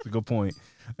 yeah, it's a good point.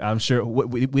 I'm sure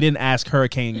we didn't ask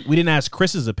Hurricane. We didn't ask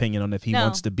Chris's opinion on if he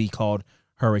wants to be called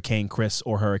Hurricane Chris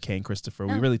or Hurricane Christopher.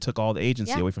 No. We really took all the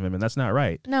agency away from him, and that's not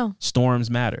right. No,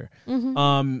 storms matter.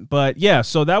 Mm-hmm. But yeah,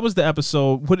 so that was the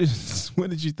episode. What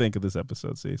did you think of this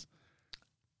episode, Cece?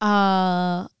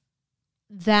 That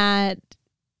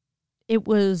it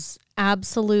was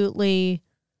absolutely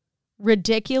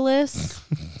ridiculous,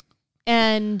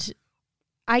 and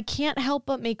I can't help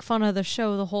but make fun of the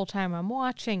show the whole time I'm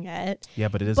watching it. Yeah,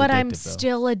 but it is. But addictive, I'm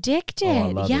still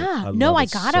addicted. Oh,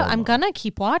 I'm gonna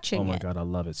keep watching it. Oh my god, I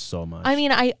love it so much. I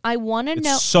mean, I want to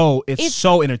know. It's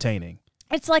so entertaining.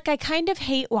 It's like I kind of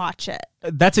hate watch it.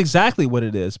 That's exactly what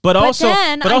it is. But also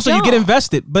you get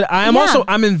invested. But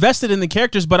I'm invested in the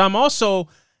characters. But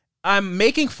I'm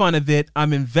making fun of it.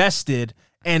 I'm invested.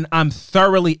 And I'm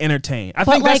thoroughly entertained. I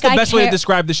think that's the best way to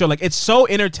describe the show. Like, it's so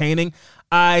entertaining.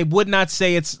 I would not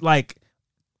say it's like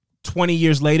 20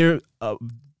 years later a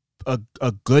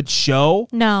good show.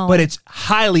 No. But it's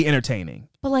highly entertaining.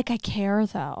 But like, I care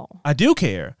though. I do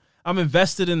care. I'm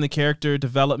invested in the character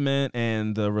development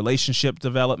and the relationship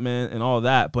development and all of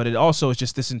that. But it also is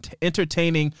just this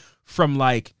entertaining from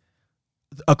like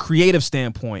a creative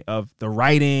standpoint of the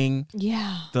writing,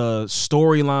 the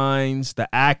storylines, the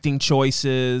acting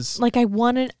choices. Like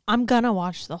I'm gonna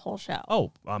watch the whole show.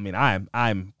 Oh, I mean, I'm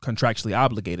contractually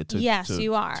obligated to. Yes,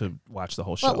 you are to watch the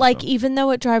whole show. But like, even though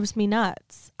it drives me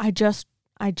nuts, I just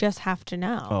have to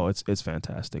know. Oh, it's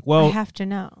fantastic. Well, I have to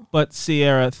know. But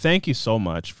Sierra, thank you so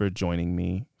much for joining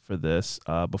me for this.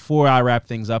 Before I wrap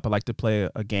things up, I'd like to play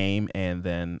a game and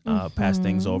then pass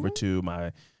things over to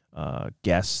my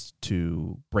guests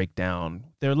to break down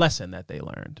their lesson that they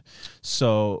learned.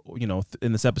 So,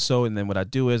 in this episode, and then what I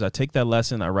do is I take that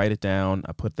lesson, I write it down,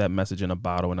 I put that message in a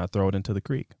bottle, and I throw it into the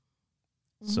creek.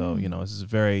 So, this is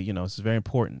very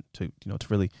important to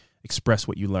really express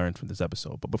what you learned from this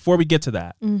episode. But before we get to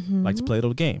that, I'd like to play a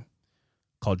little game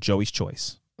called Joey's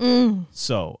Choice.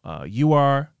 So, you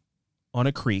are on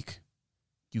a creek.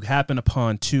 You happen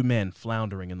upon two men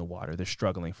floundering in the water. They're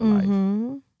struggling for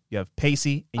life. You have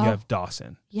Pacey and you have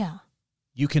Dawson. Yeah.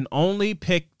 You can only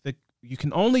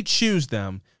choose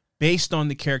them based on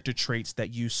the character traits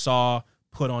that you saw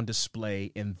put on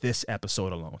display in this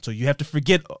episode alone. So you have to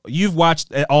forget, you've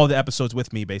watched all the episodes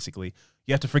with me, basically.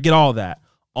 You have to forget all that.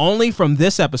 Only from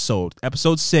this episode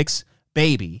 6,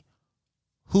 Baby,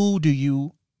 who do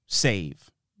you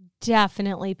save?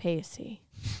 Definitely Pacey.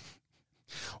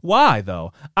 Why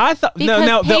though? I thought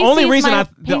because the only reason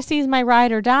Pacey's my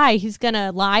ride or die. He's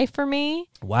gonna lie for me.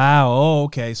 Wow. Oh,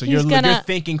 okay. So you're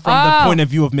thinking from the point of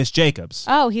view of Miss Jacobs.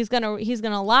 Oh, he's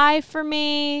gonna lie for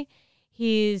me.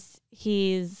 He's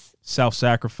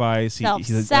self-sacrifice.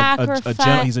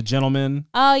 He's a gentleman.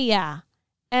 Oh yeah.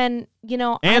 And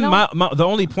the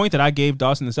only point that I gave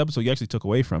Dawson in this episode, you actually took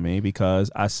away from me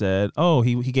because I said, "Oh,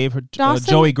 he gave her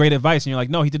Joey great advice," and you're like,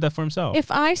 "No, he did that for himself."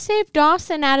 If I saved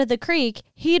Dawson out of the creek,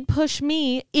 he'd push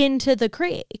me into the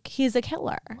creek. He's a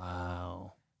killer.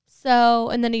 Wow. So,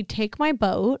 and then he'd take my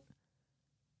boat,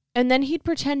 and then he'd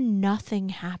pretend nothing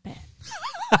happened.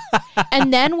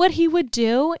 And then what he would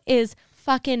do is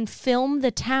fucking film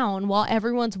the town while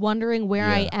everyone's wondering where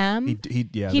I am.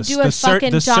 He'd do a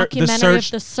fucking documentary of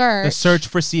the search. The search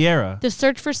for Sierra. The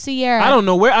search for Sierra. I don't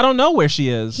know where she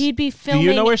is. He'd be filming. Do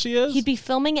you know where she is? He'd be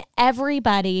filming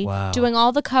everybody, doing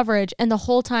all the coverage, and the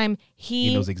whole time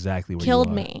he knows exactly where killed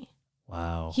you are. me.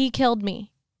 Wow. He killed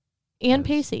me. And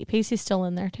Pacey. Pacey's still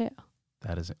in there too.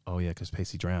 That is, oh yeah, because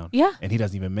Pacey drowned. Yeah. And he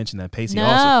doesn't even mention that Pacey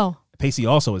No.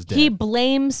 also is dead. He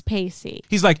blames Pacey.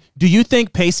 He's like, do you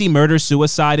think Pacey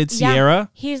suicided Sierra? Yeah.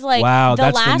 He's like, wow, the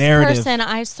that's last the narrative. person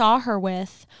I saw her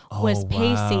with was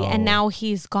Pacey, wow. and now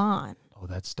he's gone. Oh,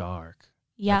 that's dark.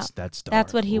 Yeah. That's dark.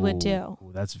 That's what he would do.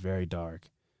 Ooh, that's very dark.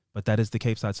 But that is the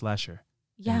Cape Side slasher.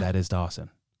 Yeah. And that is Dawson.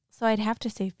 So I'd have to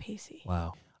save Pacey.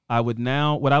 Wow.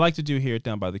 What I like to do here at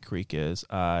Down by the Creek is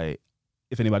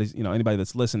if anybody's, anybody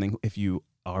that's listening, if you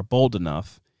are bold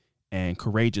enough and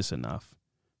courageous enough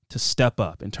to step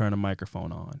up and turn a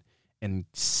microphone on and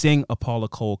sing a Paula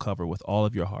Cole cover with all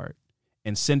of your heart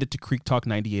and send it to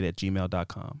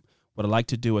creektalk98@gmail.com. What I like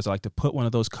to do is I like to put one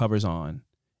of those covers on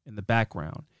in the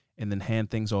background and then hand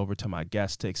things over to my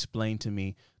guests to explain to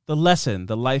me the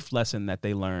life lesson that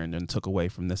they learned and took away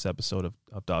from this episode of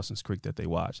Dawson's Creek that they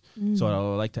watched. So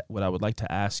what I would like to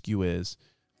ask you is,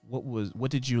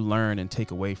 what did you learn and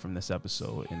take away from this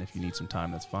episode? And if you need some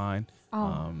time, that's fine.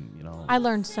 I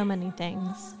learned so many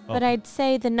things, but I'd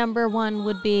say the number one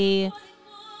would be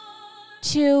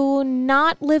to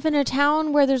not live in a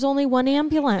town where there's only one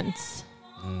ambulance.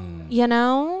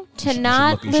 To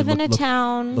not live in a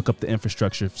town. Look up the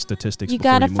infrastructure statistics. You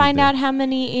got to find out how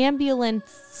many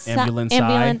ambulances are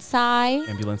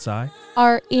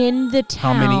in the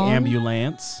town. How many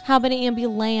ambulance? How many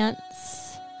ambulance?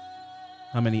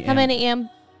 How many ambulances?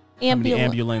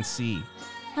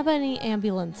 How many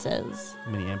ambulances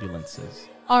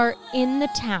are in the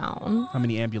town? How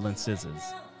many ambulances?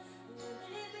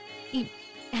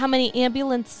 How many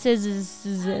ambulances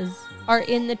are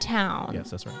in the town?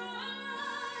 Yes, that's right.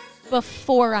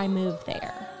 Before I move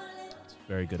there. That's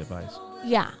very good advice.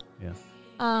 Yeah. Yeah.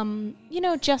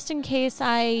 Just in case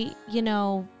I,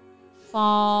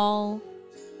 fall,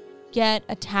 get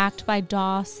attacked by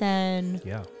Dawson.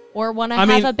 Yeah. Or when I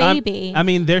have a baby.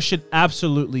 There should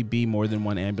absolutely be more than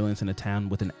one ambulance in a town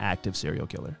with an active serial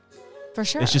killer. For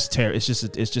sure. It's just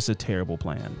it's just a terrible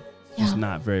plan. Yeah. It's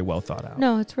not very well thought out.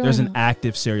 No, it's really There's not. an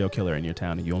active serial killer in your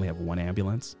town and you only have one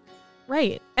ambulance.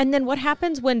 Right. And then what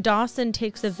happens when Dawson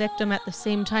takes a victim at the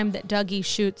same time that Dougie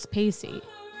shoots Pacey?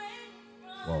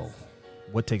 Whoa.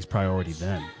 What takes priority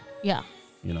then? Yeah.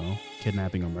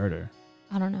 Kidnapping or murder?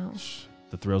 I don't know.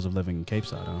 The thrills of living in Cape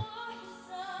Side, huh?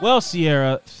 Well,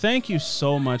 Sierra, thank you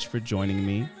so much for joining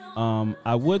me. You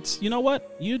know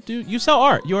what? You sell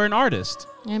art. You're an artist.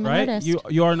 I'm right? an artist.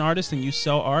 You are an artist and you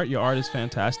sell art. Your art is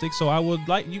fantastic. So I would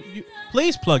like you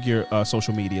please plug your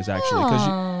social medias, actually,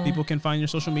 because people can find your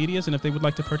social medias, and if they would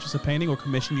like to purchase a painting or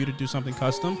commission you to do something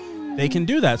custom, they can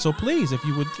do that. So please, if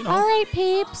you would, All right,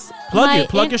 peeps.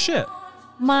 plug your shit.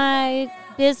 My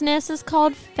business is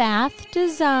called Fath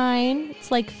Design.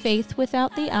 It's like faith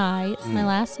without the I. It's my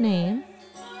last name.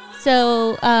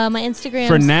 So my Instagram.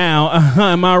 For now,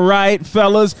 am I right,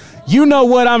 fellas? You know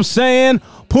what I'm saying.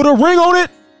 Put a ring on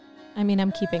it.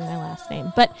 I'm keeping my last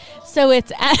name, but so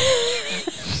it's at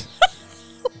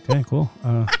okay, cool.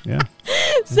 Yeah.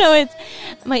 So it's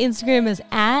my Instagram is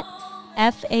at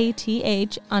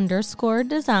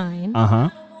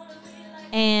FATH_design.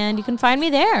 And you can find me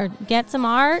there. Get some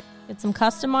art, get some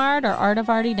custom art or art I've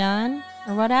already done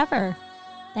or whatever.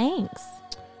 Thanks.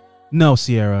 No,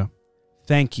 Sierra.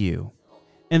 Thank you.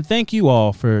 And thank you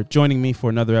all for joining me for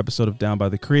another episode of Down by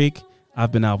the Creek.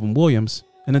 I've been Alvin Williams.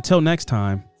 And until next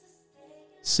time,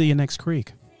 see you next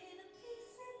creek.